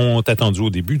froides sont attendues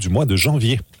au début du mois de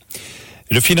janvier.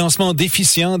 Le financement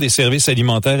déficient des services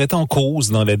alimentaires est en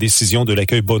cause dans la décision de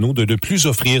l'accueil Bonneau de ne plus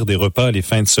offrir des repas les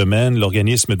fins de semaine.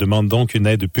 L'organisme demande donc une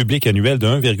aide publique annuelle de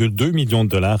 1,2 million de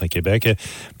dollars à Québec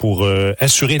pour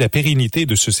assurer la pérennité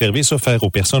de ce service offert aux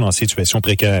personnes en situation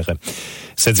précaire.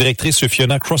 Sa directrice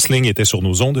Fiona Crossling était sur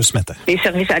nos ondes ce matin. Les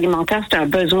services alimentaires, c'est un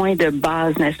besoin de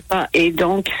base, n'est-ce pas? Et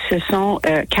donc, ce sont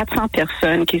 400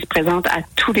 personnes qui se présentent à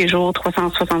tous les jours,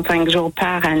 365 jours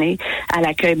par année à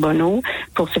l'accueil Bonneau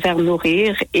pour se faire nourrir.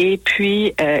 Et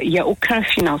puis, il n'y a aucun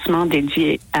financement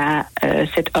dédié à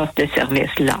cette offre de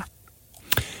service-là.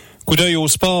 Coup d'œil au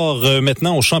sport,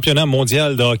 maintenant au championnat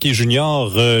mondial de hockey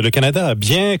junior. Le Canada a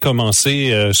bien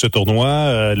commencé ce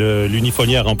tournoi.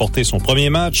 L'Unifolier a remporté son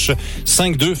premier match,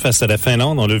 5-2 face à la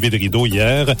Finlande en levée de rideau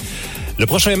hier. Le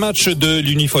prochain match de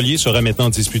l'Unifolier sera maintenant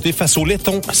disputé face aux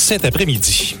Lettons cet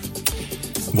après-midi.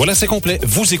 Voilà, c'est complet.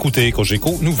 Vous écoutez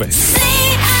Cogeco Nouvelles.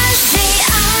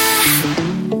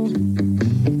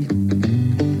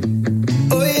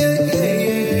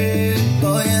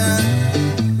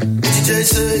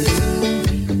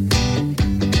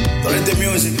 Don't the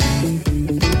music.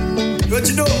 What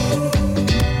you know?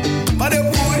 Pas de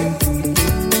bruit.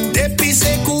 Depuis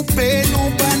c'est coupé, nous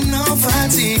pas n'en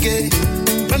fatigué.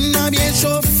 Pendant bien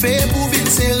chauffé pour vite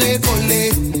se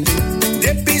recoller.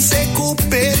 Depuis c'est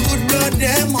coupé, good blood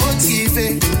est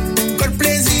motivé. Col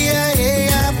plaisir et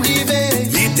à privé.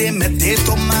 L'idée mettait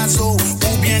Tomaso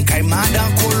ou bien Caïma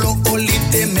dans Colo.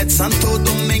 L'idée mettre Santo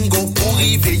Domingo pour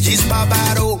rive Gis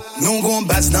Barbaro. Nous gon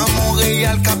basse dans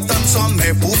Montréal, Captain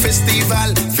sommet pour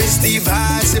festival.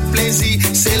 Festival, c'est plaisir,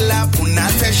 c'est là pour n'a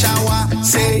fait chawa.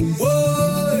 C'est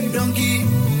Boy Donkey,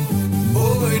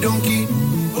 Boy Donkey,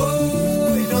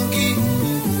 Boy Donkey,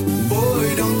 Boy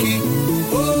Donkey,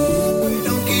 Boy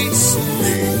Donkey, Boy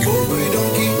Donkey, Boy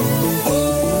Donkey,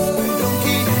 Boy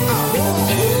Donkey.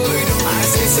 Ah,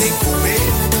 c'est coupé,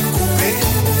 coupé,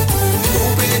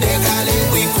 coupé, décalé,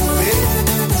 oui, coupé,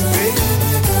 coupé,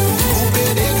 coupé,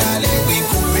 décalé, oui,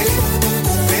 coupé,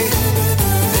 coupé,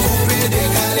 coupé,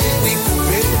 décalé, oui,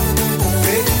 coupé,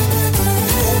 coupé,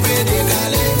 coupé,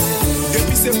 décalé.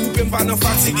 Depuis c'est coupé, m'pas non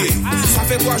fatigué. Ça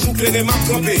fait 3 jours que les m'a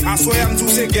campé. À soir, m'dou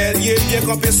c'est guerrier. Bien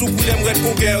campé sous coulé, m'rette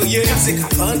pour guerrier. C'est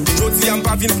capable. Jodi,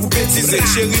 m'pas vin pour bêtiser.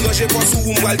 Chérie, ranger pas sous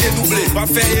ou m'val dédoubler. Pas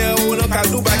faire hier ou non, t'as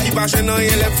douba qui va gêner,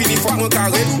 elle est fini, faut qu'on t'a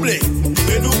redoublé.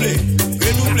 Redoublé,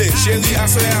 redoublé. Chérie, à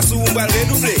soir, à sous, m'val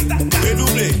redoublé.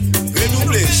 Redoublé,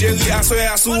 redoublé. Chérie, à soir,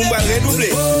 à sous, m'val redoublé.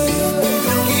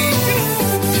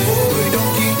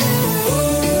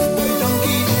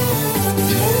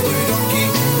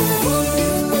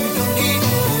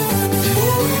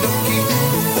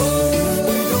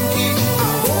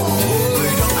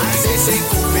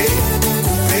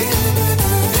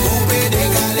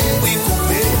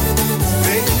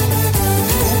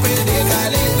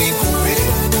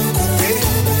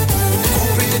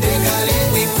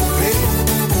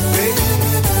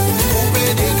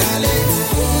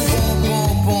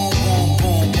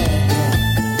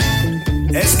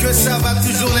 Est-ce que ça va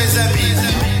toujours les amis?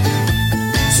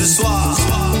 Ce soir,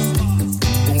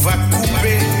 on va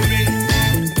couper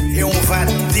et on va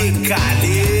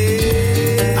décaler.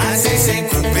 Ah, c'est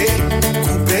coupé,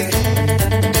 coupé,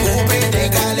 coupé,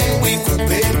 décalé, oui,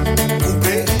 coupé,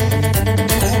 coupé,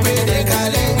 coupé,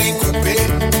 décalé, oui, coupé,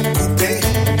 coupé,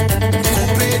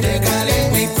 coupé, décalé,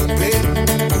 oui, coupé,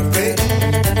 coupé,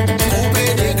 coupé,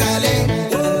 décalé.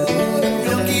 Oh,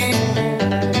 donkey,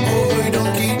 oh,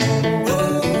 donkey.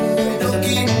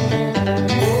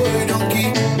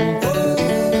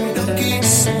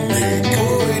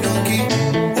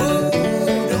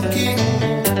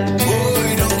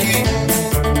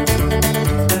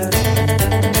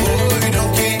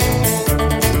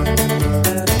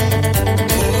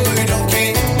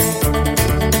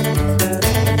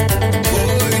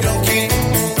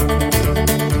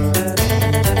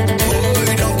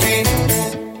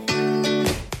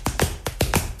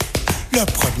 Le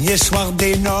premier soir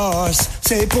des noces,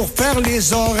 c'est pour faire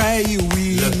les oreilles,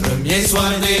 oui. Le premier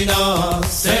soir des noces,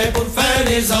 c'est pour faire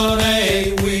les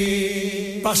oreilles,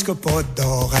 oui. Parce que pas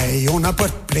d'oreilles, on n'a pas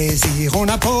de plaisir, on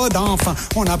n'a pas d'enfants,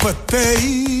 on n'a pas de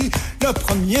pays. Le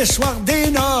premier soir des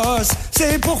noces,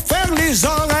 c'est pour faire les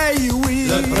oreilles, oui.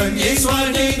 Le premier soir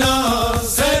des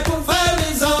noces, c'est pour faire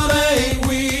les oreilles,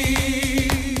 oui.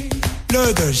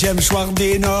 Le deuxième soir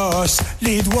des noces,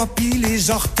 les doigts pis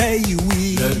les orteils,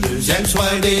 oui. Le deuxième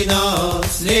soir des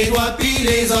noces, les doigts pis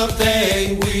les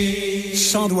orteils, oui.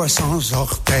 Sans doigts, sans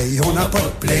orteils, on n'a pas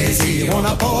de plaisir, on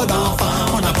n'a pas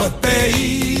d'enfants, on n'a pas de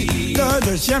pays. Le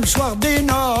deuxième soir des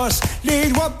noces, les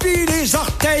doigts pis les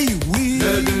orteils, oui.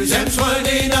 Le deuxième soir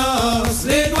des noces,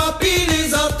 les doigts pis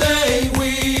les orteils,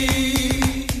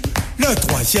 oui. Le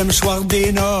troisième soir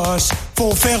des noces,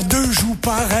 faut faire 2 joues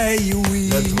pareilles, oui.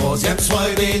 Le troisième soir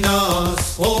des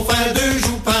noces, faut faire 2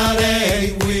 joues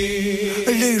pareilles, oui.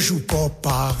 Les joues pas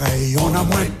pareilles, on a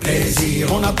moins de plaisir,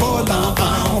 on n'a pas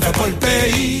d'enfants, on fait pas le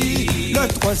pays. Le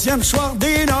troisième soir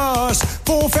des noces,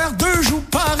 faut faire 2 joues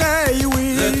pareilles,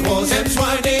 oui. Le troisième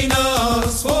soir des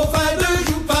noces, faut faire 2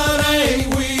 joues pareilles,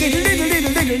 oui.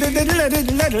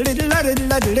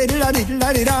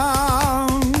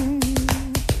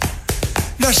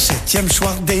 Le septième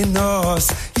soir des noces,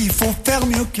 il faut faire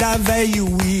mieux que la veille,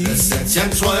 oui. Le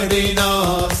septième soir des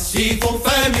noces, il faut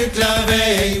faire mieux que la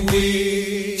veille,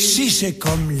 oui. Si c'est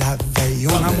comme la veille,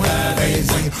 on a moins de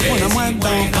plaisir, on a moins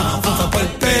d'enfants, on fait pas le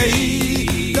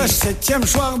pays. Le septième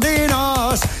soir des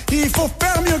noces, il faut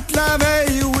faire mieux que la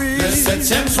veille, oui. Le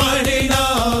septième soir des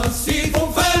noces, il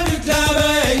faut faire mieux que la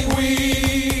veille, oui.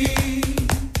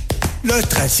 Le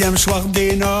 13e soir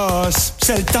des noces,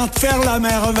 c'est le temps de faire la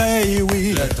merveille,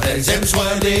 oui. Le 13e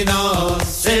soir des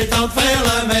noces, c'est le temps de faire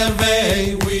la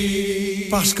merveille, oui.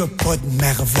 Parce que pas de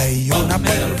merveille, on n'a pas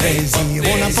de plaisir,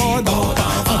 on n'a pas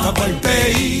d'enfants, on n'a pas le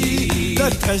pays. Le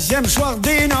 13e soir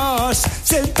des noces,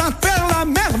 c'est le temps de faire la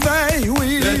merveille,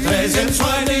 oui. Le 13e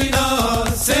soir des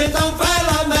noces, c'est le temps de faire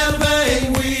la merveille,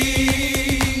 oui.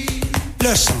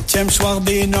 Le 100e soir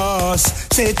des noces,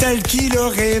 c'est elle qui le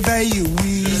réveille,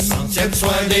 oui. Le 100e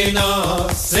soir des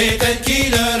noces, c'est elle qui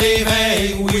le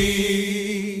réveille,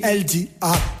 oui. Elle dit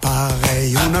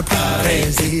pareil, on n'a plus de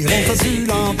plaisir, on fait plus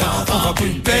l'enfant, on fera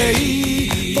plus le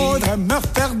pays. Faudrait me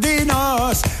refaire des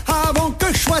noces avant que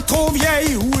je sois trop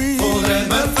vieille, oui. Faudrait me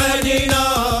faire des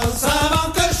noces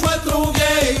avant que je sois trop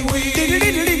vieille, oui.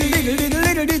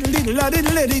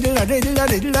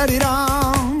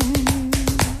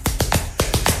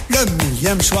 Le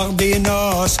millième soir des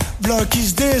noces, bloc qui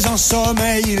se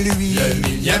désensommeille, lui. Le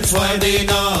millième soir des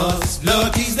noces,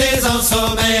 bloc qui se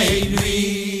désensommeille,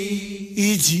 lui.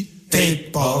 Il dit, t'es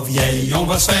pas vieille, on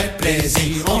va se faire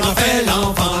plaisir. On en fait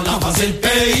l'enfant, l'enfant c'est le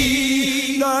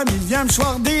pays. Le millième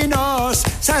soir des noces,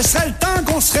 ça serait le temps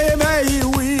qu'on se réveille,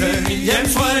 oui. Le millième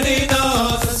soir des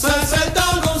noces, ça serait le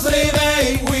temps qu'on se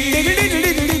réveille, oui.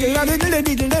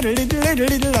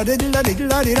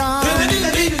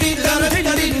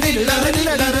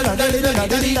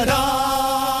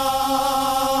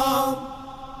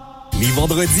 Les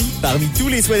vendredis, parmi tous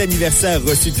les souhaits d'anniversaire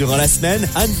reçus durant la semaine,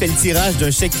 Anne fait le tirage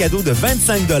d'un chèque cadeau de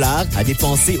 25 $ à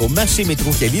dépenser au marché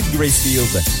Métro-Cali de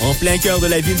Gracefield. En plein cœur de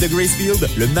la ville de Gracefield,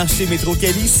 le marché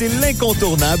Métro-Cali, c'est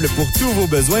l'incontournable pour tous vos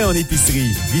besoins en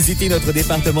épicerie. Visitez notre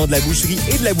département de la boucherie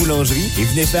et de la boulangerie et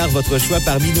venez faire votre choix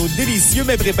parmi nos délicieux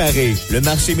mets préparés. Le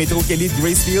marché Métro-Cali de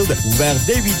Gracefield, ouvert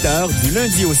dès 8h du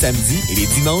lundi au samedi et les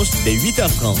dimanches dès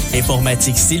 8h30.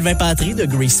 Informatique Sylvain Patry de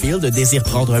Gracefield désire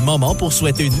prendre un moment pour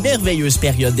souhaiter une merveilleuse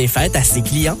période des fêtes à ses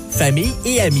clients, familles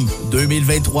et amis.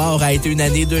 2023 aura été une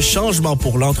année de changement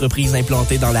pour l'entreprise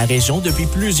implantée dans la région depuis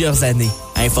plusieurs années.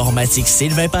 Informatique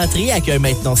Sylvain Patry accueille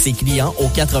maintenant ses clients au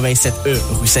 87E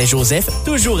rue Saint-Joseph,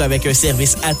 toujours avec un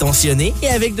service attentionné et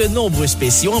avec de nombreux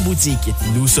spéciaux en boutique.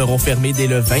 Nous serons fermés dès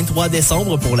le 23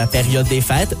 décembre pour la période des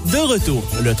fêtes, de retour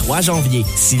le 3 janvier.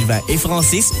 Sylvain et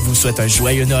Francis vous souhaitent un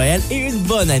joyeux Noël et une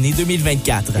bonne année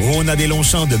 2024. Rona des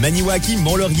Longchamps de Maniwaki,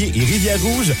 Mont-Laurier et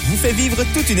Rivière-Rouge vous fait vivre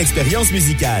toute une expérience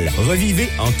musicale. Revivez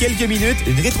en quelques minutes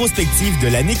une rétrospective de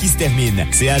l'année qui se termine.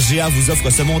 CHGA vous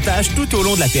offre ce montage tout au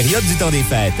long de la période du temps des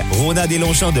fêtes. Rona des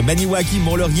Longchamps de Maniwaki,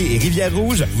 Mont-Laurier et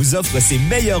Rivière-Rouge vous offre ses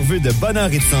meilleurs vœux de bonheur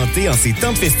et de santé en ces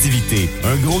temps de festivités.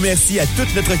 Un gros merci à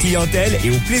toute notre clientèle et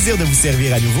au plaisir de vous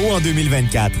servir à nouveau en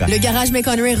 2024. Le Garage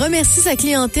McConaughey remercie sa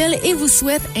clientèle et vous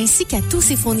souhaite, ainsi qu'à tous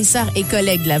ses fournisseurs et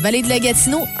collègues de la vallée de la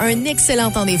Gatineau, un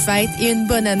excellent temps des fêtes et une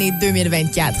bonne année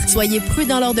 2024. Soyez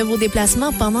prudents lors de vos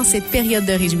déplacements pendant cette période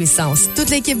de réjouissance. Toute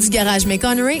l'équipe du Garage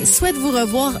McConaughey souhaite vous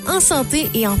revoir en santé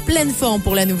et en pleine forme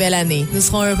pour la nouvelle année. Nous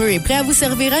serons heureux et prêts à vous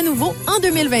servir à nouveau en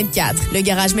 2024. Le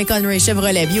Garage McConaughey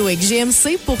Chevrolet Buick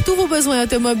GMC pour tous vos besoins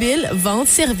automobiles, vente,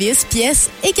 services,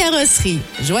 pièces et carrosserie.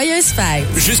 Joyeuses fêtes!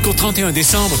 Jusqu'au 31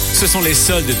 décembre, ce sont les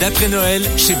soldes d'après-Noël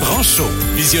chez Branchot.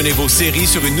 Visionnez vos séries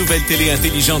sur une nouvelle télé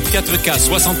intelligente 4K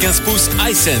 75 pouces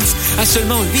iSense à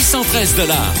seulement 813 $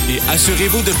 et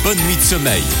assurez-vous de bonnes nuits de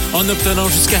sommeil en obtenant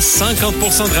jusqu'à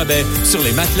 50% de rabais sur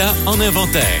les matelas en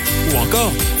inventaire. Ou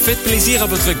encore, faites plaisir à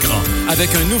votre grand avec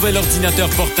un nouvel ordinateur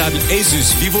portable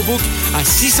Asus VivoBook à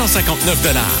 659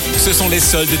 $. Ce sont les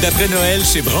soldes d'après-Noël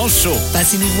chez Branchot.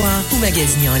 Passez nous voir ou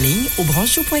magasinez en ligne au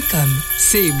branchot.com.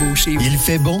 C'est beau chez vous. Il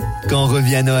fait bon, quand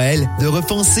revient Noël, de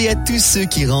repenser à tous ceux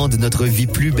qui rendent notre vie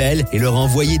plus belle et leur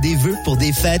envoyer des vœux pour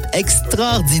des fêtes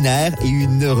extraordinaires et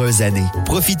une heureuse année.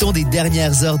 Profitons des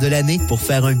dernières heures de l'année pour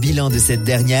faire un bilan de cette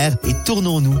dernière et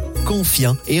tournons-nous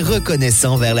confiants et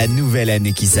reconnaissants vers la nouvelle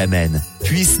année qui s'amène.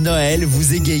 Puisse Noël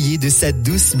vous égayer de sa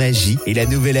douce magie et la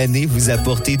nouvelle année vous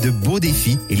apporter de beaux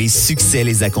défis et les succès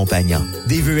les accompagnant.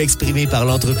 Des vœux exprimés par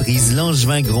l'entreprise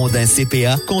Langevin Grondin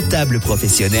CPA, comptable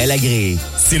professionnel agréé.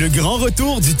 C'est le grand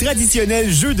retour du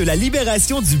traditionnel jeu de la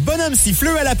libération du bonhomme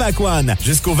siffleux à la Pacouane.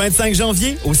 Jusqu'au 25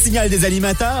 janvier, au signal des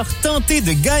animateurs, tentez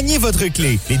de gagner votre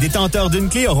clé. Les détenteurs d'une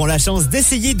clé auront la chance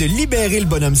d'essayer de libérer le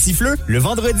bonhomme siffleux le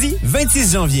vendredi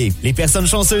 26 janvier. Les personnes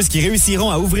chanceuses qui réussiront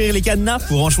à ouvrir les cadenas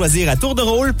pourront choisir à tour de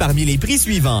rôle parmi les prix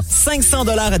suivants. 500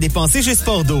 $ à dépenser chez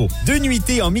Sportdo. 2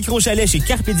 nuitées en micro-chalet chez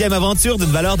Carpe Diem Aventure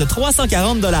d'une valeur de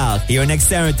 340 $ et un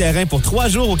accès à un terrain pour 3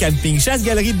 jours au camping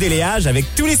Chasse-Galerie de Déléage avec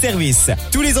tous les services.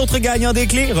 Tous les autres gagnants des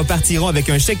clés repartiront avec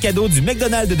un chèque cadeau du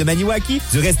McDonald's de Maniwaki,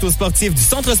 du resto sportif du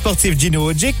centre sportif Gino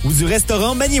Ojic ou du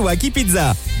restaurant Maniwaki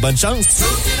Pizza. Bonne chance!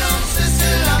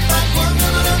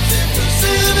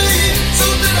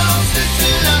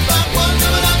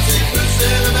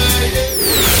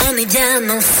 On est bien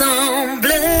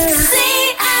ensemble.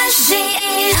 C-H-G-A.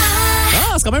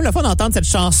 Ah, est-ce qu'on quand même le fun d'entendre cette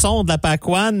chanson de la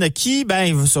Pacoane qui,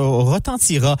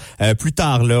 retentira plus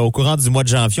tard, là, au courant du mois de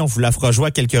janvier. On vous la fera jouer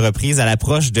à quelques reprises à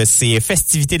l'approche de ces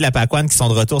festivités de la Pacoane qui sont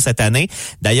de retour cette année.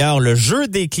 D'ailleurs, le jeu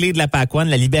des clés de la Pacoane,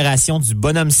 la libération du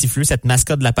bonhomme siffleux, cette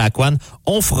mascotte de la Pacoane,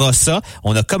 on fera ça.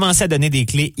 On a commencé à donner des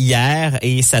clés hier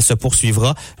et ça se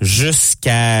poursuivra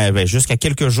jusqu'à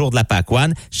quelques jours de la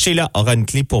Pacoane. Sheila aura une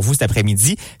clé pour vous cet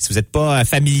après-midi. Si vous n'êtes pas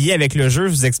familier avec le jeu,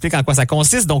 je vous explique en quoi ça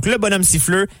consiste. Donc, le bonhomme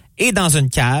siffleux est dans une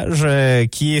cage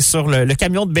qui est sur le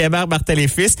camion de BMR Martel et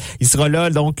Fils. Il sera là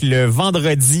donc le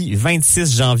vendredi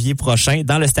 26 janvier prochain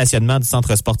dans le stationnement du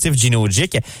centre sportif Gino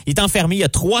Gic. Il est enfermé, il y a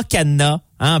 3 cadenas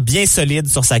bien solides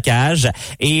sur sa cage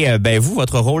et vous,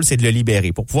 votre rôle, c'est de le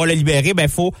libérer. Pour pouvoir le libérer,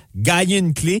 faut gagner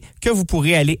une clé que vous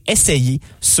pourrez aller essayer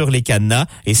sur les cadenas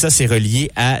et ça, c'est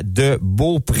relié à de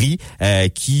beaux prix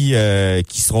qui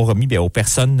seront remis aux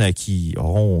personnes qui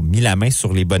auront mis la main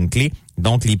sur les bonnes clés.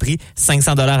 Donc, les prix,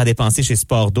 500 $ à dépenser chez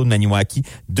Sport d'eau de Maniwaki,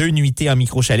 2 nuitées en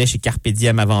micro-chalet chez Carpe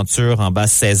Diem Aventure en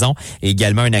basse saison et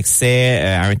également un accès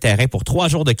à un terrain pour 3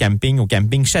 jours de camping au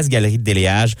camping Chasse-Galerie de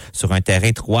Déléage sur un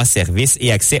terrain 3 services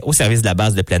et accès au service de la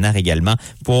base de plein air également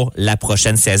pour la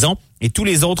prochaine saison. Et tous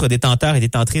les autres détenteurs et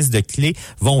détentrices de clés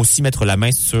vont aussi mettre la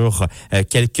main sur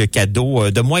quelques cadeaux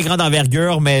de moins grande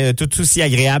envergure, mais tout aussi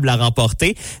agréables à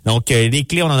remporter. Donc, les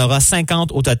clés, on en aura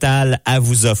 50 au total à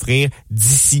vous offrir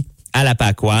d'ici à la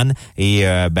Pacoane. Et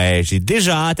j'ai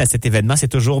déjà hâte à cet événement. C'est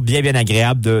toujours bien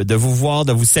agréable de vous voir,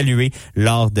 de vous saluer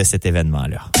lors de cet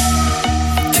événement-là.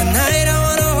 Tonight I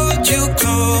wanna hold you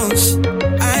close.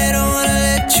 I don't wanna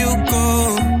let you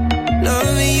go.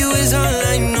 Loving you is all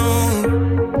I know.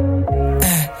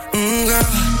 Girl,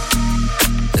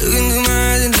 look into my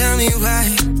eyes and tell me why.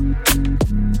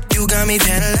 You got me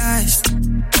paralyzed.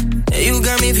 You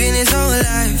got me feeling so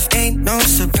alive. Ain't no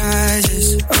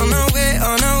surprises. On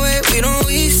our way, we don't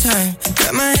waste time.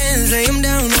 Grab my hands, lay them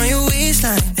down on your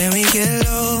waistline. Then we get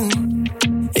low.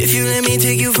 If you let me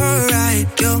take you for a ride,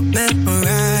 you'll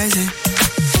memorize it.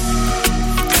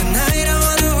 Tonight I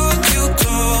wanna hold you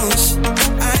close.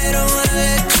 I don't wanna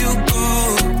let you go.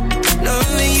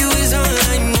 Loving you is all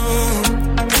I know.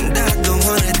 And I don't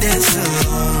wanna dance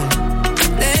alone.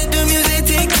 Let the music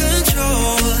take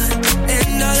control.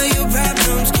 And all of your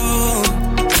problems go.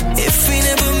 If we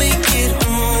never make it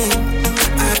home,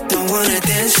 I don't wanna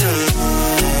dance alone.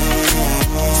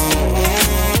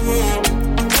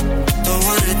 Don't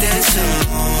wanna dance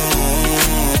alone.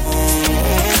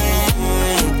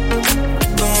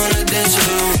 Don't wanna dance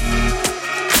alone.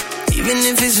 Even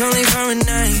if it's only for a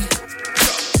night,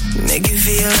 make you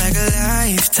feel like a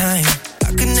lifetime. I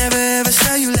could never ever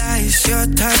tell you lies. Your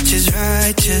touch is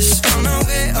righteous. On our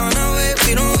way,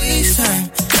 we don't waste time.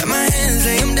 Got my hands,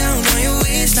 lay them down on your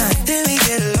waistline. Then we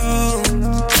get low.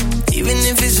 Even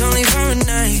if it's only for a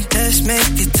night, let's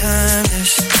make it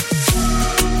timeless.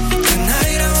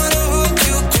 Tonight I wanna hold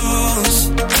you close.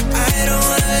 I don't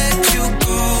wanna let you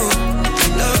go.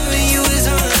 Loving you is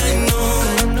all I know.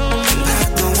 And I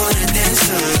don't wanna dance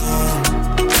alone.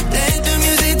 Let the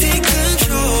music take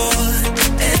control.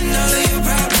 And all of your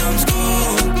problems go.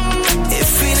 If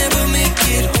we never make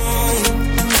it home,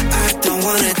 I don't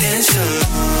wanna dance alone.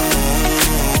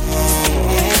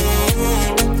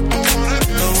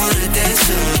 Don't wanna dance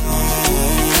alone.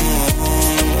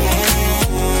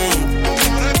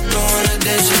 Don't wanna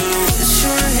dance alone. Put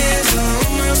your hands on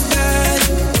my body.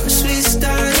 Once we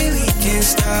started, we can't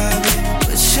stop it.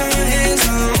 Put your hands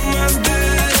on my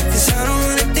body. 'Cause I don't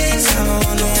wanna dance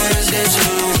alone. Don't wanna dance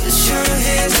alone. Put your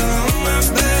hands on my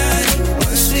body.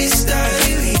 Once we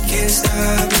started, we can't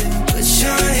stop it. Put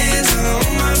your hands on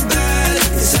my body.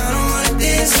 'Cause I don't wanna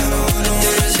dance alone. Don't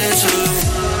wanna dance alone.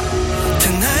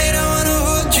 Tonight I wanna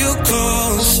hold you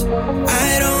close. I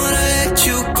don't wanna let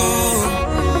you go.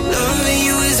 Loving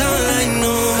you is all I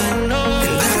know.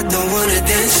 And I don't wanna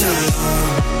dance alone.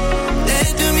 Let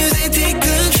the music take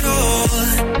control.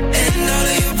 And all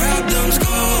of your problems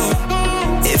go.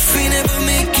 If we never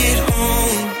make it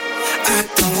home, I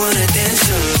don't wanna dance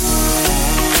alone.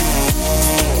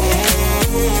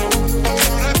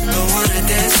 Don't wanna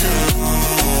dance alone.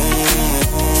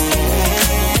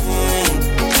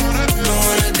 Don't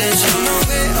wanna dance alone.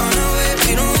 On our way,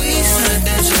 we don't waste time.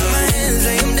 Dance alone. My hands,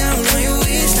 lay them down on your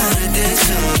waistline. Dance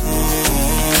alone.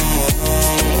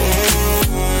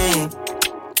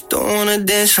 Don't wanna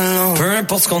dance alone. Peu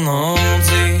importe ce qu'on en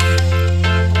dit.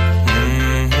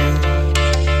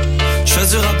 Je fais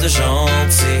du rap de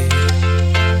gentil.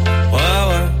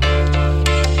 Ouais.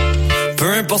 Peu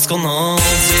importe ce qu'on en dit.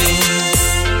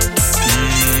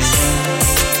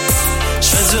 Je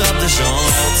fais du rap de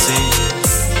gentil.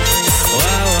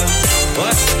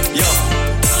 Ouais. Yo.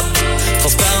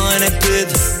 Transparent et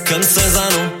limpide. comme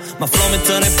Saint-Zano. Ma flamme est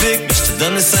olympique, mais je te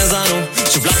donne les Saint-Zano.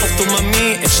 J'ouvre la porte aux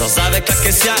mamies et j'ose avec la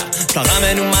caissière. T'en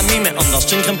ramènes où mamie, mais on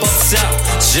mange une crème pâtissière.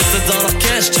 Si j'étais dans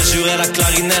l'orchestre, je te jurais la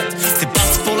clarinette. T'es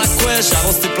parti pour la couette,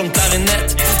 j'arrose tes plombs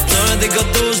clarinette. T'as un dégât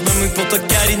d'eau, je me mouille pour ta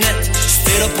calinette. Si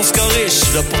t'es là pour scorer, je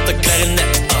suis là pour ta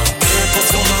clarinette. Peu importe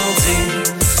ce qu'on m'en dit.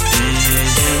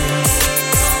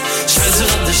 J'fais du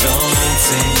rap de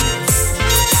gentil.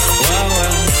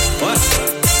 Ouais.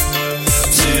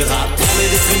 Du rap pour les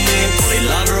déprimés, pour les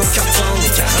laveurs au carton, les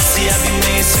carrossiers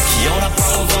abîmés, ceux qui ont la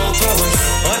peur au ventre.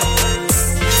 Ouais.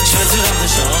 J'fais du rap de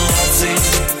gentil.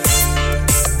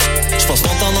 J'passe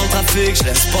mon temps dans le trafic,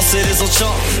 j'laisse passer les autres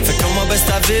chars. Fais comme moi baisse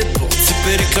ta vite pour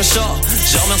typer les clochards.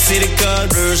 Je remercie l'école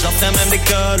bleue, j'en ferai même des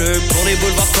colleux. Pour les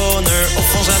boulevards corner, au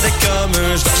fond j'avais comme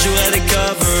eux. J'leur jouerai des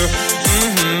covers.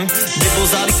 Des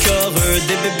beaux-arts, des covers,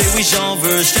 des bébés, oui j'en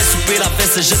veux. J'fais souper la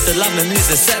fesse et je te lave même les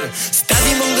aisselles. Si t'as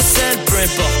des manques de sel, peu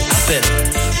importe, appelle.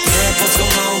 Peu importe ce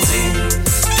qu'on m'en dit.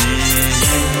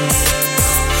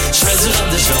 J'fais du rap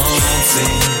de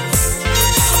gentil.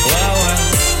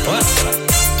 Ouais.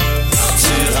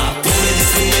 Du rap pour les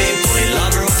déprimés, pour les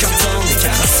laveurs au carton, les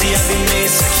carrossiers abîmés,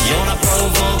 ceux qui ont la peur au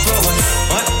ventre.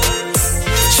 Ouais.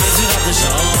 J'fais du rap de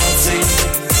gentil.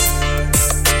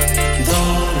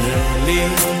 Dans le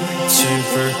lit, tu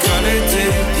peux coller tes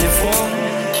pieds froids.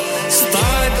 Si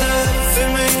t'arrêtes de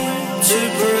fumer, tu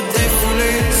peux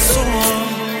défouler sur moi.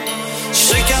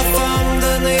 J'sais qu'à pas me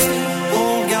donner, on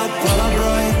regarde pas la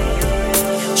bride.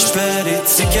 J'paie des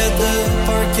tickets de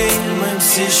parking, même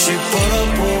si j'suis pas là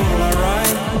pour la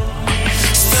ride.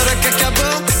 C'était le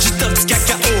cacaba, j'ai ton petit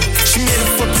cacao. J'suis mille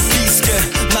fois plus pisse que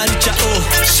Manu Chao.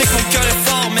 J'sais que mon cœur est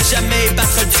fort, mais jamais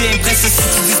battre le tien. Princesse, si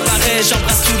tu disparais,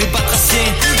 j'embrasse tous les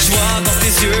batraciens. J'vois dans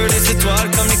tes yeux les étoiles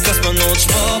comme les cosmonautes.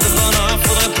 J'pars de bonheur,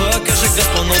 faudrait pas que je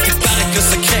gosse mon autre. Il paraît que le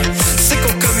secret, c'est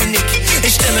qu'on communique. Et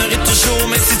j't'aimerai toujours,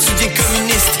 même si tu deviens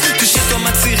communiste. Toucher toi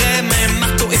m'attirait, même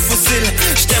marteau et fossile.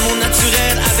 J't'aime au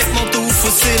naturel, avec manteau ou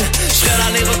fossile. J'ferais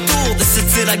l'aller-retour de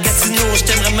cette île à Gatineau.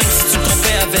 J't'aimerais même si tu te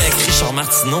trompais avec Richard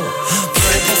Martineau. Peu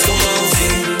importe ce qu'on m'en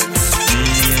dit.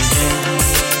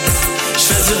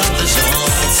 J'fais du rap de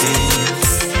gentil.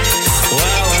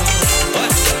 Ouais.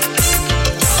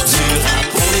 Du rap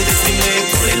pour les déprimés,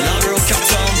 pour les laveurs au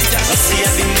carton, les carrossiers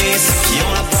abîmés, ceux qui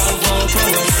ont la peur au ventre.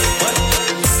 Ouais.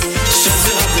 J'fais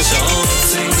du rap de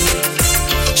gentil.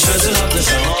 J'fais du rap de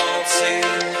gentil.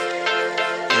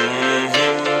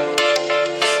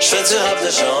 J'fais du rap de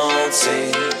gentil.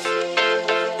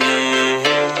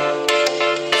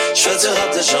 J'fais du rap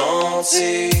de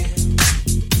gentil.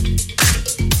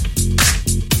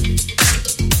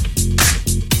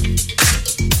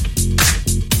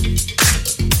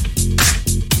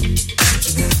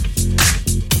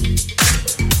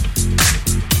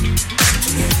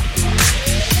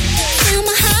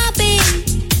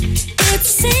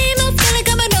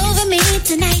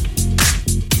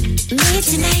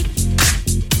 Tonight,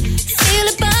 feel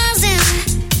it buzzing.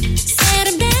 Said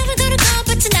I'm never gonna go,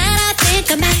 but tonight I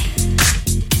think I might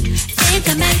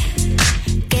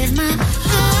give my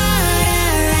heart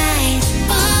a ride.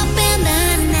 Pump in the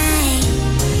night.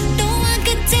 No one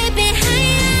could take me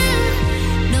higher.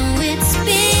 No, it's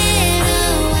been a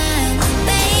while,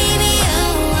 baby, a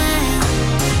while.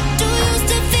 Do you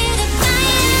still feel the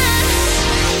fire?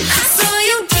 I saw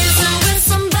you dancing with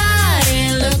somebody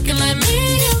looking like me.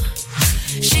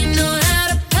 She knows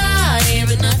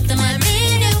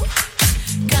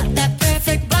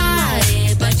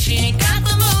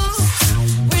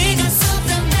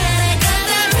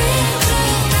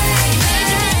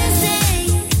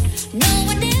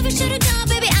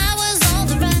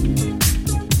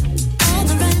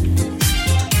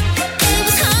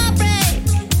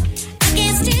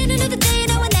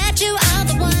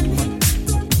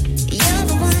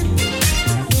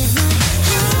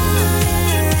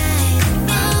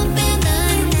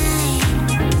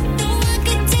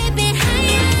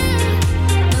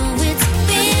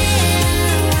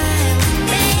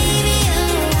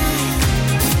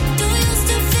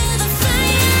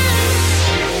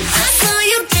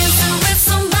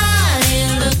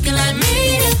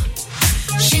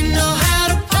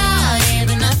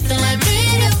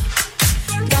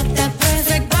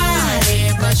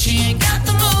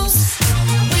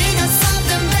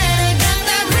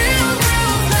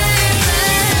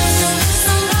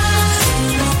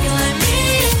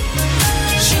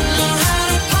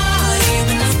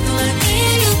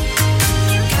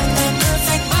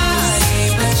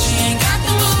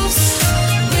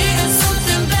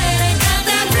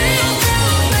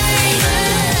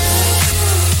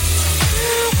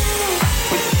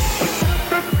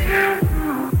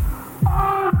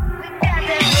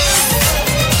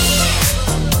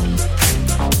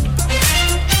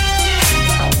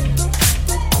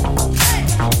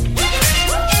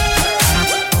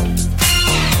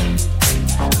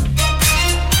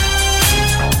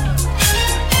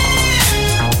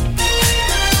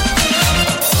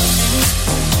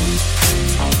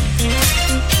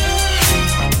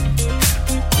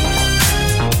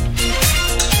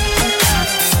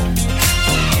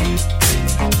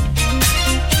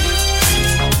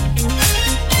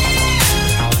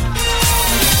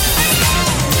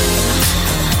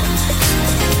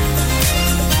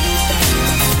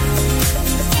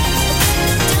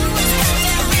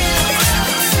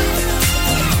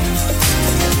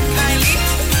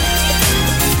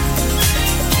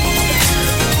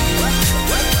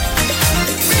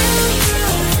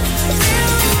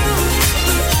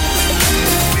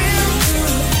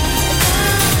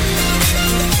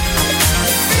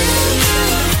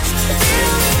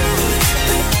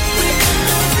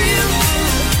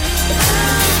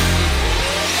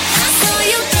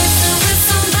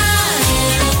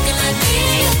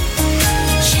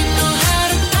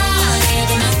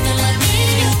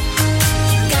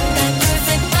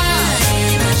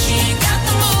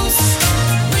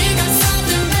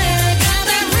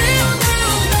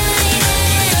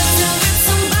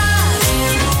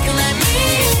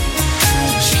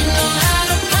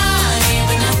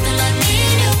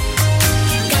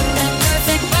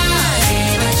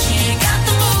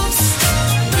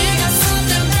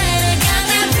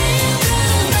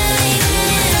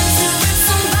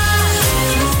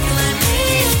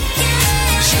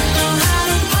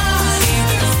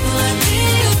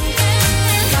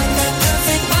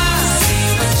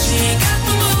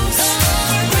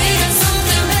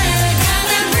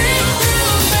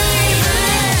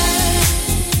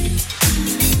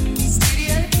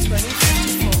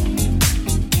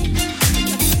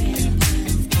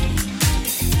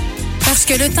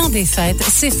que le temps des fêtes,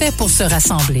 c'est fait pour se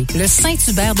rassembler. Le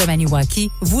Saint-Hubert de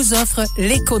Maniwaki vous offre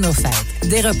l'Écono-Fête.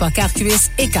 Des repas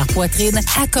quart-cuisse et quart-poitrine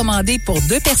à commander pour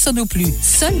 2 personnes ou plus.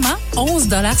 Seulement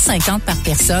 11,50 par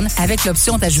personne avec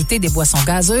l'option d'ajouter des boissons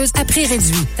gazeuses à prix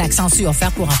réduit. Taxe sensu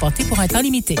offert pour emporter pour un temps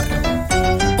limité.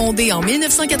 Fondés en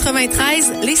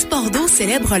 1993, les Sports d'eau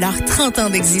célèbrent leurs 30 ans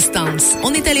d'existence.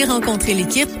 On est allé rencontrer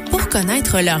l'équipe pour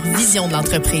connaître leur vision de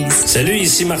l'entreprise. Salut,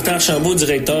 ici Martin Archambault,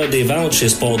 directeur des ventes chez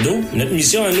Sport d'eau. Notre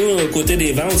mission à nous, côté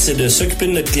des ventes, c'est de s'occuper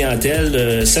de notre clientèle,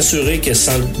 de s'assurer qu'elle se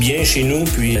sente bien chez nous,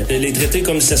 puis de les traiter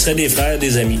comme si ce serait des frères,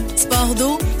 des amis. Sport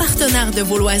d'eau, partenaire de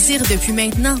vos loisirs depuis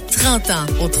maintenant 30 ans,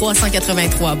 au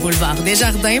 383 boulevard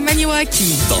Desjardins,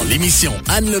 Maniwaki. Dans l'émission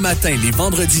Anne le matin, les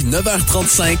vendredis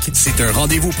 9h35, c'est un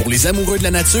rendez-vous pour les amoureux de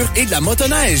la nature et de la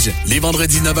motoneige. Les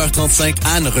vendredis 9h35,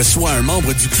 Anne reçoit un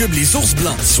membre du club Les Ours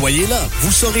Blancs. Soyez là.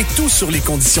 Vous saurez tout sur les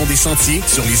conditions des sentiers,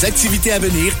 sur les activités à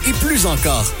venir et plus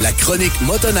encore. La chronique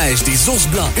motoneige des Ours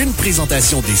Blancs, une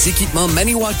présentation des équipements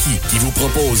Maniwaki qui vous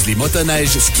propose les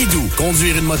motoneiges skidoo.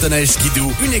 Conduire une motoneige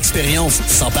skidoo, une expérience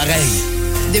sans pareil.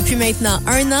 Depuis maintenant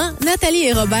 1 an, Nathalie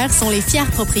et Robert sont les fiers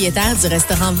propriétaires du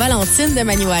restaurant Valentine de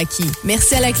Maniwaki.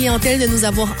 Merci à la clientèle de nous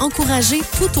avoir encouragés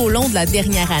tout au long de la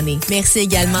dernière année. Merci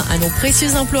également à nos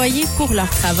précieux employés pour leur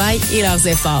travail et leurs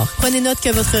efforts. Prenez note que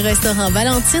votre restaurant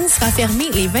Valentine sera fermé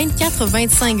les 24,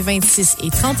 25, 26 et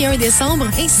 31 décembre,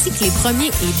 ainsi que les 1er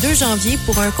et 2 janvier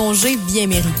pour un congé bien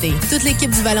mérité. Toute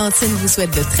l'équipe du Valentine vous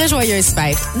souhaite de très joyeuses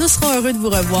fêtes. Nous serons heureux de vous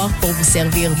revoir pour vous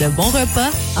servir de bons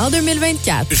repas en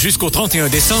 2024. Jusqu'au 31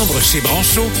 décembre, chez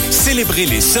Branchot, célébrez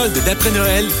les soldes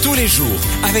d'après-Noël tous les jours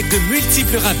avec de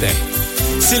multiples rabais.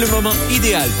 C'est le moment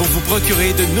idéal pour vous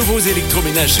procurer de nouveaux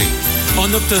électroménagers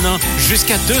en obtenant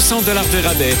jusqu'à 200 $ de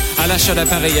rabais à l'achat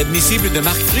d'appareils admissibles de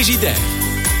marque Frigidaire.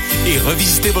 Et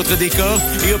revisitez votre décor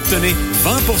et obtenez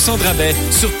 20% de rabais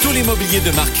sur tous les mobiliers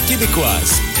de marque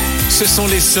québécoise. Ce sont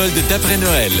les soldes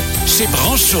d'après-Noël chez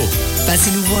Branchot.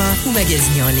 Passez nous voir ou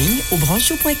magasinez en ligne au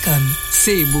branchot.com.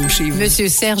 C'est beau chez vous. Monsieur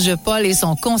Serge Paul et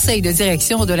son conseil de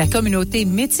direction de la communauté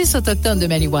métisse autochtone de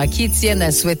Maniwaki tiennent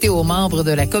à souhaiter aux membres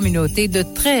de la communauté de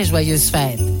très joyeuses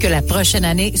fêtes. Que la prochaine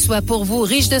année soit pour vous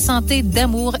riche de santé,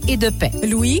 d'amour et de paix.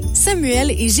 Louis, Samuel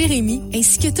et Jérémy,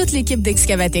 ainsi que toute l'équipe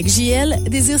d'Excavatec JL,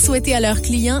 désirent souhaiter à leurs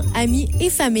clients, amis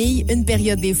et familles une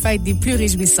période des fêtes des plus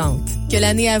réjouissantes. Que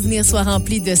l'année à venir soit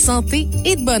remplie de santé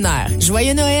et de bonheur.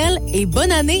 Joyeux Noël et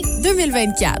bonne année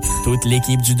 2024. Toute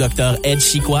l'équipe du Dr Ed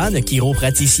Chiquan,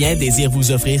 chiropraticien, désire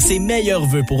vous offrir ses meilleurs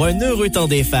vœux pour un heureux temps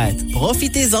des fêtes.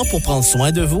 Profitez-en pour prendre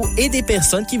soin de vous et des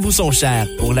personnes qui vous sont chères.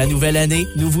 Pour la nouvelle année,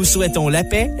 nous vous souhaitons la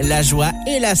paix, la joie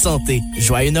et la santé.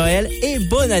 Joyeux Noël et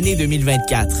bonne année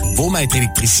 2024. Vos maîtres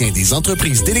électriciens des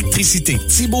entreprises d'électricité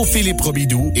Thibault-Philippe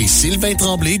Robidoux et Sylvain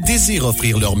Tremblay désirent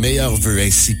offrir leurs meilleurs vœux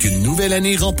ainsi qu'une nouvelle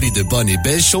année remplie de bonnes et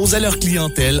belles choses à leur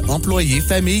clientèle, employés,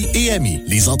 familles et amis.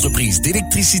 Les entreprises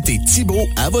d'électricité Thibault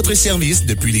à votre service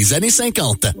depuis les années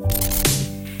 50.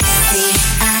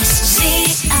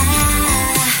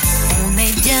 On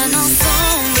est bien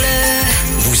ensemble.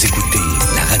 Vous écoutez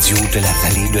la radio de la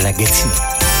vallée de la Gatineau.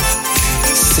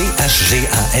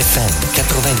 CHGA-FM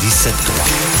 97.3.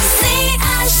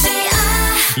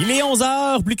 Il est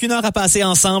 11h, plus qu'une heure à passer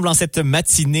ensemble en cette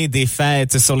matinée des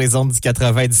fêtes sur les ondes du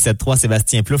 97.3.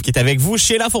 Sébastien Plouffe qui est avec vous.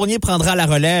 Sheila Fournier prendra la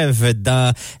relève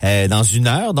dans une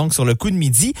heure, donc sur le coup de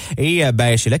midi. Et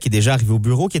Sheila qui est déjà arrivée au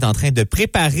bureau, qui est en train de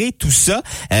préparer tout ça,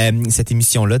 cette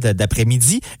émission-là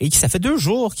d'après-midi, et qui ça fait 2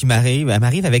 jours qu'elle m'arrive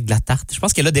avec de la tarte. Je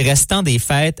pense qu'elle a des restants des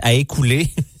fêtes à écouler.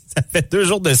 Ça fait 2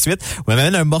 jours de suite. On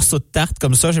m'amène un morceau de tarte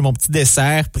comme ça. J'ai mon petit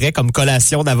dessert prêt comme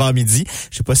collation d'avant-midi.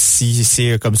 Je sais pas si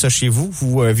c'est comme ça chez vous.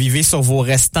 Vous vivez sur vos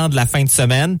restants de la fin de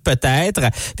semaine, peut-être.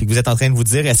 Puis que vous êtes en train de vous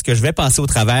dire, est-ce que je vais passer au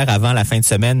travers avant la fin de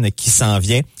semaine qui s'en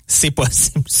vient? C'est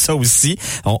possible, ça aussi.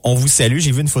 On vous salue.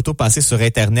 J'ai vu une photo passer sur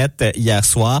Internet hier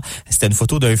soir. C'était une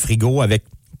photo d'un frigo avec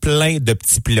plein de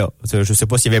petits plats. Je sais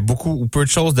pas s'il y avait beaucoup ou peu de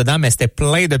choses dedans, mais c'était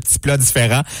plein de petits plats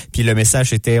différents. Puis le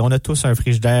message était, on a tous un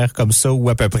frigidaire comme ça ou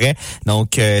à peu près.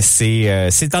 Donc c'est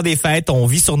le temps des fêtes, on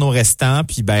vit sur nos restants.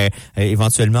 Puis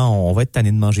éventuellement on va être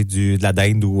tanné de manger de la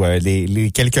dinde ou les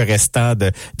quelques restants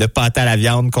de pâte à la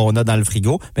viande qu'on a dans le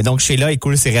frigo. Mais donc Sheila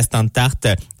écoule ses restants de tarte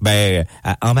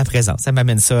en ma présence. Elle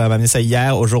m'amène ça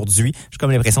hier, aujourd'hui. J'ai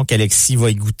comme l'impression qu'Alexis va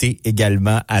y goûter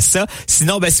également à ça.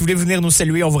 Sinon, si vous voulez venir nous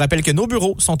saluer, on vous rappelle que nos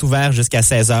bureaux sont ouverts jusqu'à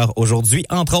 16h aujourd'hui,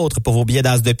 entre autres pour vos billets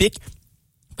d'As de pique.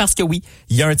 Parce que oui,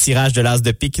 il y a un tirage de l'As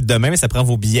de pique demain, mais ça prend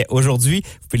vos billets aujourd'hui.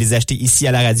 Vous pouvez les acheter ici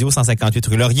à la radio, 158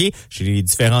 rue Laurier, chez les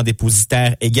différents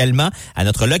dépositaires également, à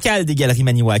notre local des Galeries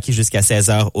Maniwaki jusqu'à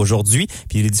 16h aujourd'hui.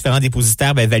 Puis les différents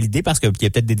dépositaires validés parce qu'il y a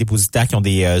peut-être des dépositaires qui ont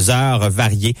des heures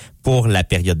variées pour la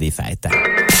période des fêtes.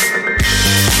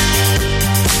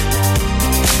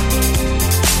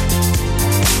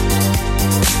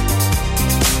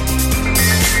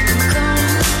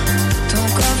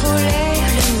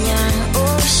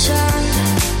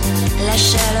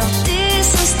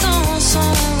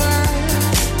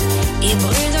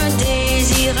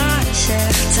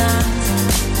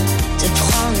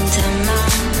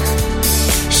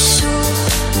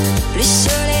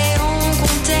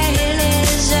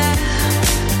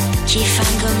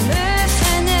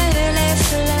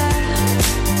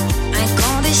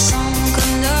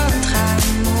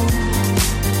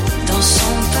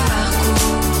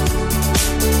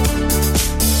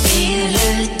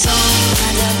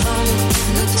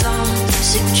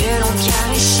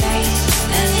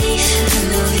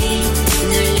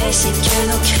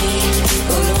 cris,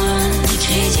 au loin,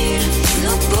 crédules,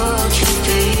 nos beaux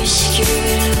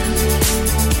crépuscules.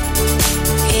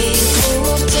 Et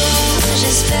pourtant,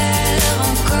 j'espère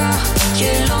encore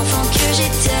que l'enfant que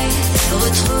j'étais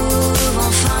retrouve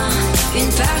enfin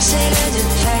une parcelle de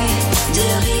paix, de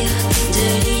rire, de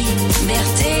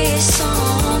liberté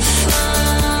sans fin.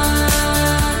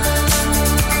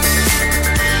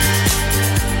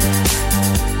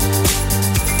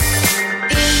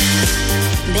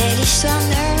 Une belle histoire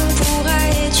ne pourra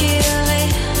durer,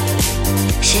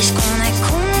 c'est ce qu'on a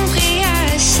compris à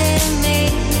s'aimer.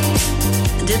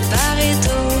 De part et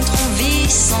d'autre, on vit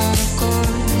sans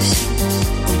cause,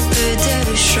 ou peu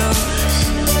de choses.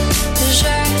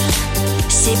 Je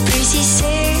sais plus si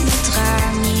c'est notre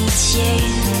amitié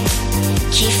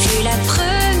qui fut la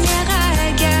première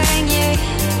à gagner.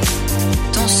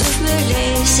 Ton souffle me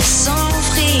laissait sans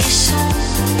frisson,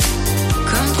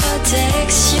 comme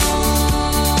protection.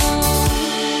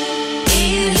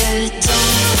 Et le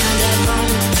temps d'avant,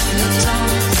 nos temps,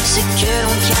 ce que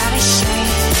l'on caressait,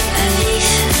 un vif,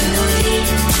 nos vies,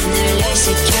 ne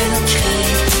laissent que nos cris,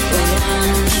 au loin,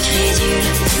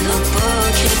 crédules, nos beaux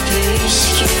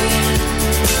crépuscules.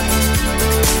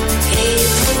 Et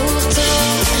pourtant,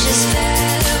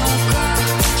 j'espère encore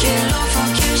que l'enfant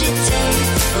que j'étais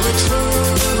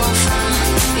retrouve enfin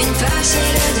une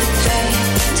parcelle de paix,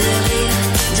 de rire,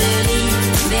 de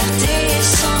liberté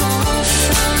sans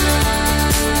fin.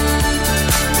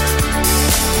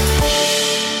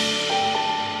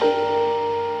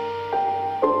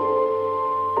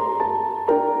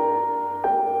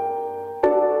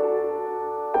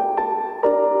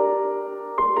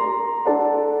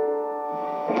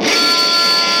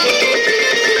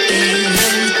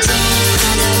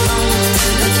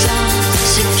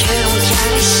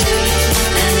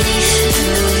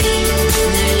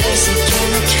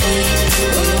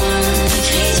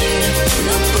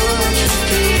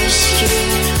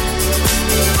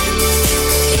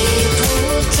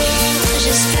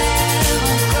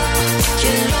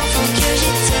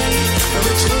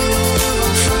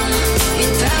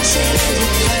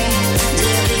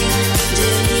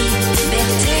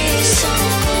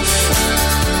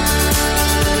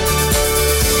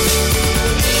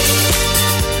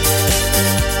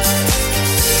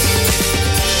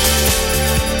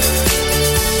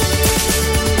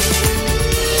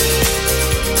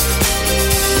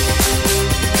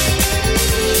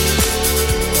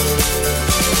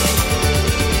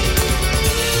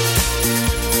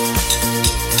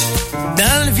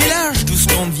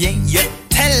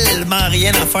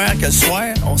 Rien à faire que le soir,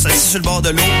 on s'assit sur le bord de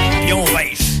l'eau et on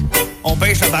pêche. On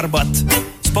pêche la barbotte.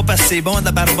 C'est pas parce que c'est bon de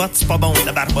la barbotte, c'est pas bon de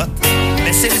la barbotte.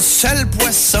 Mais c'est le seul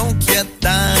poisson qu'il y a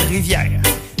dans la rivière.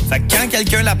 Fait que quand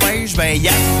quelqu'un la pêche, ben il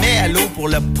la met à l'eau pour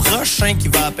le prochain qui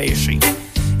va la pêcher.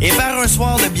 Et par un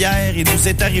soir de bière, il nous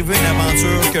est arrivé une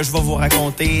aventure que je vais vous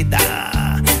raconter dans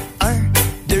 1,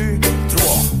 2,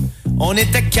 3. On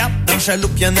était 4 dans le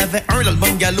chaloupe, il y en avait un dans le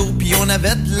bungalow, puis on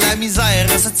avait de la misère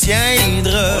à se tiendre.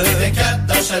 On était 4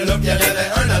 dans le chaloupe, il y en avait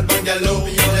un dans le bungalow,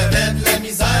 puis on avait de la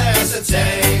misère à se tiendre.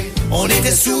 On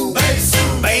était sous,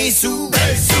 ben sous,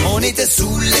 on était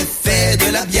sous l'effet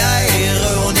de la bière.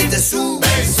 On était sous,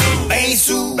 ben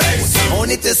sous, on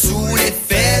était sous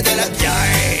l'effet de la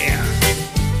bière.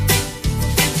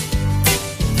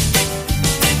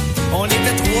 On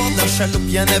était 3 dans le chaloupe,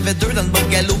 il y en avait 2 dans le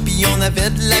bungalow, puis on avait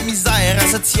de la misère à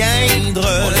se tiendre.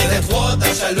 On était 3 dans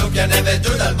le chaloupe, il y en avait 2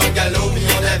 dans le bungalow, puis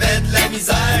on avait de la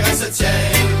misère à se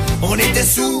tiendre. On était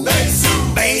sous,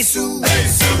 ben sous,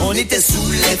 on était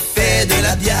sous l'effet de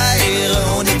la bière.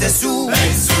 On était sous,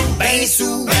 ben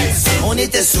sous, on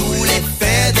était sous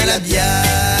l'effet de la bière.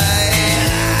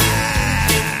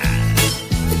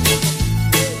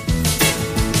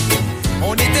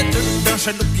 On était 2 dans le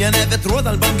chaloupe, il y en avait 3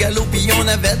 dans le bungalow, puis on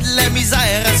avait de la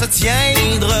misère à se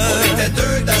tiendre. On était 2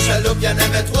 dans le chaloupe, il y en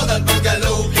avait 3 dans le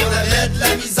bungalow, puis on avait de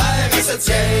la misère à se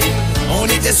tiendre. On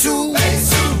était sous,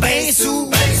 ben sous,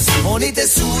 on était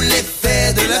sous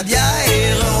l'effet de la bière.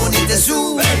 On était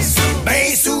sous,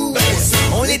 ben sous,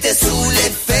 on était sous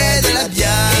l'effet de la bière.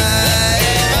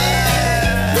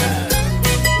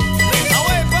 Ah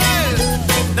ouais, Paul,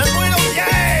 donne-moi l'autre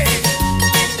bière.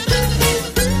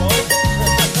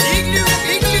 Igloo,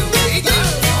 igloo, igloo.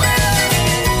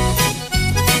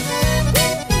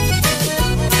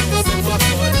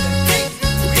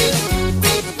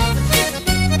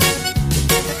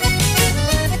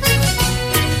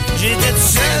 J'étais tout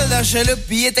seul dans le chaloupe,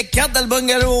 pis il était 4 dans le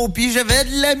bungalow, pis j'avais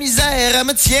de la misère à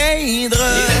me tiendre. Il était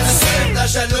tout seul dans le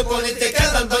chaloupe, on était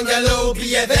 4 dans le bungalow, pis il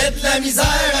y avait de la misère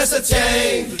à se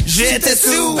tiendre. J'étais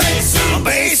sous,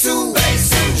 ben sous,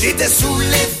 j'étais sous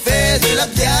l'effet fait de la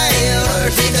bière.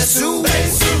 J'étais sous,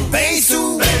 ben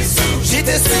sous,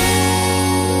 j'étais sous.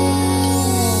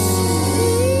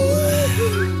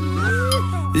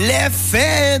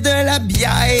 L'effet de la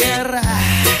bière.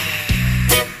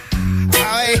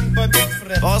 Ah oui,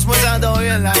 passe-moi dans ton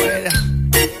une, là, ouais, là.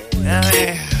 Ah oui,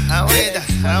 ah oui,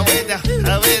 ah oui,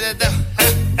 ah oui,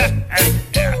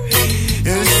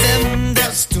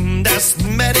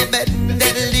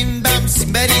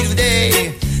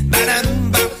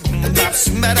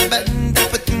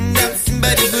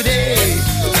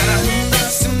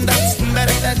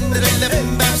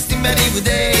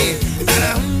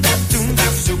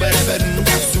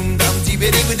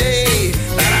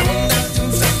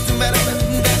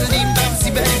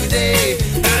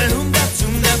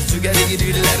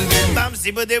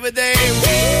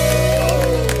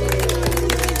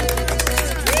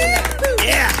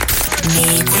 Yeah.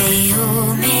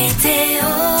 Météo, météo,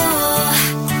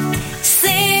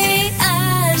 C-A-G-A.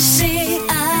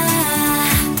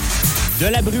 De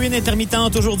la bruine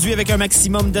intermittente aujourd'hui avec un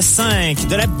maximum de 5.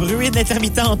 De la bruine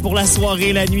intermittente pour la soirée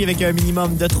et la nuit avec un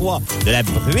minimum de 3. De la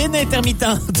bruine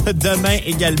intermittente demain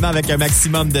également avec un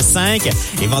maximum de 5.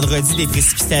 Et vendredi, des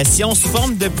précipitations sous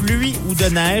forme de pluie ou de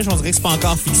neige. On dirait que c'est pas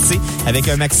encore fixé avec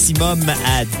un maximum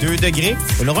à 2 degrés.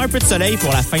 On aura un peu de soleil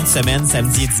pour la fin de semaine,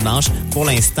 samedi et dimanche. Pour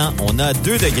l'instant, on a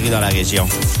 2 degrés dans la région.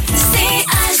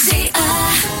 C-A-G-A.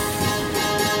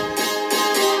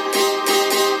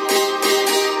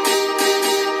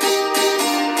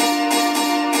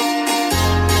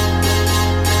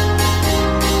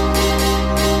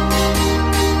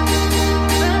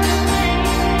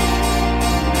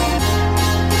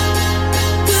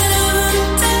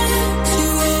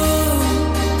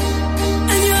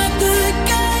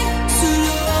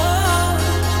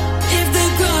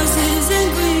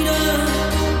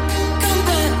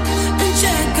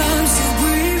 Check out your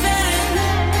breathe.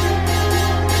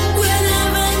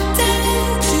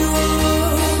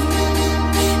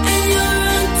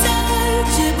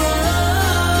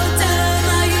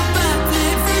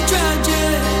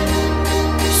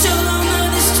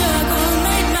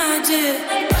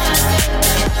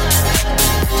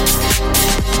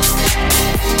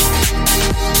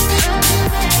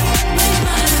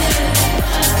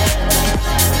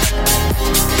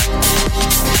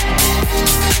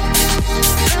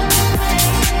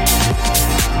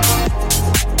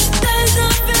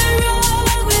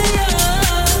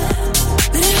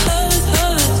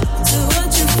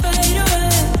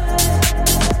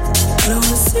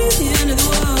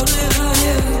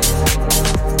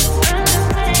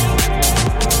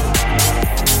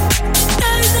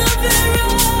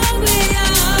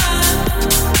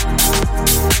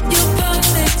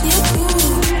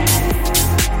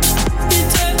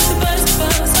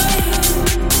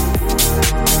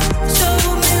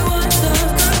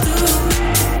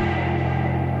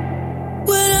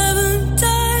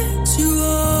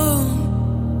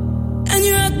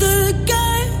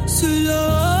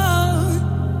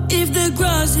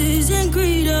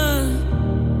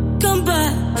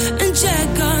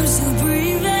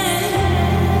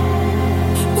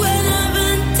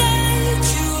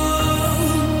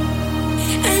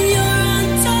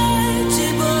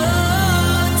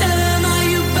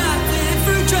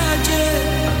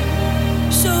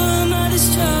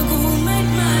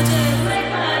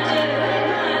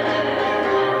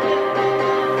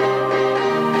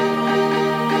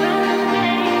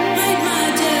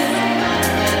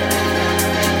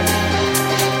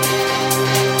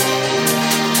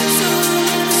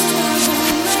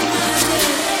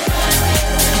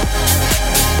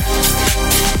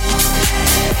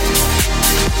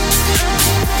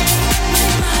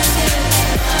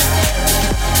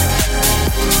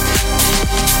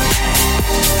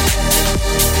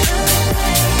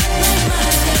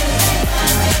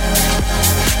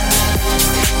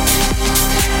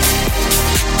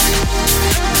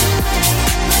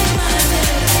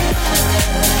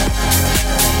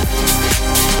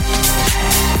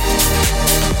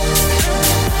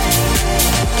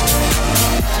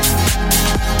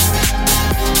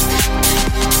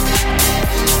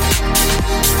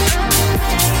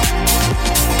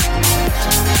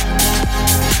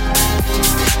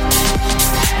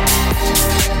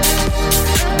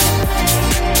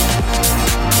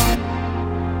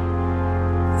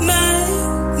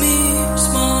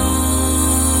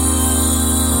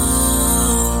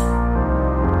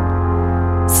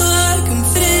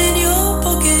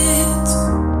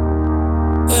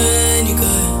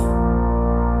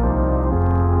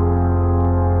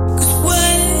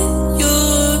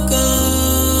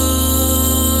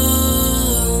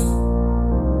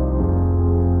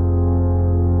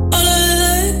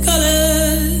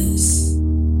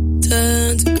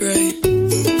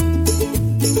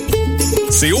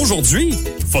 C'est aujourd'hui.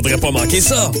 Faudrait pas manquer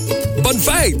ça. Bonne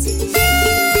fête!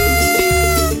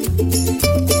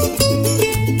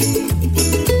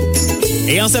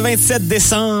 Et en ce 27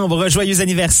 décembre, joyeux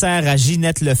anniversaire à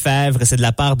Ginette Lefebvre. C'est de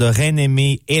la part de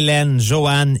Reine-Aimée, Hélène,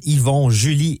 Joanne, Yvon,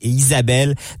 Julie et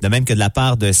Isabelle. De même que de la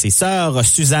part de ses sœurs,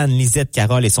 Suzanne, Lisette,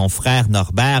 Carole et son frère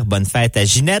Norbert. Bonne fête à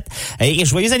Ginette. Et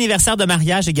joyeux anniversaire de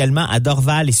mariage également à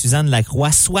Dorval et Suzanne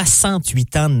Lacroix.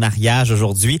 68 ans de mariage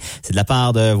aujourd'hui. C'est de la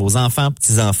part de vos enfants,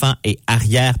 petits-enfants et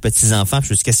arrière-petits-enfants.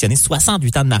 Je me suis questionné,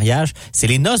 68 ans de mariage. C'est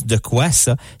les noces de quoi,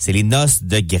 ça? C'est les noces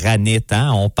de granit,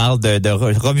 hein? On parle de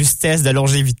robustesse, de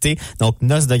longévité. Donc,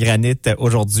 noces de granit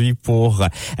aujourd'hui pour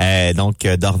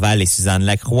Dorval et Suzanne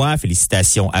Lacroix.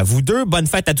 Félicitations à vous deux. Bonne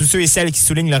fête à tous ceux et celles qui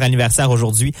soulignent leur anniversaire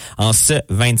aujourd'hui en ce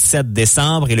 27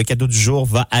 décembre. Et le cadeau du jour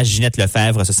va à Ginette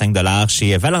Lefebvre, ce 5$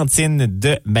 chez Valentine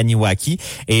de Maniwaki.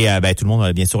 Et tout le monde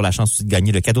a bien sûr la chance aussi de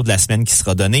gagner le cadeau de la semaine qui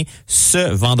sera donné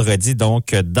ce vendredi,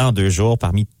 donc dans 2 jours,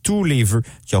 parmi tous les vœux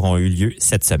qui auront eu lieu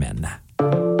cette semaine.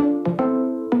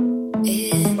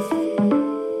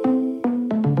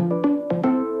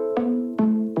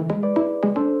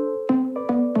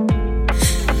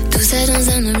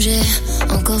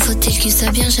 Encore faut-il qu'il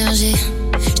soit bien chargé.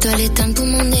 Je dois l'éteindre pour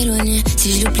m'en éloigner.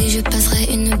 Si je l'oublie, je passerai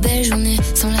une belle journée.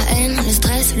 Sans la haine, le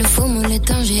stress, le faux mot, les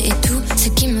dangers et tout ce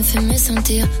qui me fait me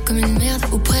sentir comme une merde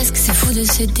ou presque. C'est fou de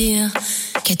se dire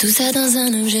qu'il y a tout ça dans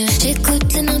un objet.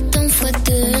 J'écoute les notes en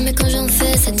x2, mais quand j'en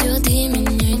fais, ça dure 10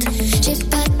 minutes. J'ai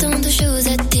pas tant de choses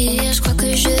à dire. Je crois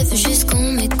que je veux juste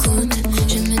qu'on m'écoute.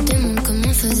 Je me demande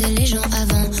comment faisaient les gens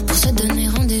avant pour se donner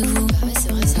rendez-vous.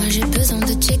 Moi j'ai besoin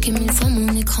de checker 1000 fois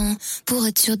mon écran pour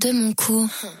être sûr de mon coup.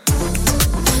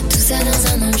 Tout ça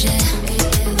dans un objet,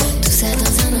 tout ça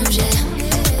dans un objet.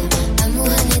 Amour,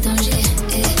 haine et danger,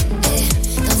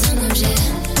 dans un objet.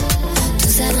 Tout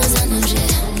ça dans un objet,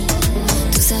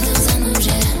 tout ça dans un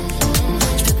objet.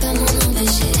 Je peux pas m'en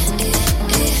empêcher,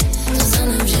 dans un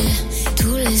objet.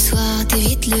 Tous les soirs,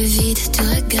 t'évites le vide, tu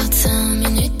regardes 5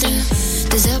 minutes.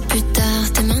 2 heures plus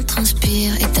tard, tes mains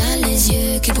transpirent et t'as les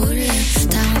yeux qui brûlent.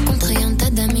 T'as rencontré un tas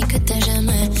d'amis que t'as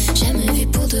jamais vu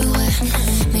pour de vrai.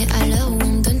 Mais à l'heure où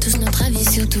on donne tous notre avis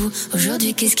sur tout,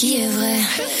 aujourd'hui qu'est-ce qui est vrai?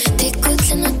 T'écoutes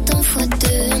les notes en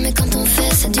x2, mais quand on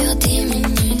fait ça dure 10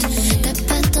 minutes. T'as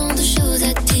pas tant de choses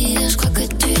à dire, je crois que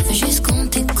tu veux juste qu'on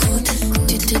t'écoute.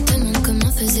 Tu te demandes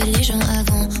comment faisaient les gens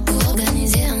avant pour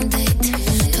organiser un date.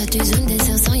 Toi tu zoomes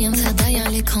des heures sans rien faire derrière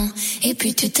l'écran, et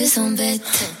puis tu te sens bête.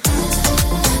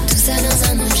 Tout ça dans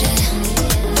un objet,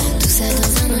 tout ça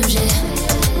dans un objet.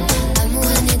 Amour,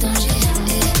 haine et danger,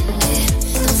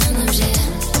 dans un objet.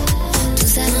 Tout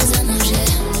ça dans un objet,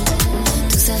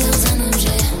 tout ça dans un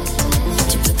objet.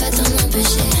 Tu peux pas t'en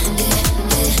empêcher,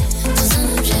 dans un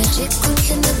objet. J'écoute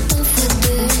les notes en x2,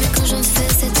 mais quand j'en fais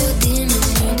ça dure 10 minutes.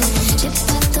 J'ai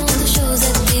pas tant de choses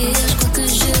à dire, je crois que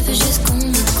je veux juste qu'on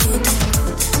m'écoute.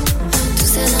 Tout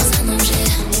ça dans un objet,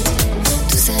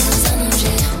 tout ça dans un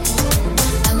objet.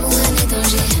 Amour, haine et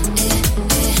danger,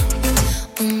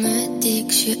 On me dit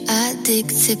que je suis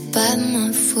addict, c'est pas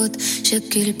ma faute. Je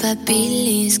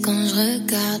culpabilise quand je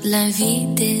regarde la vie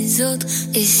des autres.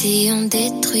 Et si on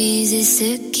détruisait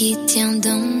ce qui tient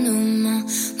dans nos mains,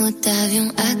 mode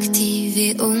avion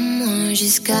activé au moins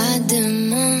jusqu'à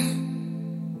demain.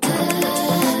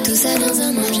 Tout ça dans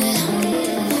un objet,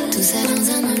 tout ça dans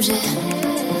un objet.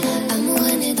 Amour,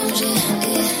 haine et danger,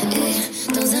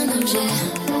 dans un objet.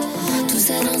 Tout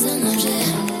ça dans un objet,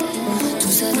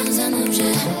 tout ça dans un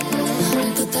objet.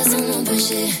 On peut pas s'en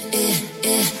empêcher,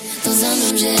 dans un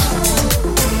objet.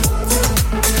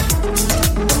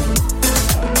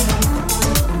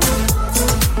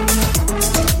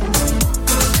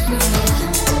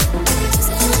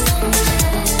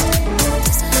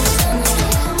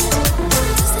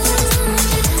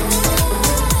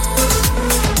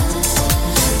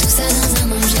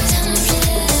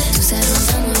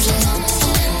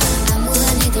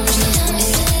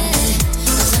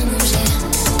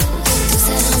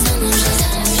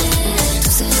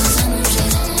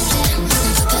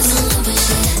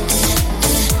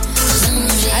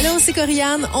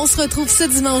 Corianne, on se retrouve ce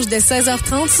dimanche dès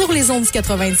 16h30 sur les ondes du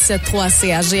 97.3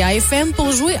 CHGA-FM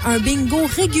pour jouer un bingo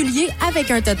régulier avec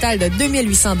un total de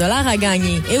 2800 $ à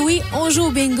gagner. Et oui, on joue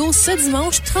au bingo ce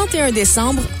dimanche 31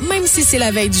 décembre, même si c'est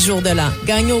la veille du jour de l'an.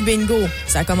 Gagne au bingo,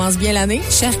 ça commence bien l'année.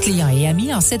 Chers clients et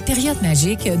amis, en cette période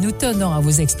magique, nous tenons à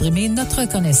vous exprimer notre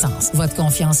reconnaissance. Votre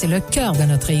confiance est le cœur de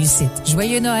notre réussite.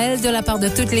 Joyeux Noël de la part de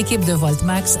toute l'équipe de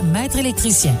Voltmax, maître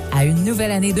électricien. À une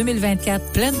nouvelle année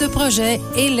 2024 pleine de projets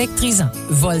électriques sécurisant.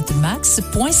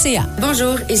 Voltmax.ca.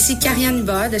 Bonjour, ici Karianne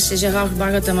Hubert de chez Gérard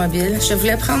Hubert Automobile. Je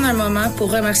voulais prendre un moment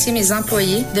pour remercier mes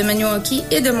employés de Maniwaki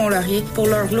et de Mont-Laurier pour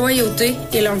leur loyauté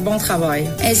et leur bon travail,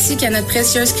 ainsi qu'à notre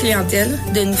précieuse clientèle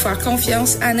de nous faire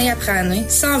confiance année après année.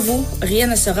 Sans vous, rien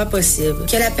ne sera possible.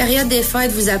 Que la période des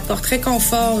fêtes vous apporte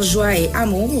réconfort, joie et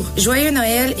amour. Joyeux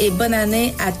Noël et bonne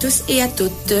année à tous et à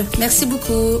toutes. Merci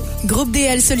beaucoup. Groupe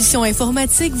DL Solutions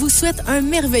Informatiques vous souhaite un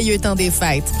merveilleux temps des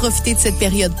fêtes. Profitez de cette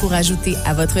période pour ajouter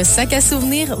à votre sac à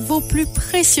souvenirs vos plus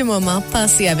précieux moments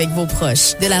passés avec vos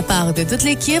proches. De la part de toute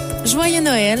l'équipe, joyeux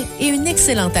Noël et une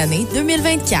excellente année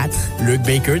 2024. Luc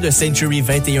Baker de Century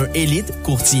 21 Elite,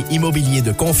 courtier immobilier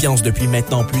de confiance depuis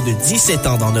maintenant plus de 17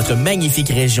 ans dans notre magnifique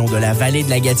région de la vallée de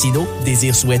la Gatineau,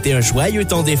 désire souhaiter un joyeux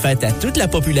temps des fêtes à toute la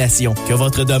population. Que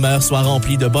votre demeure soit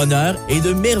remplie de bonheur et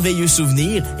de merveilleux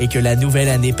souvenirs et que la nouvelle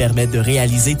année permette de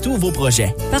réaliser tous vos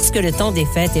projets. Parce que le temps des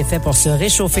fêtes est fait pour se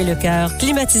réchauffer le cœur,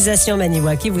 Climatisation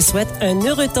Maniwaki vous souhaite un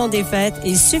heureux temps des fêtes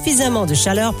et suffisamment de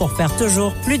chaleur pour faire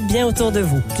toujours plus de bien autour de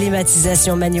vous.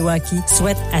 Climatisation Maniwaki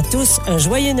souhaite à tous un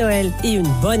joyeux Noël et une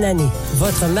bonne année.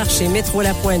 Votre marché Métro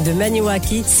La Pointe de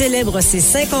Maniwaki célèbre ses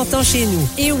 50 ans chez nous.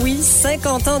 Et oui,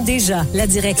 50 ans déjà. La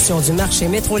direction du marché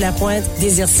Métro La Pointe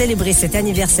désire célébrer cet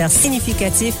anniversaire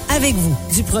significatif avec vous.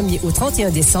 Du 1er au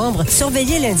 31 décembre,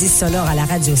 surveillez l'indice sonore à la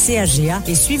radio CHGA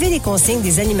et suivez les consignes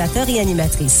des animateurs et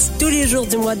animatrices. Tous les jours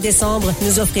du mois de décembre,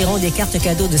 nous offrirons des cartes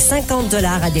cadeaux de 50 $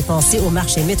 à dépenser au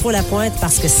marché Métro La Pointe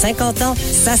parce que 50 ans,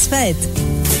 ça se fête.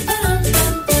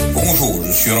 Bonjour,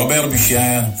 je suis Robert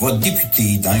Bussière, votre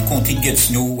député dans le comté de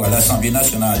Gatineau à l'Assemblée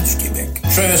nationale du Québec.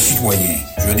 Chers citoyens,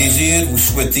 je désire vous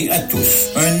souhaiter à tous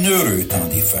un heureux temps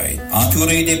des fêtes,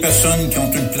 entouré des personnes qui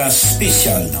ont une place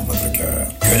spéciale dans votre cœur.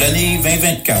 Que l'année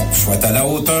 2024 soit à la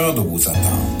hauteur de vos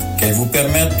attentes, qu'elle vous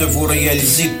permette de vous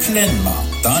réaliser pleinement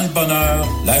dans le bonheur,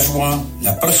 la joie,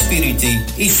 la prospérité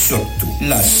et surtout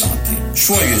la santé.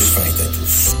 Joyeuses fêtes à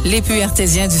tous. Les puits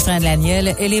artésiens du frein de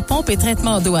l'Aniel et les pompes et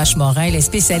traitements d'eau H. Morin, les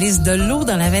spécialistes de l'eau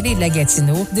dans la vallée de la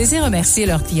Gatineau, désirent remercier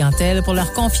leur clientèle pour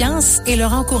leur confiance et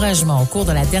leur encouragement au cours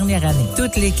de la dernière année.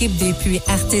 Toute l'équipe des puits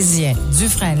artésiens du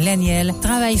frein de l'Aniel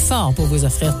travaille fort pour vous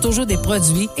offrir toujours des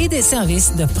produits et des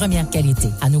services de première qualité.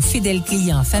 À nos fidèles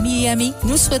clients, familles et amis,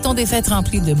 nous souhaitons des fêtes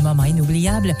remplies de moments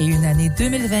inoubliables et une année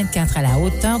 2024 à la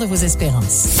hauteur de vos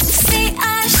espérances.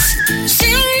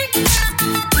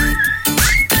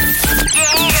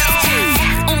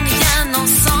 On est bien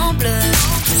ensemble.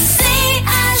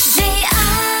 CHGA.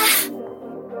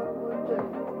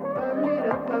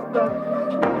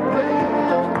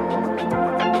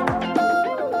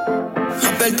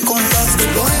 Rappelle qu'on passe de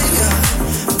loin, yeah.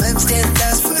 Même si rien ne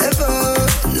last forever.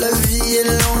 La vie est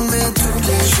longue, mais toutes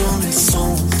les journées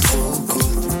sont trop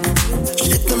courtes.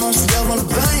 J'ai tellement si avant le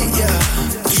bain, yeah.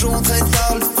 Toujours en train de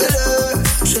faire le fêleux.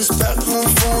 J'espère que mon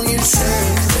fond il sait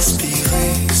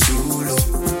respirer sous l'eau.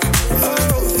 Oh,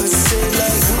 c'est la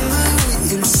journée, oui,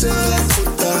 il sera trop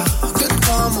tard. Que de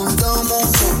comment dans mon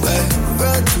corps,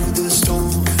 pas tout de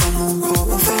stone dans mon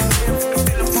corps.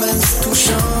 Même si tout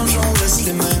change, on reste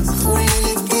les mêmes. Oui,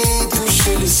 les pieds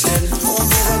toucher le ciel. On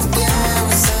verra bien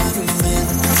où ça nous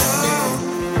mène.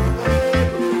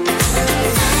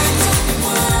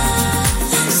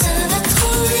 Ça va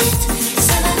trop vite,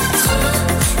 ça va trop.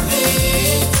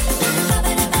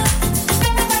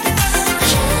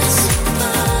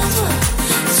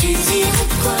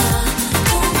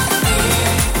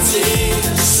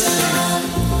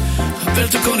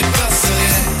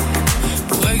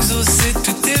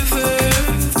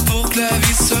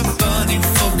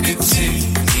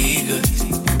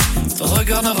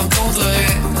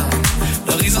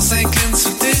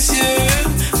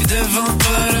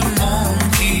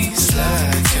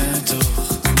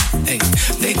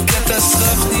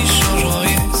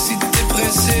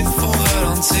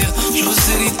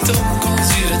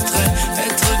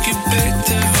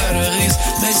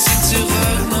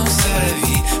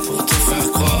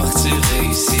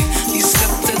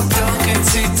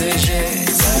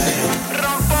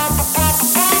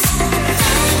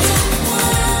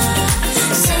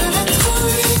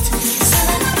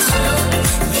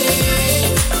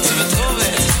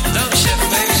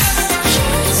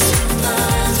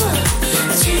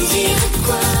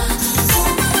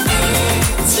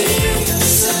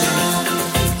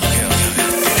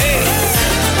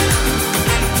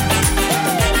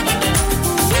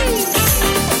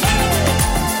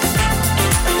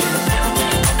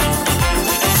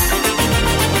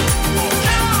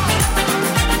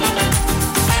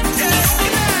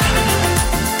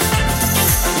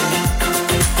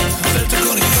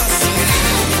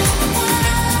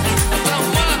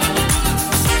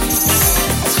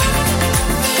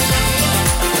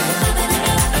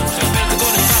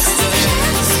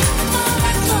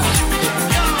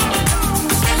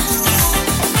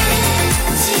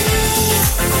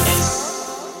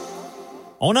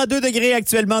 On a 2 degrés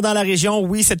actuellement dans la région.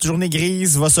 Oui, cette journée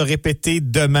grise va se répéter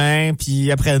demain,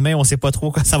 puis après-demain, on sait pas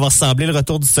trop quand ça va ressembler. Le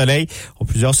retour du soleil,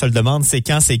 plusieurs se le demandent, c'est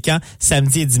quand?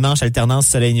 Samedi et dimanche, alternance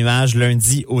soleil-nuage.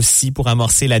 Lundi aussi pour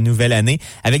amorcer la nouvelle année.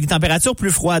 Avec des températures plus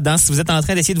froides. Hein? Si vous êtes en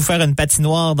train d'essayer de vous faire une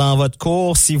patinoire dans votre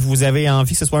cours, si vous avez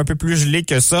envie que ce soit un peu plus gelé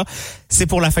que ça, c'est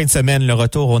pour la fin de semaine, le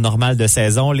retour au normal de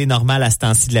saison. Les normales à ce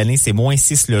temps-ci de l'année, c'est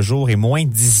 -6 le jour et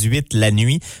 -18 la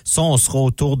nuit. Ça, on sera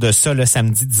autour de ça le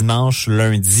samedi, dimanche,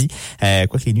 lundi.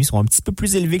 Quoique les nuits seront un petit peu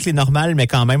plus élevées que les normales, mais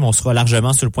quand même, on sera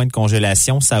largement sur le point de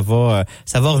congélation. Ça va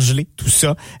regeler tout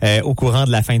ça au courant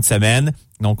de la fin de semaine.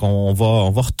 Donc, on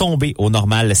va retomber aux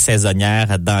normales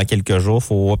saisonnières dans quelques jours.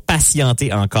 Faut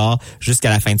patienter encore jusqu'à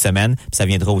la fin de semaine. Puis ça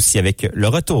viendra aussi avec le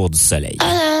retour du soleil.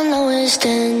 All I know is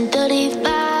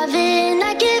 10:35 and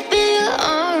I can feel your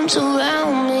arms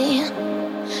around me.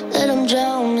 Let them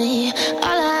drown me.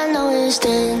 All I know is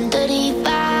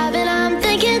 10:35 and I'm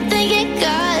thinking,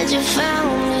 God, you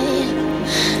found me.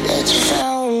 That you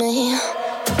found me.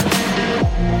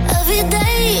 Every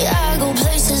day I go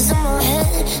places in my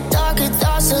head. Darker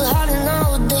thoughts so hard to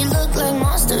know. They look like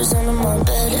monsters under my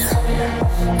bed.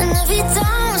 And every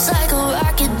time it's like a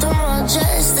rocket through my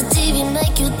chest. The TV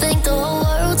make you think the whole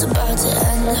world's about to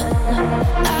end. I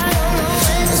don't know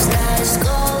where this night is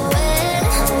going, but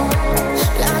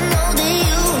I know that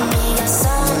you and me got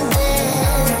something.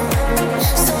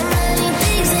 So many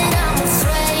things that I'm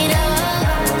afraid of,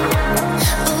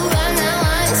 but right now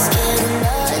I ain't scared of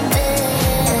nothing.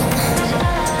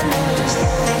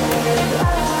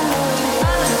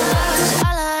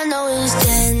 All I know is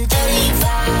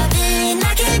 10:35 and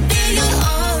I can feel your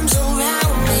arms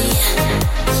around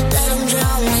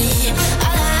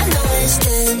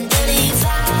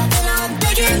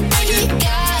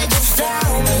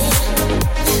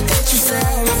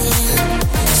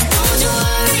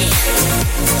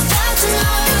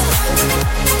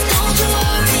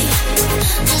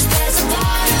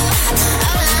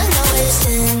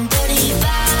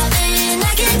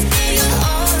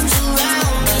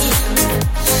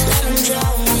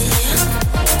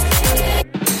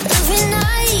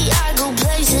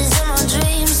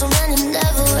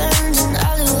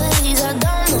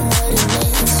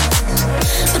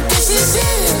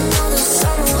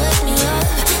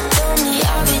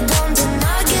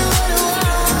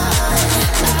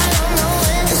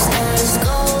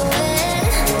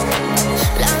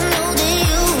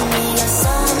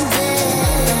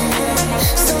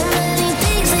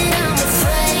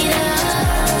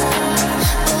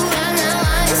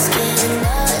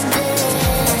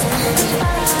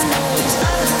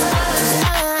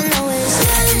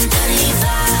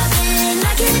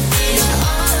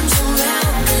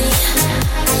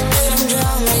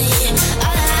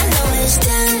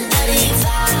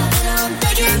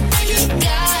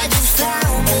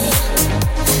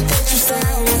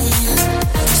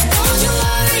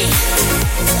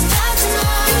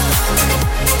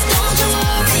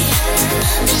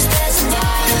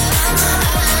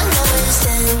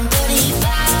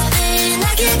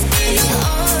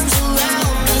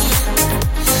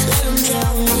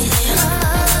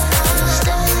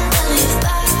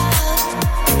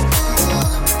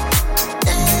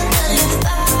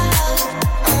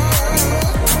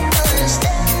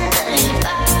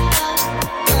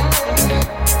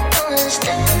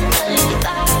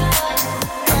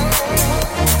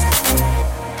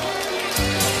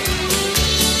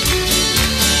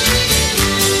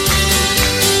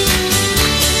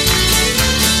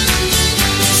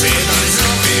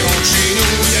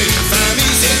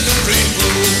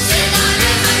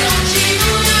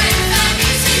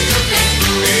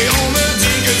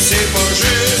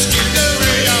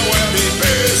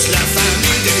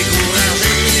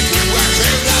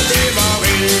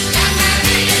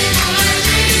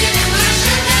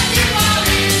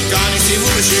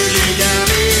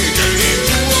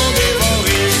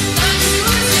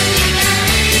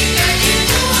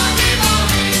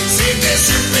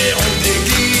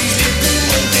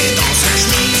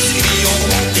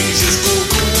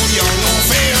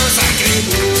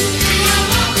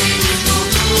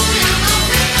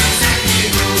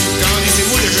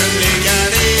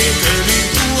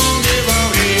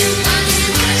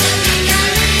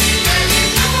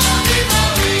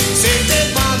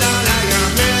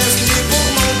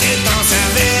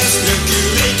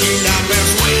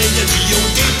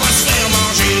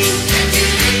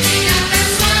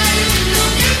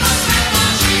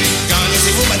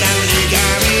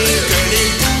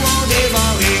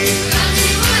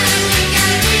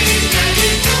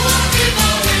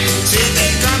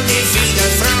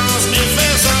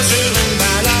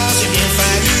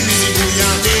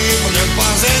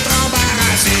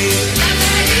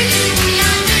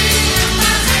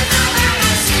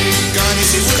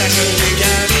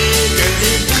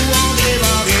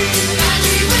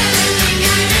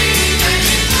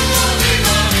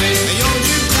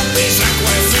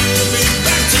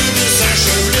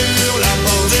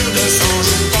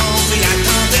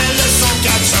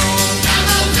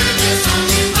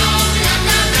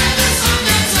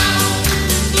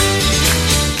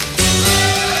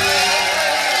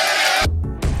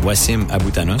Wassim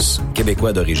Aboutanos,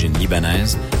 Québécois d'origine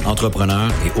libanaise, entrepreneur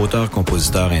et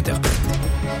auteur-compositeur-interprète.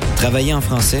 Travailler en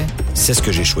français, c'est ce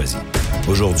que j'ai choisi.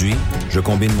 Aujourd'hui, je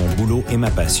combine mon boulot et ma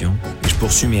passion et je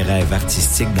poursuis mes rêves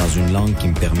artistiques dans une langue qui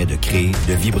me permet de créer,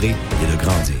 de vibrer et de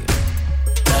grandir.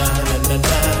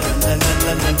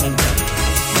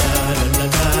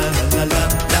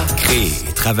 Créer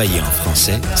et travailler en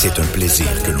français, c'est un plaisir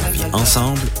que l'on vit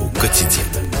ensemble au quotidien.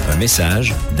 Un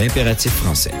message d'Impératif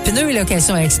français. Pneus et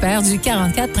location expert du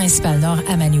 44 Principal Nord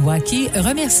à Maniwaki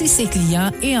remercie ses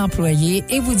clients et employés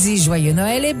et vous dit joyeux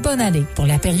Noël et bonne année. Pour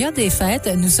la période des fêtes,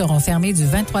 nous serons fermés du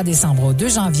 23 décembre au 2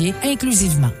 janvier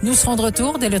inclusivement. Nous serons de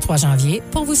retour dès le 3 janvier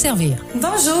pour vous servir.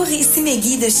 Bonjour, ici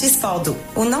Meggy de chez Sport d'eau.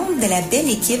 Au nom de la belle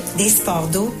équipe des Sports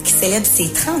d'eau qui célèbre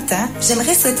ses 30 ans,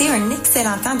 j'aimerais souhaiter un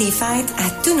excellent temps des fêtes à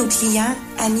tous nos clients,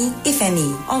 amis et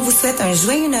familles. On vous souhaite un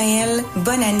joyeux Noël,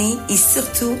 bonne année et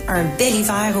surtout un bel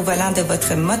hiver au volant de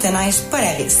votre motoneige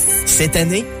Polaris. Cette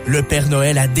année, le Père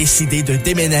Noël a décidé de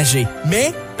déménager.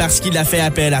 Mais, parce qu'il a fait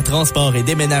appel à Transport et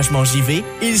Déménagement JV,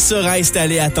 il sera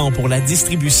installé à temps pour la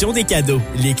distribution des cadeaux.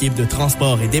 L'équipe de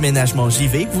Transport et Déménagement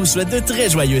JV vous souhaite de très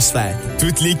joyeuses fêtes.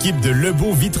 Toute l'équipe de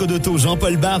Lebeau Vitre d'Auto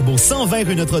Jean-Paul Barbe au 120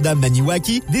 rue Notre-Dame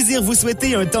Maniwaki désire vous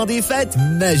souhaiter un temps des fêtes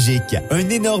magique. Un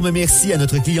énorme merci à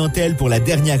notre clientèle pour la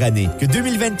dernière année. Que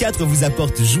 2024 vous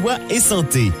apporte joie et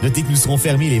santé. Notez que nous serons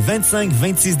fermés les 25,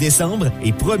 26 décembre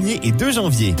et 1er et 2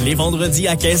 janvier. Les vendredis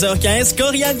à 15h15,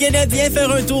 Corianne Guénette vient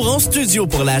faire un tour en studio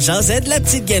pour la jasette La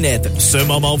Petite Guénette. Ce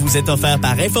moment vous est offert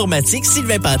par Informatique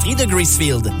Sylvain Patry de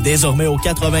Gracefield. Désormais au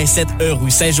 87E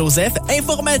rue Saint-Joseph,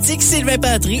 Informatique Sylvain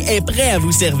Patry est prêt à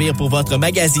vous servir pour votre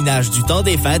magasinage du temps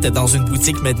des fêtes dans une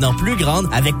boutique maintenant plus grande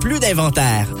avec plus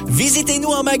d'inventaire. Visitez-nous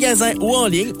en magasin ou en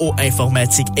ligne au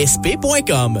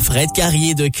informatiquesp.com. Fred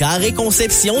Carrier de Carré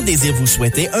Conception désire vous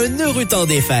souhaiter un heureux temps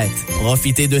des fêtes.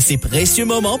 Profitez de ces précieux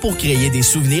moments pour créer des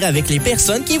souvenirs avec les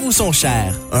personnes qui vous sont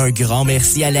chères. Un grand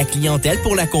merci à la clientèle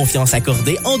pour la confiance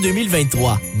accordée en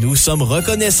 2023. Nous sommes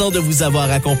reconnaissants de vous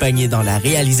avoir accompagné dans la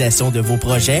réalisation de vos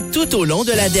projets tout au long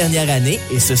de la dernière année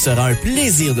et ce sera un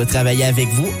plaisir de travailler avec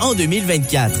vous en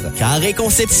 2024. Carré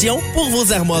Conception pour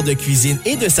vos armoires de cuisine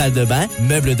et de salle de bain,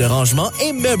 meubles de rangement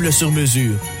et meubles sur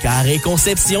mesure. Carré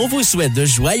Conception vous souhaite de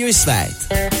joyeuses fêtes.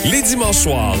 Les dimanches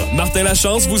soirs, Martin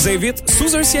Lachance vous invite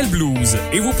sous un ciel blues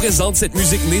et vous présente cette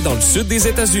musique née dans le sud des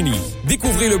États-Unis.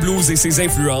 Découvrez le blues et ses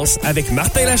influences avec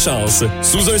Martin Lachance.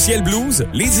 Sous un ciel blues,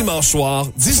 les dimanches soirs,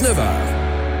 19h.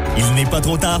 Il n'est pas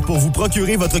trop tard pour vous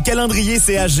procurer votre calendrier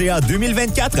CHGA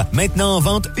 2024, maintenant en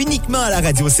vente uniquement à la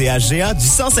radio CHGA du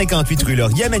 158 rue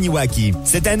Laurier à Maniwaki.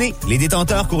 Cette année, les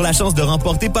détenteurs courent la chance de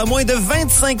remporter pas moins de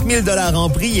 25 000 $ en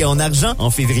prix et en argent en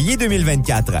février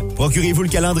 2024. Procurez-vous le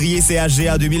calendrier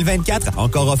CHGA 2024,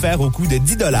 encore offert au coût de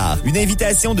 10 $. Une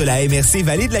invitation de la MRC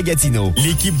Vallée de la Gatineau.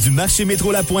 L'équipe du marché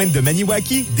métro La Pointe de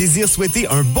Maniwaki désire souhaiter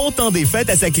un bon temps des fêtes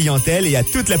à sa clientèle et à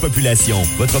toute la population.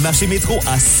 Votre marché métro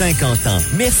a 50 ans.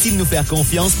 Merci de nous faire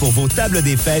confiance pour vos tables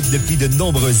des fêtes depuis de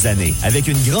nombreuses années. Avec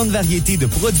une grande variété de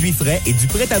produits frais et du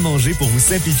prêt-à-manger pour vous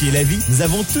simplifier la vie, nous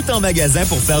avons tout en magasin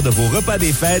pour faire de vos repas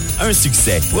des fêtes un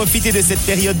succès. Profitez de cette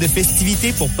période de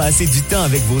festivité pour passer du temps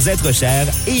avec vos êtres chers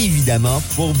et évidemment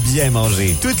pour bien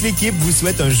manger. Toute l'équipe vous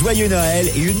souhaite un joyeux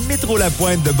Noël et une métro La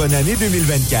Pointe de bonne année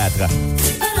 2024.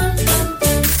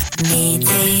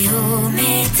 Météo,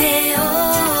 météo.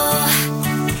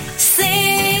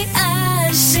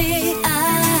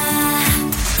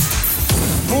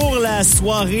 Pour la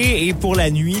soirée et pour la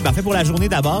nuit, en fait pour la journée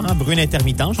d'abord, brune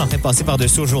intermittente. Je suis en train de passer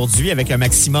par-dessus aujourd'hui avec un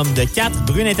maximum de 4.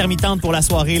 Brune intermittente pour la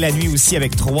soirée et la nuit aussi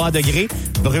avec 3 degrés.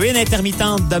 Brune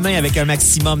intermittente demain avec un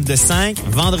maximum de 5.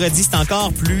 Vendredi, c'est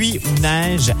encore pluie ou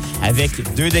neige avec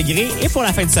 2 degrés. Et pour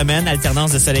la fin de semaine,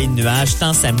 alternance de soleil et de nuages,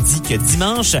 tant samedi que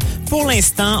dimanche. Pour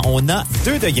l'instant, on a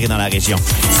 2 degrés dans la région.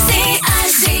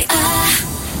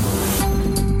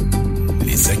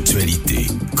 Les actualités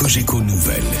Cogeco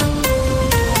Nouvelles.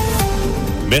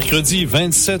 Mercredi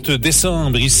 27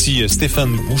 décembre, ici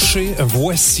Stéphane Boucher,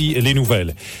 voici les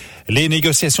nouvelles. Les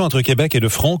négociations entre Québec et le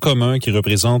Front commun, qui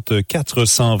représentent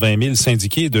 420 000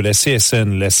 syndiqués de la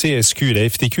CSN, la CSQ, la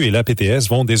FTQ et l'APTS,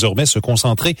 vont désormais se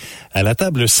concentrer à la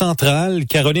table centrale.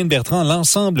 Caroline Bertrand,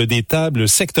 l'ensemble des tables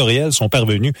sectorielles sont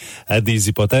parvenues à des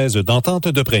hypothèses d'entente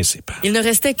de principe. Il ne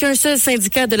restait qu'un seul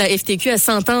syndicat de la FTQ à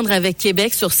s'entendre avec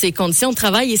Québec sur ses conditions de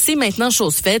travail et c'est maintenant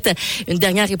chose faite. Une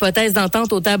dernière hypothèse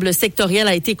d'entente aux tables sectorielles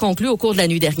a été conclue au cours de la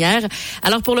nuit dernière.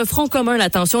 Alors pour le Front commun,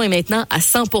 la tension est maintenant à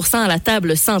 100% à la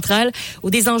table centrale centrale où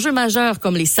des enjeux majeurs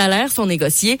comme les salaires sont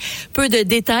négociés. Peu de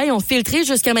détails ont filtré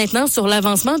jusqu'à maintenant sur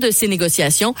l'avancement de ces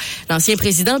négociations. L'ancien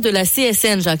président de la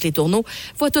CSN, Jacques Létourneau,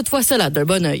 voit toutefois cela d'un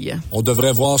bon œil. On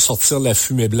devrait voir sortir la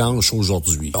fumée blanche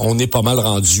aujourd'hui. On est pas mal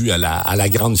rendu à la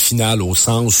grande finale au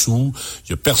sens où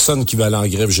il y a personne qui va aller en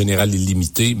grève générale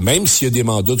illimitée, même s'il y a des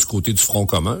mandats du côté du Front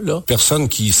commun, là. Personne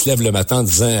qui se lève le matin en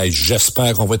disant hey, «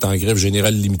 j'espère qu'on va être en grève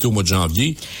générale illimitée au mois de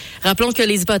janvier ». Rappelons que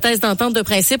les hypothèses d'entente de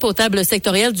principe aux tables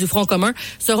sectorielles du Front commun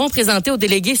seront présentées aux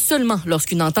délégués seulement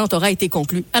lorsqu'une entente aura été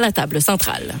conclue à la table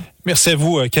centrale. Merci à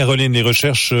vous, Caroline. Les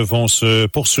recherches vont se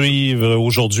poursuivre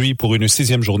aujourd'hui pour une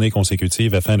 6e journée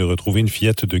consécutive afin de retrouver une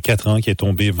fillette de 4 ans qui est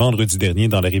tombée vendredi dernier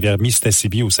dans la rivière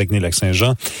Mistassini au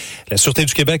Saguenay-Lac-Saint-Jean. La Sûreté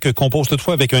du Québec compose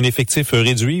toutefois avec un effectif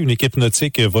réduit. Une équipe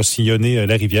nautique va sillonner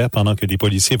la rivière pendant que des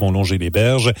policiers vont longer les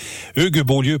berges. Hugues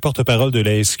Beaulieu, porte-parole de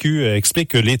la SQ, explique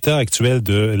que l'état actuel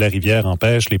de la rivière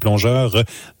empêche les plongeurs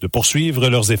de poursuivre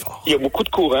leurs efforts. Il y a beaucoup de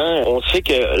courants. On sait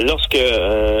que lorsque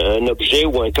un objet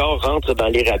ou un corps rentre dans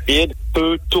les rapides,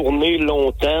 peut tourner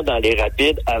longtemps dans les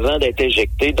rapides avant d'être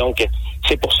éjecté. Donc,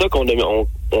 c'est pour ça qu'on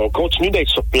continue d'être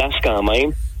sur place quand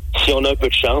même. Si on a un peu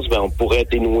de chance, on pourrait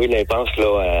dénouer l'impasse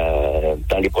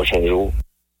dans les prochains jours.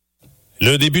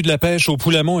 Le début de la pêche au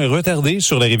Poulamont est retardé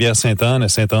sur la rivière Sainte-Anne, à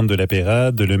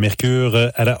Sainte-Anne-de-la-Pérade. Le mercure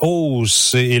à la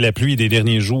hausse et la pluie des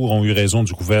derniers jours ont eu raison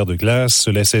du couvert de glace.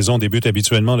 La saison débute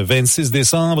habituellement le 26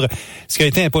 décembre. Ce qui a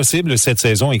été impossible cette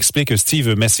saison, explique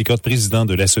Steve Massicotte, président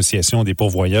de l'Association des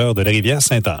pourvoyeurs de la rivière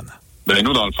Sainte-Anne. Ben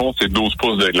nous, dans le fond, c'est 12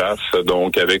 pouces de glace.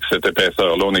 Donc, avec cette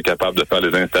épaisseur-là, on est capable de faire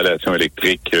les installations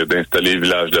électriques, d'installer le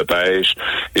village de pêche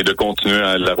et de continuer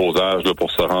l'arrosage là, pour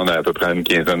se rendre à peu près une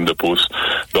quinzaine de pouces.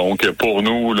 Donc, pour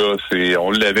nous, là, on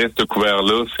l'avait, ce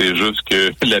couvert-là. C'est juste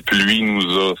que la pluie nous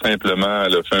a simplement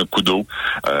fait un coup d'eau.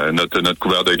 Notre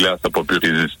couvert de glace n'a pas pu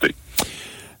résister.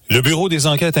 Le Bureau des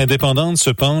enquêtes indépendantes se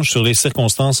penche sur les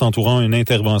circonstances entourant une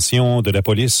intervention de la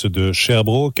police de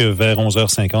Sherbrooke vers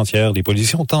 11h50 hier. Les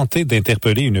policiers ont tenté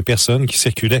d'interpeller une personne qui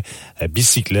circulait à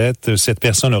bicyclette. Cette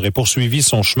personne aurait poursuivi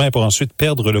son chemin pour ensuite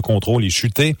perdre le contrôle et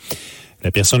chuter.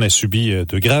 La personne a subi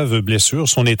de graves blessures.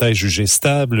 Son état est jugé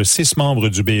stable. 6 membres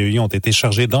du BEI ont été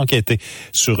chargés d'enquêter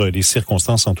sur les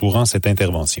circonstances entourant cette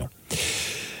intervention.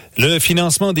 Le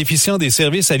financement déficient des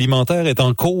services alimentaires est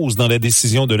en cause dans la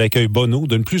décision de l'accueil Bonneau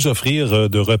de ne plus offrir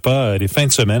de repas les fins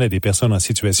de semaine à des personnes en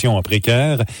situation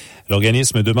précaire.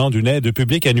 L'organisme demande une aide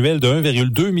publique annuelle de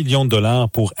 1,2 million de dollars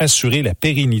pour assurer la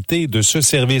pérennité de ce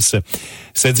service.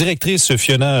 Sa directrice,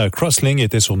 Fiona Crossling,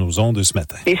 était sur nos ondes ce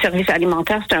matin. Les services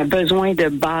alimentaires, c'est un besoin de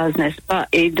base, n'est-ce pas?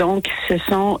 Et donc, ce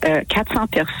sont 400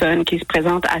 personnes qui se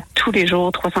présentent à tous les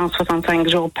jours, 365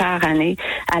 jours par année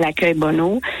à l'accueil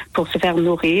Bonneau pour se faire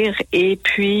nourrir. Et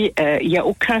puis, il n'y a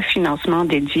aucun financement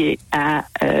dédié à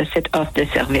cette offre de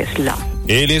service-là.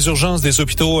 Et les urgences des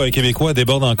hôpitaux québécois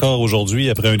débordent encore aujourd'hui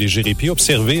après un léger répit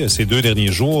observé ces 2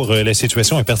 derniers jours. La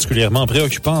situation est particulièrement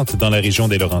préoccupante dans la région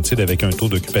des Laurentides avec un taux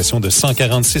d'occupation de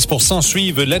 146 %.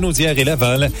 Suivent Lanaudière et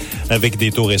Laval avec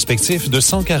des taux respectifs de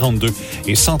 142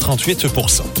 et 138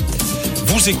 %.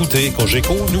 Vous écoutez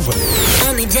Cogeco Nouvelles.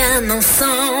 On est bien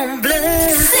ensemble.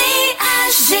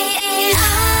 C-H-G-A.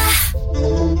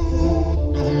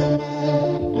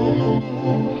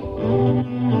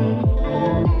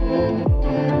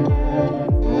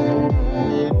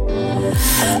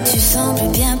 Tu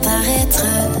sembles bien paraître,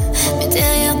 mais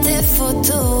derrière tes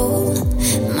photos,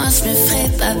 moi je me ferais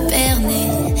pas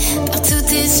berner par tous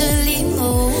tes jolis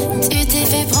mots. Tu t'es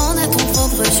fait prendre à ton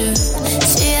propre jeu.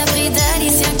 J'ai appris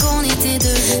d'Alicia qu'on était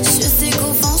deux. Je sais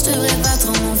qu'au fond je devrais pas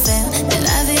trop m'en faire, mais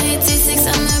la vérité c'est que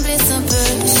ça me blesse un peu.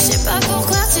 Je sais pas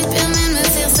pourquoi tu te permets de me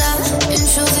faire ça. Une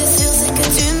chose est sûre, c'est que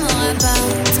tu m'auras pas.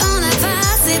 T'en as pas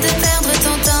assez de perdre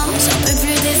ton temps. J'en peux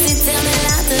plus de cette éternelle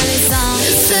adolescence.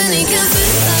 Ce n'est qu'un peu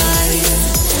taille.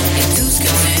 Et tout ce que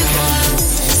tu crois,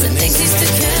 ça n'existe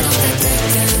que dans ta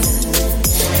tête.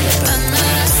 Y'a pas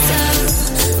mal à ça.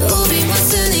 Oublie-moi,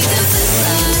 ce n'est qu'un peu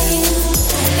taille.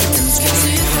 Et tout ce que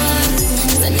tu crois,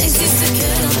 ça n'existe que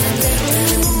dans ta tête.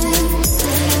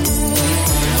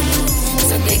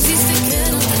 Ça n'existe que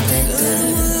dans ta tête.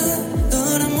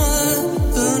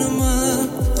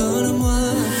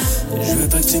 Je veux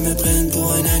pas que tu me prennes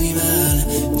pour un animal.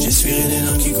 J'essuierai les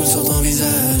larmes qui coulent sur ton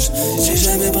visage. J'ai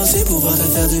jamais pensé pouvoir te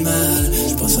faire du mal.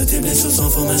 Je penserai tes blessures sans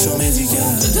formation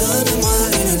médicale. Donne-moi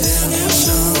une dernière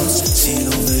chance. Si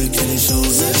l'on veut que les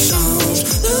choses changent,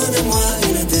 donne-moi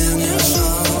une dernière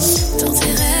chance. Dans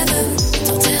tes rêves,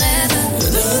 dans tes rêves.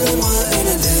 Donne-moi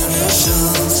une dernière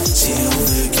chance. Si l'on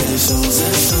veut que les choses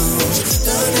changent,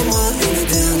 donne-moi une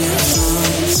dernière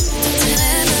chance. Dans tes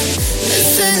rêves,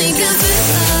 ce n'est qu'un peu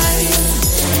taille.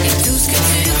 Et tout ce que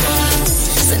tu crois,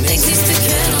 ça n'existe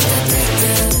que dans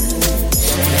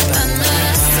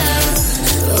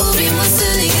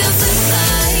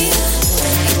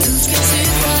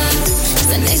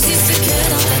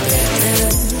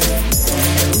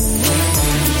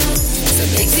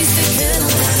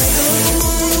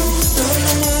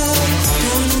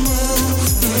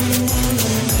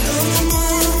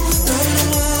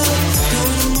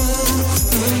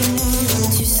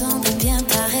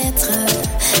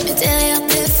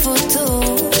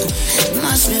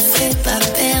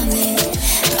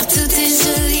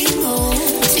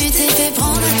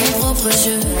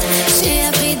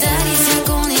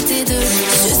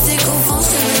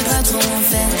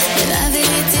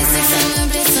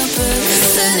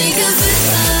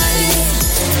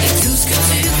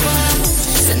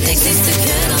n'existe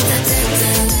que dans ta tête.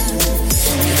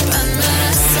 T'es pas mal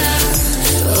à ça.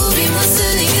 Oublie-moi, ce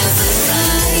n'est qu'un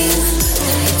faille.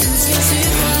 Tout ce que tu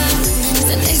crois,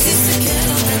 ça n'existe que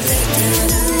dans ta tête.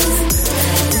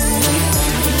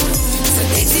 Ça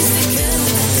n'existe que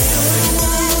dans ta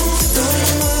tête.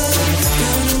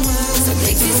 Ça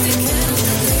n'existe que dans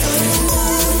ta tête.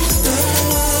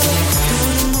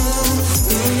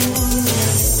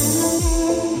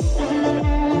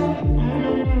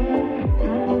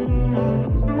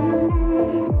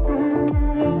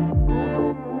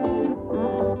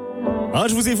 Ah,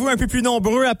 je vous ai vu un peu plus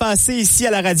nombreux à passer ici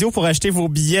à la radio pour acheter vos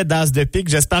billets d'As de pique.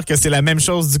 J'espère que c'est la même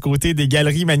chose du côté des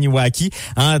Galeries Maniwaki.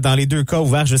 Dans les deux cas,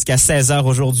 ouverts jusqu'à 16h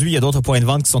aujourd'hui. Il y a d'autres points de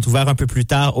vente qui sont ouverts un peu plus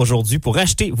tard aujourd'hui pour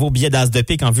acheter vos billets d'As de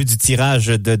pique en vue du tirage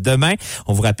de demain.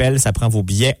 On vous rappelle, ça prend vos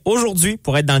billets aujourd'hui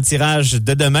pour être dans le tirage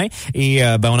de demain. Et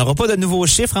on n'aura pas de nouveaux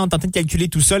chiffres. On est en train de calculer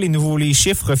tout ça. Les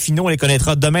chiffres finaux, on les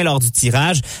connaîtra demain lors du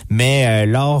tirage. Mais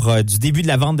lors du début de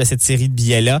la vente de cette série de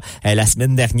billets-là, la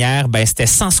semaine dernière, c'était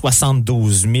 172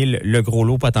 000 le gros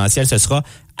lot potentiel. Ce sera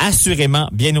assurément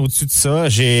bien au-dessus de ça.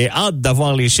 J'ai hâte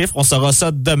d'avoir les chiffres. On saura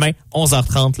ça demain,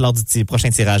 11h30, lors du prochain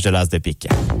tirage de l'As de pique.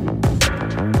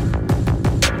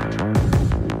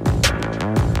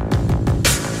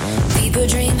 People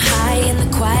dream high in the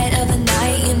quiet of the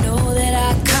night. You know that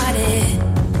I caught it.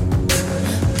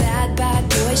 Bad, bad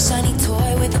boy, shiny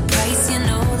toy with a price. You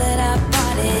know that I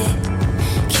bought it.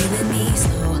 Killing me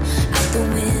slow out the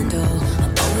window.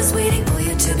 I'm always waiting for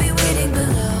you to be waiting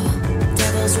below.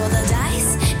 Devils roll the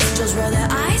dice, angels roll their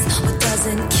eyes. What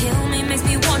doesn't kill me makes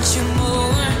me want you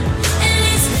more. And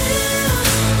it's blue,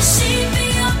 the shape of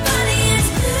your body is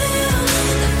blue.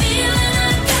 The feeling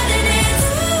I got it is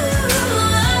blue.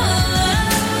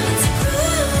 It's a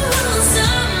cruel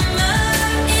summer.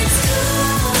 It's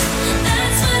cool,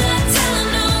 that's what I tell 'em.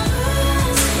 No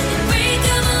rules,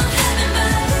 unbreakable heaven,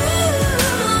 but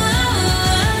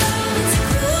it's a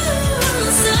cruel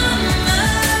summer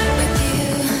with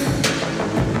you.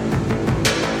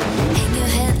 Hang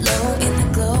your head low in the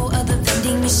glow of the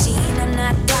vending machine. I'm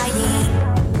not dying.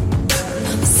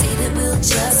 We say that we'll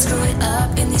just screw it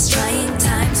up in these trying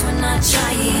times. We're not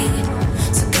trying.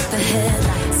 So cut the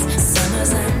headlights.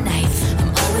 Summer's a knife.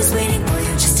 I'm always waiting for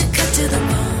you just to cut to the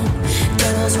bone.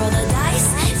 Devils roll the dice.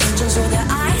 Angels roll their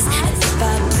eyes. And if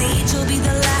I bleed, you'll be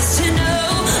the last to know.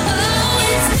 Oh,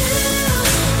 it's blue.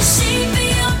 The shape of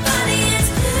your body is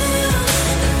blue.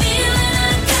 The feeling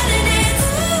I got it is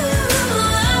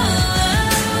blue.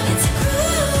 It's a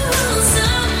cruel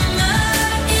summer.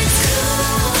 It's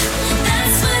cool.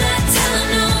 That's what I tell 'em.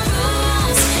 No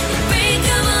rules.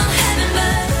 Unbreakable heaven,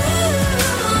 but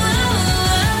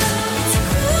it's a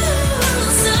cruel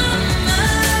summer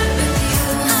with you.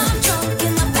 I'm drunk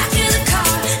in the back of the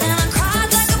car, and I cried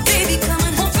like a baby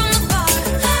coming home from the bar.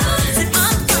 Said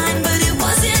I'm fine, but it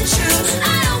wasn't true.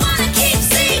 I don't wanna keep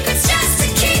secrets just to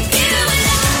keep you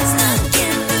alive. Snuck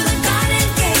in through the garden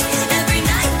gate every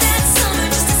night that summer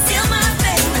just to steal my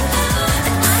faith.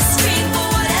 And I scream for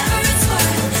whatever it's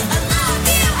worth. I love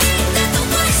you, ain't that the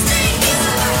worst thing you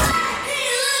ever heard?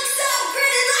 You look so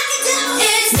pretty like a devil.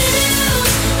 It's blue,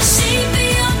 the shape of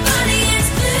your body is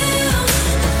blue.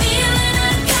 The feeling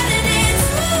I got it is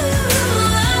blue.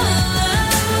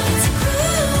 It's a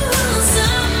cruel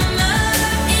summer.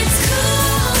 It's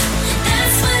cool,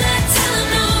 that's what I tell 'em.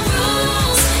 No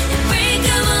rules,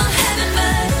 unbreakable heaven,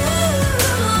 but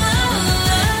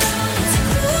it's a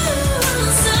cruel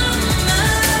summer.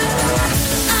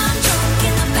 I'm drunk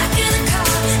in the back of the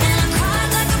car, and I cried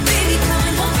like a baby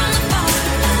coming home from the bar.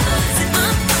 Said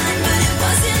I'm fine, but it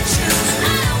wasn't true.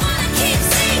 I don't wanna keep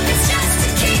secrets just to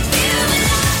keep you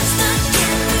alive. Snuck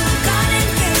in through the garden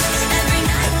gate every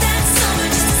night that summer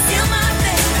just to steal my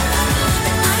faith.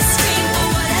 And I scream for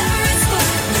whatever it's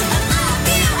worth. I love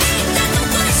you, ain't that the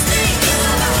worst thing you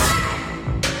ever heard?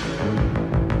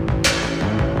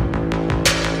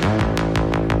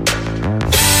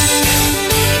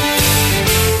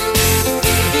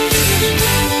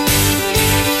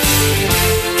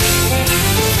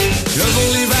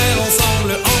 Levons les verres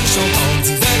ensemble en chantant,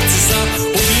 divertissant.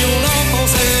 Oublions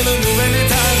l'enfance et le nouvel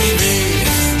est arrivé.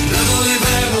 Levons les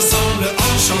verres ensemble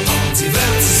en chantant,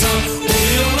 divertissant.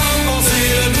 Oublions l'enfance et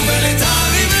le nouvel est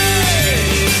arrivé.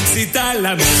 C'est à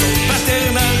la maison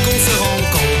paternelle qu'on se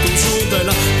rencontre au jour de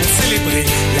l'an pour célébrer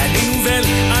l'année nouvelle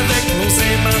avec nos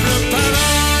aimables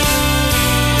parents.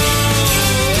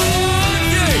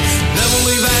 Yeah. Levons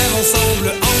les verres ensemble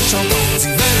en chantant,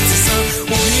 divertissant.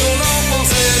 Oublions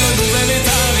l'enfance et le nouvel est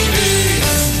arrivé.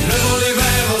 Levons les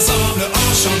verres ensemble en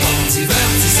chantant,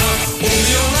 divertissant.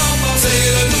 Oublions l'enfance et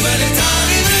le nouvel est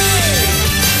arrivé.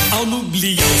 En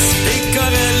oubliant si des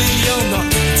querelles, il y en a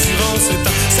une souvent ce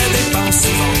temps. Ça dépend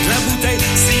souvent de la bouteille,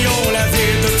 si on la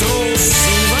vide trop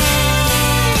souvent.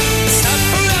 Ça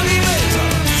peut arriver, ça.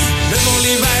 Levons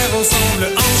les verres ensemble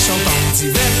en chantant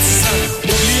divertissant.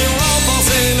 Oublions en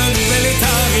penser, le nouvel est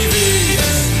arrivé.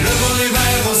 Levons les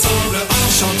verres ensemble en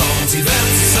chantant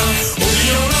divertissant.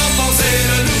 Oublions en penser,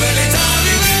 le nouvel est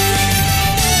arrivé.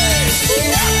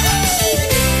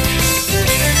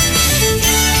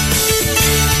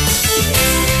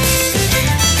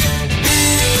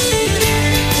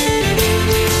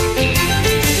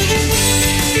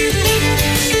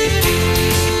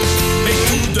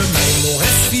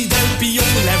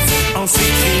 En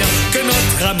s'écriant que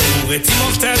notre amour est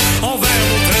immortel envers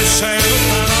notre cher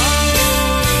parent.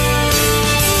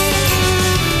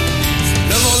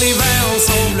 Levons les verres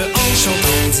ensemble en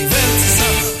chantant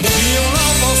divertissant. Oublions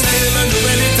l'en penser, le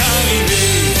nouvel est arrivé.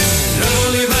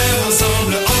 Levons les verres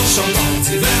ensemble en chantant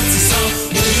divertissant.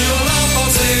 Oublions l'en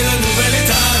penser, le nouvel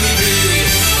est arrivé.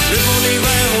 Levons les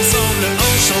verres ensemble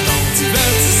en chantant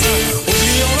divertissant.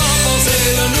 Oublions l'en penser,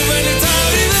 le nouvel est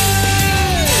arrivé.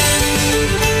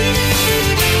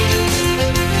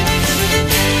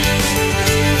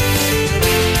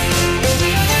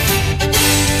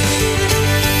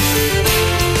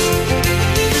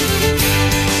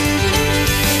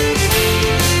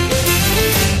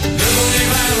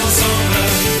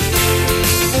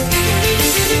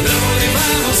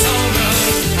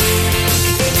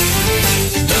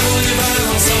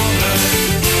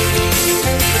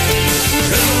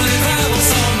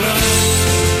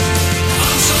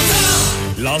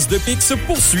 L'As de pique se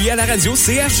poursuit à la radio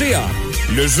CHGA.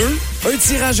 Le jeu, un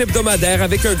tirage hebdomadaire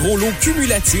avec un gros lot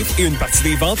cumulatif et une partie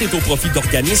des ventes est au profit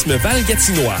d'organismes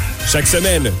Val-Gatinois. Chaque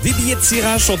semaine, des billets de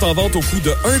tirage sont en vente au coût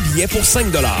de 1 billet pour 5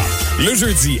 $. Le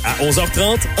jeudi, à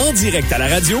 11h30, en direct à la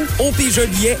radio, on pige un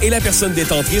billet et la personne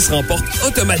détentrice remporte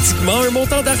automatiquement un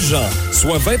montant d'argent,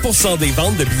 soit 20% des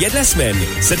ventes de billets de la semaine.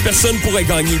 Cette personne pourrait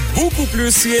gagner beaucoup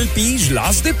plus si elle pige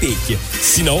l'As de pique.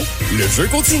 Sinon, le jeu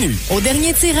continue. Au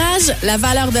dernier tirage, la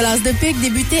valeur de l'As de pique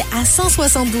débutait à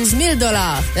 172 000 $.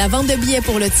 La vente de billets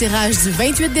pour le tirage du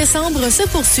 28 décembre se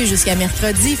poursuit jusqu'à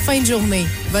mercredi, fin de journée.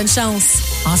 Bonne chance!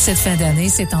 En cette fin d'année,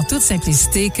 c'est en toute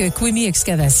simplicité que Quimi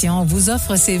Excavation vous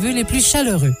offre ses vœux les plus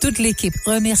chaleureux. Toute l'équipe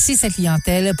remercie sa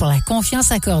clientèle pour la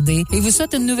confiance accordée et vous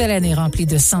souhaite une nouvelle année remplie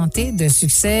de santé, de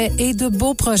succès et de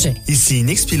beaux projets. Ici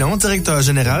Nick Pilon, directeur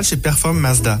général chez Perform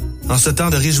Mazda. En ce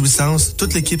temps de réjouissance,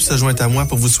 toute l'équipe se joint à moi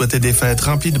pour vous souhaiter des fêtes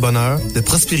remplies de bonheur, de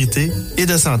prospérité et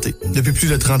de santé. Depuis plus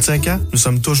de 35 ans, nous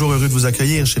sommes toujours heureux de vous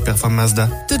accueillir chez Perform Mazda.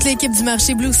 Toute l'équipe du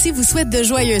marché Blue Sea vous souhaite de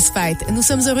joyeuses fêtes. Nous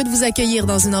sommes heureux de vous accueillir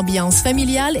dans une ambiance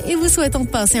familiale et vous souhaitons de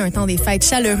passer un temps des fêtes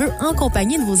chaleureux en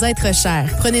compagnie de vos êtres chers.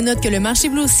 Prenez note que le marché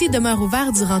Blue Sea demeure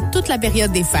ouvert durant toute la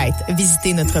période des fêtes.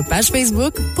 Visitez notre page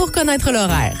Facebook pour connaître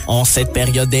l'horaire. En cette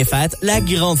période des fêtes, la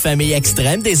grande famille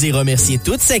Extrême désire remercier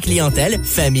toute sa clientèle,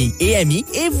 famille et amis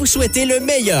et vous souhaiter le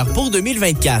meilleur pour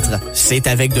 2024. C'est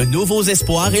avec de nouveaux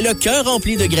espoirs et le cœur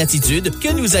rempli de gratitude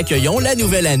que nous accueillons la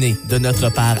nouvelle année. De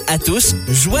notre part à tous,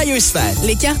 joyeuses fêtes!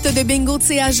 Les cartes de bingo de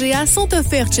CHGA sont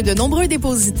offertes chez de nombreux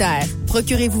dépositaires.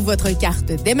 Procurez-vous votre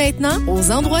carte dès maintenant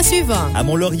aux endroits suivants. À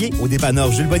Mont-Laurier, au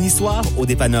dépanneur Jules Bonissoire, au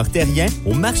dépanneur Terrien,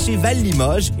 au marché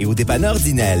Val-Limoges et au dépanneur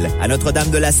Dinel. À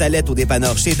Notre-Dame-de-la-Salette, au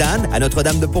dépanneur chez Dan, à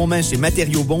Notre-Dame-de-Pontmain chez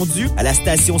Matériaux Bondu, à la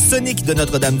station Sonic de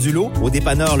Notre-Dame-du-Lot, au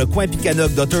dépanneur Le Coin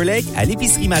Picanoc d'Otter Lake, à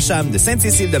l'épicerie Macham de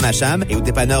Sainte-Cécile de Macham et au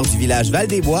dépanneur du village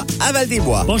Val-des-Bois à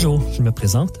Val-des-Bois. Bonjour, je me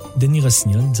présente, Denis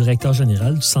Rossignol, directeur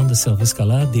général du Centre de service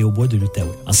scolaire des Hauts-Bois de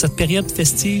l'Outaouais. En cette période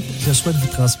festive, je souhaite vous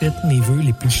transmettre mes vœux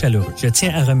les plus chaleureux. Je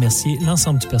tiens à remercier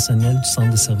l'ensemble du personnel du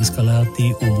Centre de service scolaire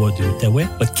des Hauts-Bois de l'Outaouais.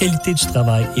 Votre qualité du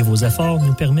travail et vos efforts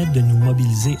nous permettent de nous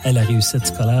mobiliser à la réussite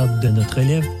scolaire de notre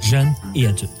élève, jeunes et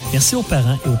adultes. Merci aux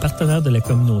parents et aux partenaires de la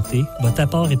communauté. Votre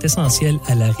apport est essentiel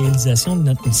à la réalisation de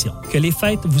notre mission. Que les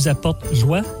fêtes vous apportent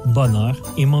joie, bonheur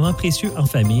et moments précieux en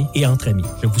famille et entre amis.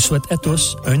 Je vous souhaite à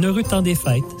tous un heureux temps des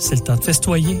fêtes. C'est le temps de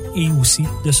festoyer et aussi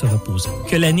de se reposer.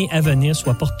 Que l'année à venir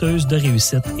soit porteuse de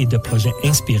réussite et de projets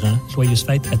inspirants. Joyeuses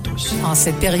fêtes à tous. En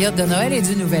cette période de Noël et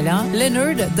du Nouvel An,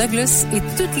 Leonard, Douglas et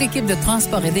toute l'équipe de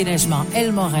transport et déneigement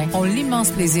El Morin ont l'immense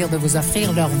plaisir de vous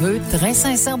offrir leurs vœux très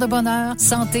sincères de bonheur,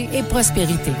 santé et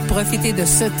prospérité. Profitez de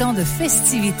ce temps de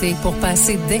festivité pour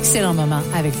passer d'excellents moments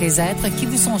avec les êtres qui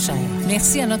vous sont chers.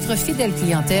 Merci à notre fidèle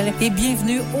clientèle et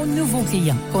bienvenue aux nouveaux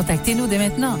clients. Contactez-nous dès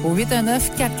maintenant au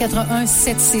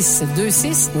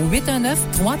 819-441-7626 ou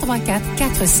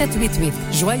 819-334-4788.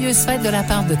 Joyeuses fêtes de la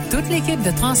part de toute l'équipe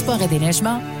de transport et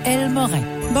déneigement El Isabelle Morin.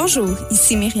 Bonjour,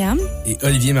 ici Myriam et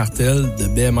Olivier Martel de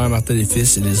BMR Martel et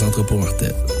Fils et les entrepôts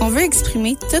Martel. On veut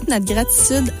exprimer toute notre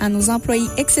gratitude à nos employés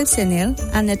exceptionnels,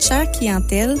 à notre chère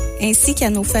clientèle, ainsi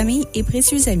qu'à nos familles et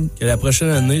précieux amis. Que la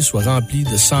prochaine année soit remplie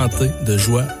de santé, de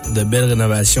joie, de belles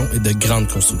rénovations et de grandes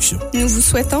constructions. Nous vous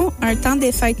souhaitons un temps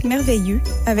des fêtes merveilleux,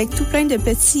 avec tout plein de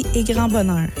petits et grands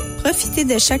bonheurs. Profitez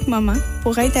de chaque moment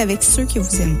pour être avec ceux que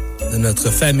vous aimez. De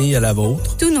notre famille à la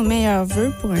vôtre. Tous nos meilleurs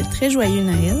vœux pour un très joyeux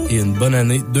Noël. Et une bonne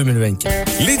année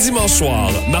 2024. Les dimanches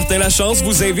soirs, Martin Lachance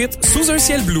vous invite sous un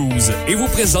ciel blues et vous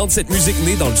présente cette musique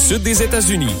née dans le sud des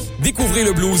États-Unis. Découvrez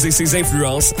le blues et ses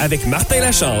influences avec Martin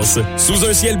Lachance. Sous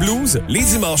un ciel blues, les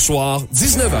dimanches soirs,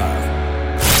 19h.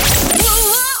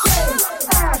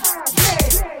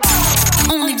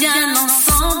 On est bien ensemble.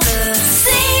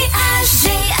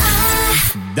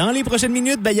 Dans les prochaines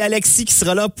minutes, il y a Alexis qui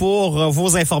sera là pour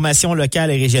vos informations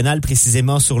locales et régionales,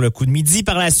 précisément sur le coup de midi.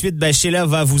 Par la suite, Sheila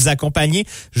va vous accompagner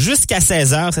jusqu'à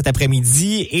 16h cet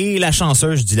après-midi. Et la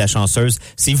chanceuse, je dis la chanceuse,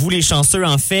 c'est vous les chanceux.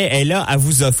 En fait, elle a à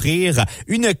vous offrir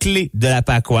une clé de la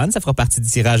PAC One. Ça fera partie du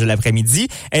tirage de l'après-midi.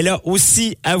 Elle a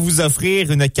aussi à vous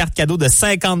offrir une carte cadeau de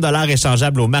 50 $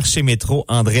 échangeable au marché métro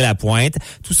André-Lapointe.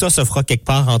 Tout ça se fera quelque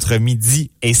part entre midi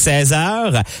et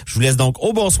 16h. Je vous laisse donc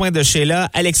au bon soin de Sheila.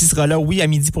 Alexis sera là, oui, à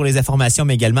midi pour les informations,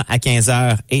 mais également à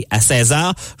 15h et à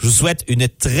 16h. Je vous souhaite une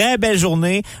très belle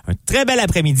journée, un très bel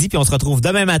après-midi, puis on se retrouve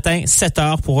demain matin,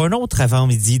 7h, pour un autre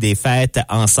avant-midi des fêtes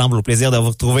ensemble. Au plaisir de vous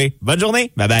retrouver. Bonne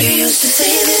journée. Bye bye. You used to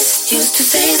say this, used to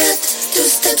say that. 2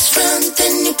 steps front,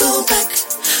 then you go back.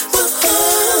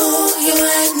 Whoa, you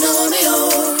ain't know me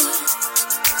all.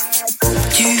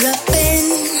 Tu as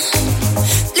peine,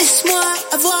 laisse-moi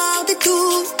avoir des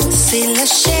doutes. C'est la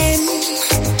chaîne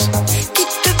qui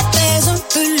te pèse un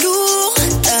peu lourd.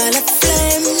 T'as la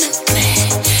flemme, mais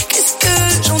qu'est-ce que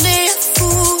j'en ai à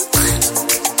foutre?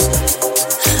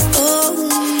 Oh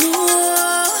non,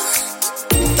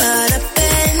 pas la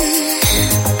peine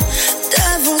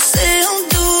d'avancer en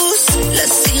douce. La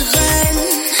sirène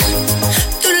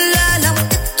de l'alarme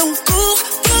est en cours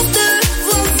pour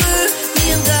devoir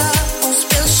venir d'avance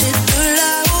percher de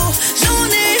là-haut. J'en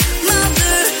ai marre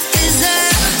de tes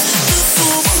airs de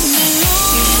faux Roméo.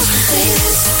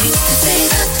 Used to say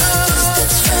that, 2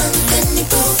 steps front, then you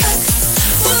go back.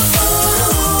 Whoa,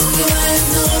 you ain't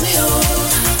know me all.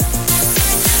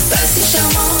 Pas si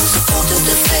charmant ce conte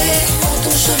de fées, en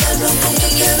ton cheval blanc pour te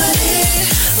cavaler.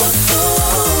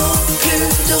 Plus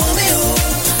de Roméo.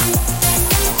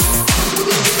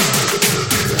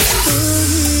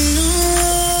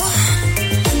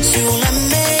 Sur la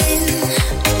main,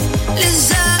 les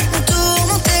âmes ont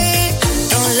tourmenté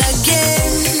dans la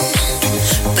gaine.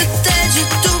 Peut-être je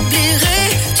t'oublierai,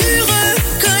 tu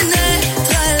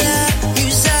reconnaîtras la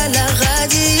muse à la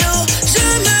radio. Je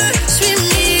me suis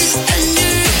mise à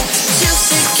nu sur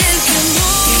ces quelques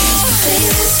mots.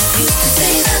 Used to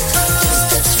say that, 2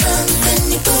 steps front, then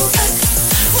you go back.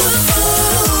 Whoa,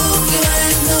 you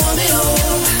ain't know me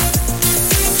all.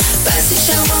 Pas si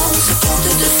charmant ce conte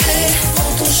de fées, en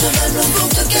ton cheval blanc pour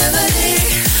te cavaler.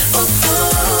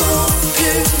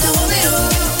 Plus de Roméo.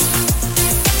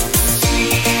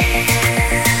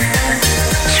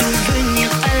 Souvenir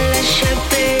à la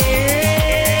chapelle,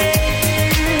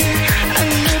 à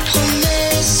nos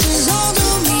promesses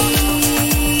endormies,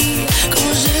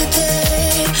 quand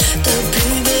j'étais ta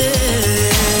plus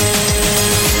belle,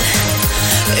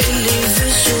 et les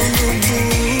vœux sur nos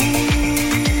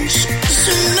bouches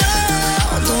se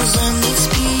meurent dans un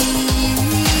expire.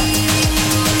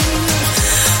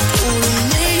 Pour le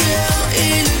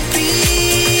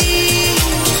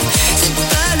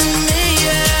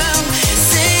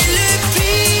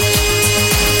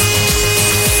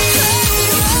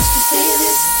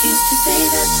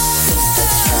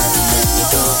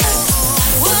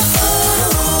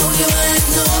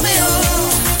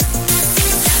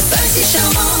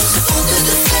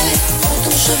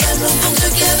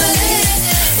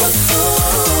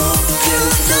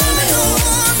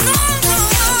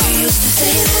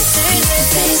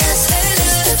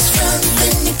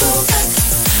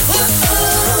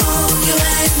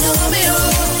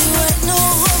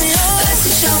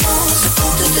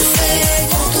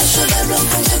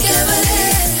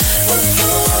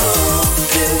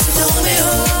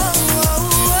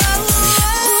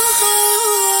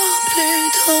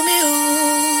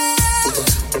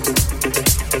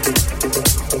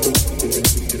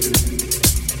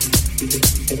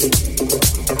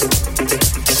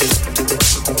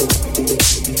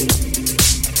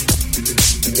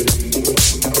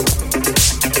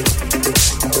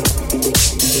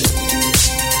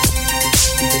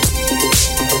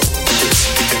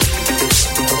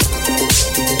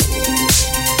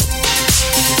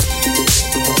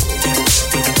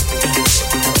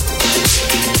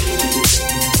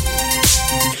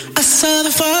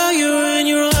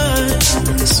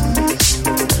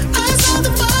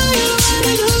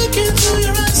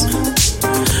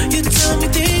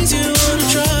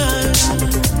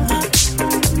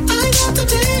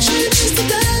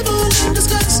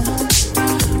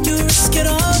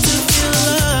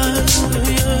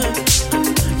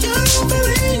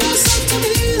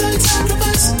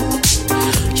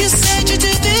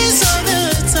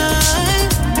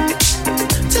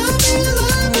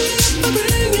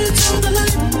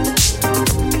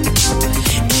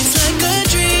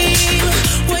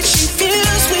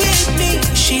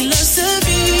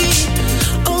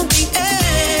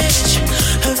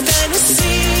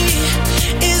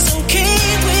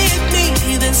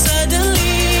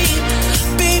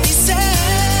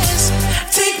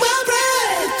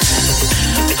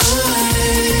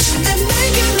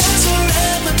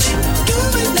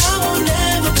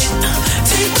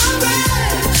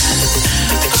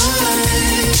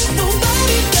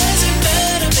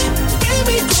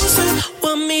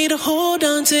to hold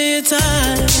on to you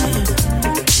tight.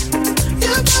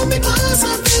 You got me close,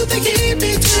 I feel the heat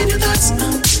between your thighs.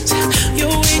 You're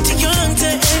way too young to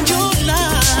end your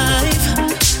life.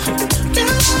 Girl,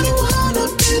 I don't wanna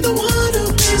be the one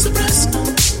who pays the price.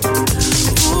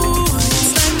 Ooh,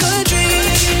 it's like a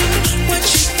dream when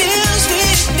she feels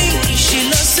with me. She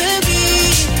loves to be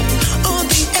on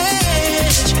the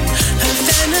edge. Her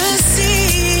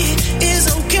fantasy is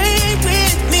okay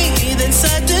with me. Then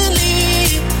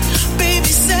suddenly,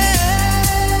 baby says,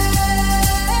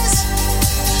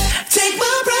 take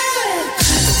my breath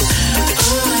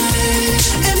away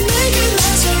and make it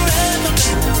last forever.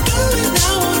 Do it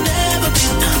now or never.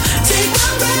 Take my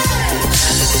breath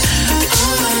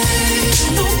away.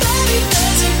 Nobody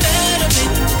does it better.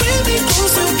 Bring me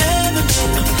close to heaven.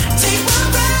 Take my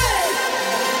breath.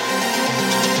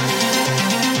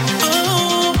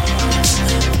 Oh.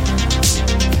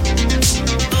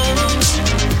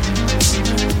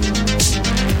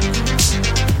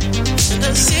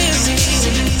 That's easy.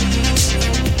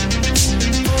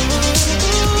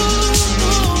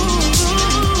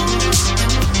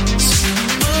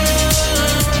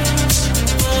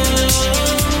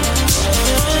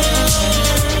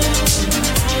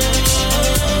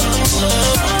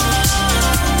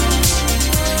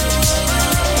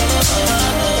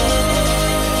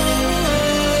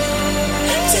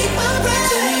 Take my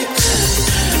breath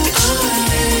away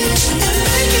and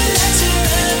make it last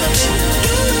forever.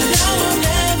 Do it now or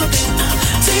never.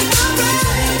 Take my breath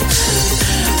away.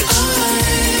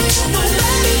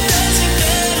 Nobody does it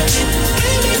better.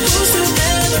 Bring me close to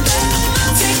heaven.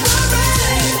 Take my breath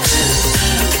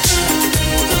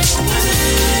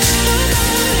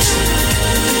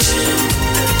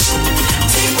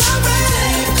take my breath.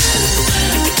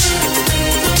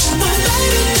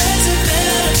 Nobody does it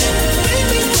better. Bring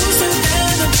me close to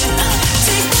heaven.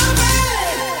 Take my breath.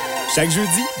 Chaque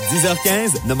jeudi,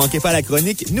 10h15, ne manquez pas la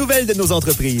chronique Nouvelles de nos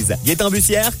entreprises. Gaétan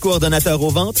Bussière, coordonnateur aux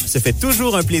ventes, se fait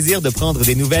toujours un plaisir de prendre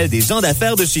des nouvelles des gens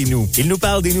d'affaires de chez nous. Il nous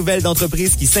parle des nouvelles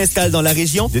d'entreprises qui s'installent dans la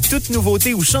région, de toutes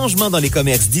nouveautés ou changements dans les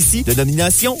commerces d'ici, de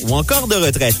nominations ou encore de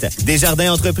retraite.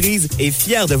 Desjardins Entreprises est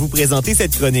fier de vous présenter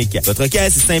cette chronique. Votre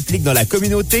caisse s'implique dans la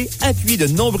communauté, appuie de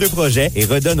nombreux projets et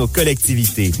redonne aux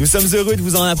collectivités. Nous sommes heureux de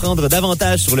vous en apprendre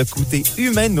davantage sur le côté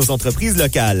humain de nos entreprises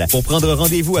locales. Pour prendre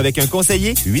rendez-vous avec un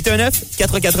conseiller,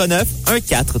 819-449-1432.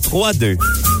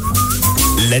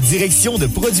 La direction de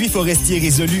produits forestiers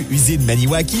résolus Usine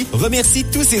Maniwaki remercie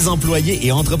tous ses employés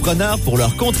et entrepreneurs pour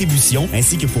leur contribution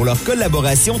ainsi que pour leur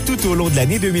collaboration tout au long de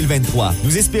l'année 2023.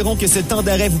 Nous espérons que ce temps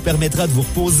d'arrêt vous permettra de vous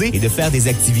reposer et de faire des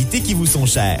activités qui vous sont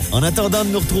chères. En attendant de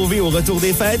nous retrouver au retour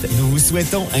des fêtes, nous vous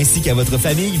souhaitons ainsi qu'à votre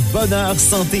famille bonheur,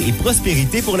 santé et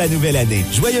prospérité pour la nouvelle année.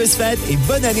 Joyeuses fêtes et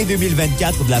bonne année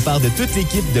 2024 de la part de toute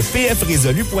l'équipe de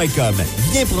pfrésolu.com.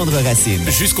 Viens prendre racine.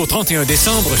 Jusqu'au 31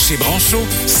 décembre, chez Branchot,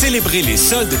 célébrez les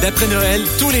soldes d'après Noël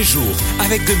tous les jours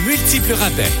avec de multiples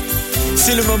rabais.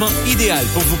 C'est le moment idéal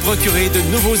pour vous procurer de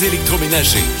nouveaux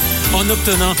électroménagers en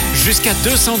obtenant jusqu'à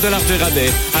 200 $ de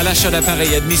rabais à l'achat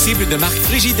d'appareils admissibles de marque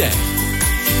Frigidaire.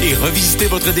 Et revisitez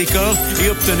votre décor et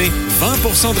obtenez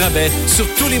 20 % de rabais sur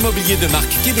tous les mobiliers de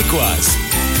marque québécoise.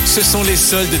 Ce sont les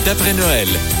soldes d'après Noël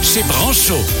chez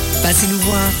Branchot. Passez nous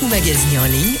voir ou magasinez en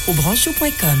ligne au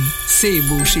branchot.com. C'est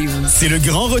beau chez vous. C'est le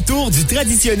grand retour du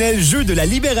traditionnel jeu de la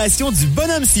libération du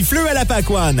bonhomme siffleux à la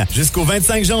Pacouane. Jusqu'au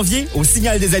 25 janvier, au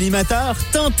signal des animateurs,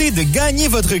 tentez de gagner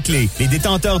votre clé. Les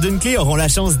détenteurs d'une clé auront la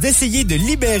chance d'essayer de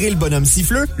libérer le bonhomme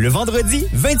siffleux le vendredi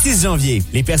 26 janvier.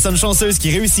 Les personnes chanceuses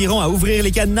qui réussiront à ouvrir les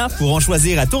cadenas pourront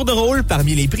choisir à tour de rôle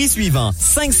parmi les prix suivants.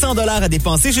 500 $ à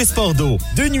dépenser chez Sportdo.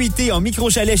 2 nuitées en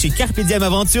micro-chalet chez Carpe Diem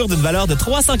Aventure d'une valeur de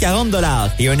 340 $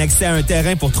 et un accès à un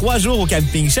terrain pour 3 jours au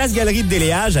camping Chasse-Galerie de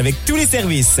Déléage avec tous les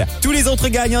services. Tous les autres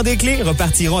gagnants des clés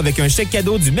repartiront avec un chèque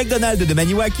cadeau du McDonald's de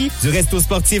Maniwaki, du resto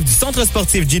sportif du centre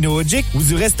sportif Gino Ojic ou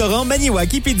du restaurant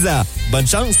Maniwaki Pizza. Bonne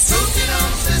chance!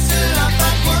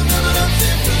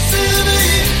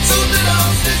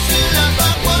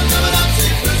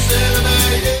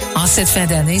 En cette fin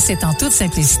d'année, c'est en toute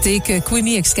simplicité que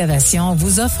Quimi Excavation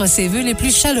vous offre ses vœux les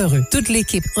plus chaleureux. Toute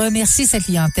l'équipe remercie sa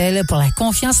clientèle pour la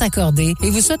confiance accordée et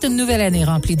vous souhaite une nouvelle année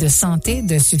remplie de santé,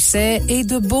 de succès et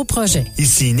de beaux projets.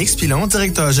 Ici Nick Pilon,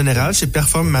 directeur général chez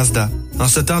Perform Mazda. En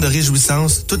ce temps de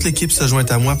réjouissance, toute l'équipe se joint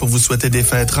à moi pour vous souhaiter des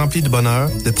fêtes remplies de bonheur,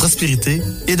 de prospérité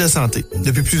et de santé.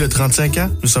 Depuis plus de 35 ans,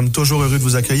 nous sommes toujours heureux de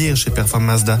vous accueillir chez Perform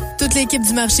Mazda. Toute l'équipe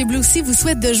du marché Blue Sea vous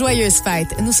souhaite de joyeuses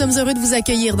fêtes. Nous sommes heureux de vous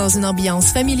accueillir dans une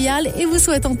ambiance familiale général et vous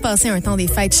souhaitons de passer un temps des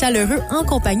fêtes chaleureux en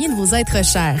compagnie de vos êtres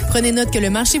chers. Prenez note que le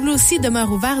marché Blue aussi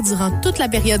demeure ouvert durant toute la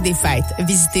période des fêtes.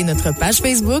 Visitez notre page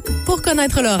Facebook pour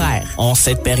connaître l'horaire. En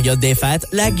cette période des fêtes,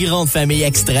 la grande famille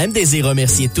Extrême désire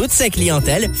remercier toute sa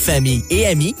clientèle, famille et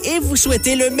amis et vous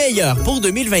souhaiter le meilleur pour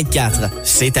 2024.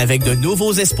 C'est avec de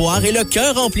nouveaux espoirs et le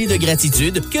cœur rempli de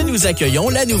gratitude que nous accueillons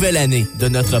la nouvelle année. De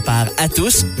notre part à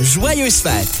tous, joyeuses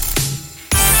fêtes!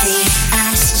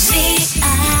 CHGA,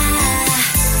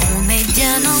 on est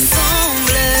bien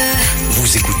ensemble.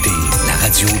 Vous écoutez la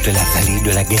radio de la vallée de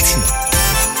la Gatineau.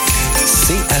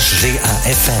 CHGA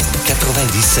FM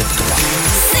 97.3.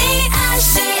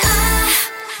 CHGA,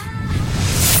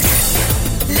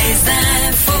 les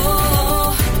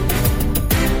infos.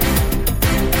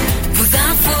 Vos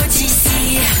infos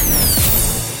d'ici.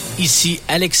 Ici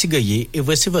Alexis Goyer et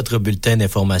voici votre bulletin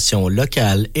d'information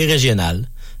locale et régionale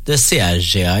de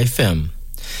CHGA FM.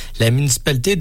 La municipalité